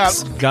 man. I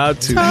got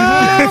Got to.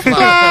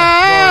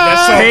 that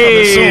song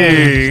coming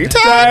soon.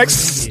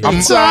 Tax. I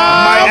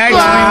might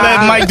actually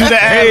let Mike do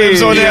the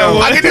ad-libs on that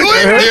one. I can do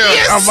it.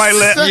 Yes. I might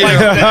let Mike Yeah. do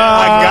that.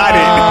 I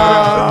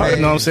got it.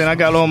 You know what I'm saying? I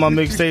got all my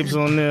mixtapes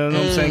on there. You know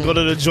what I'm saying? Go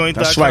to the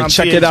joint.com. That's right.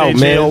 Check it out,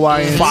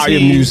 man. Fire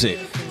music.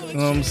 You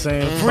know what I'm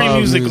saying? Free Fire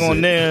music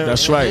on there.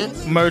 That's right.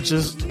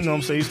 Merches. You know what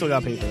I'm saying? You still got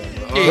to pay for that.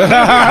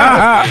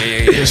 Yeah.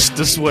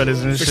 The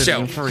sweaters and For shit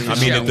sure. is free. I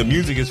mean, if the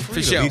music is free, For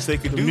the sure. least they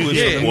could do mu- is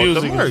yeah, support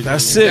the music. merch.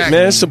 That's it, Exactly.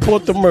 man.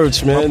 Support the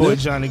merch, My man. boy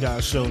Johnny got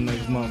a show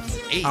next month.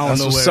 I don't That's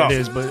know what's where up. it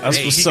is, but That's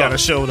he what's got up. a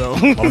show though.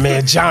 My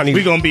man Johnny.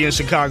 We gonna be in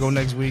Chicago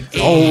next week.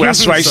 Oh,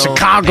 that's right. So,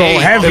 Chicago hey,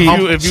 heavy.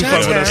 If you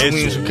fuck with us, we in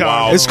It's Chicago.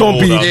 wild. It's gonna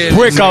be Yeah.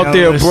 brick out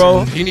there,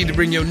 bro. You need to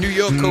bring your New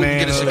York coat Man, and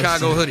get a listen.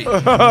 Chicago hoodie.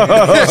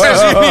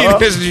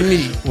 That's what you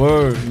need.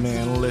 Word.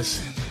 Man,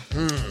 listen.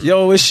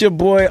 Yo, it's your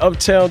boy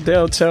Uptown,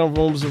 Downtown,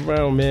 roams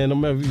around, man.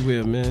 I'm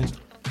everywhere, man.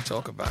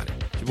 Talk about it.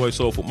 Your boy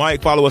Soulful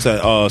Mike. Follow us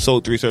at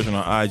Soul3 Searching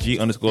on IG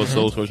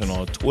 _Soul Searching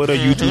on Twitter,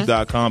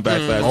 YouTube.com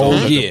 /Soul Oh,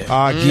 Searching yeah.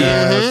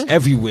 Podcast.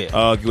 Everywhere.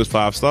 Give us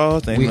 5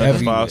 stars. Thank We you for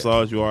everywhere. 5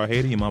 stars. You are a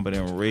hater. Your mama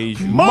didn't raise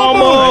you.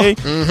 Mama! Hey.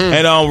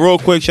 And real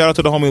quick, shout out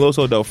to the homie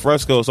Loso Del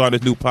Fresco. Starting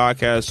this new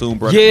podcast soon,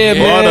 brother. Yeah,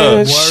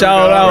 man.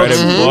 Shout out Bread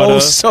to and butter.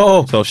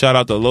 Loso. So shout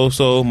out to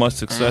Loso. Much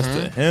success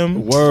to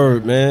him.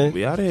 Word, man.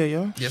 We out of here,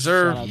 y'all. Yes,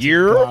 sir.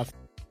 Yeah.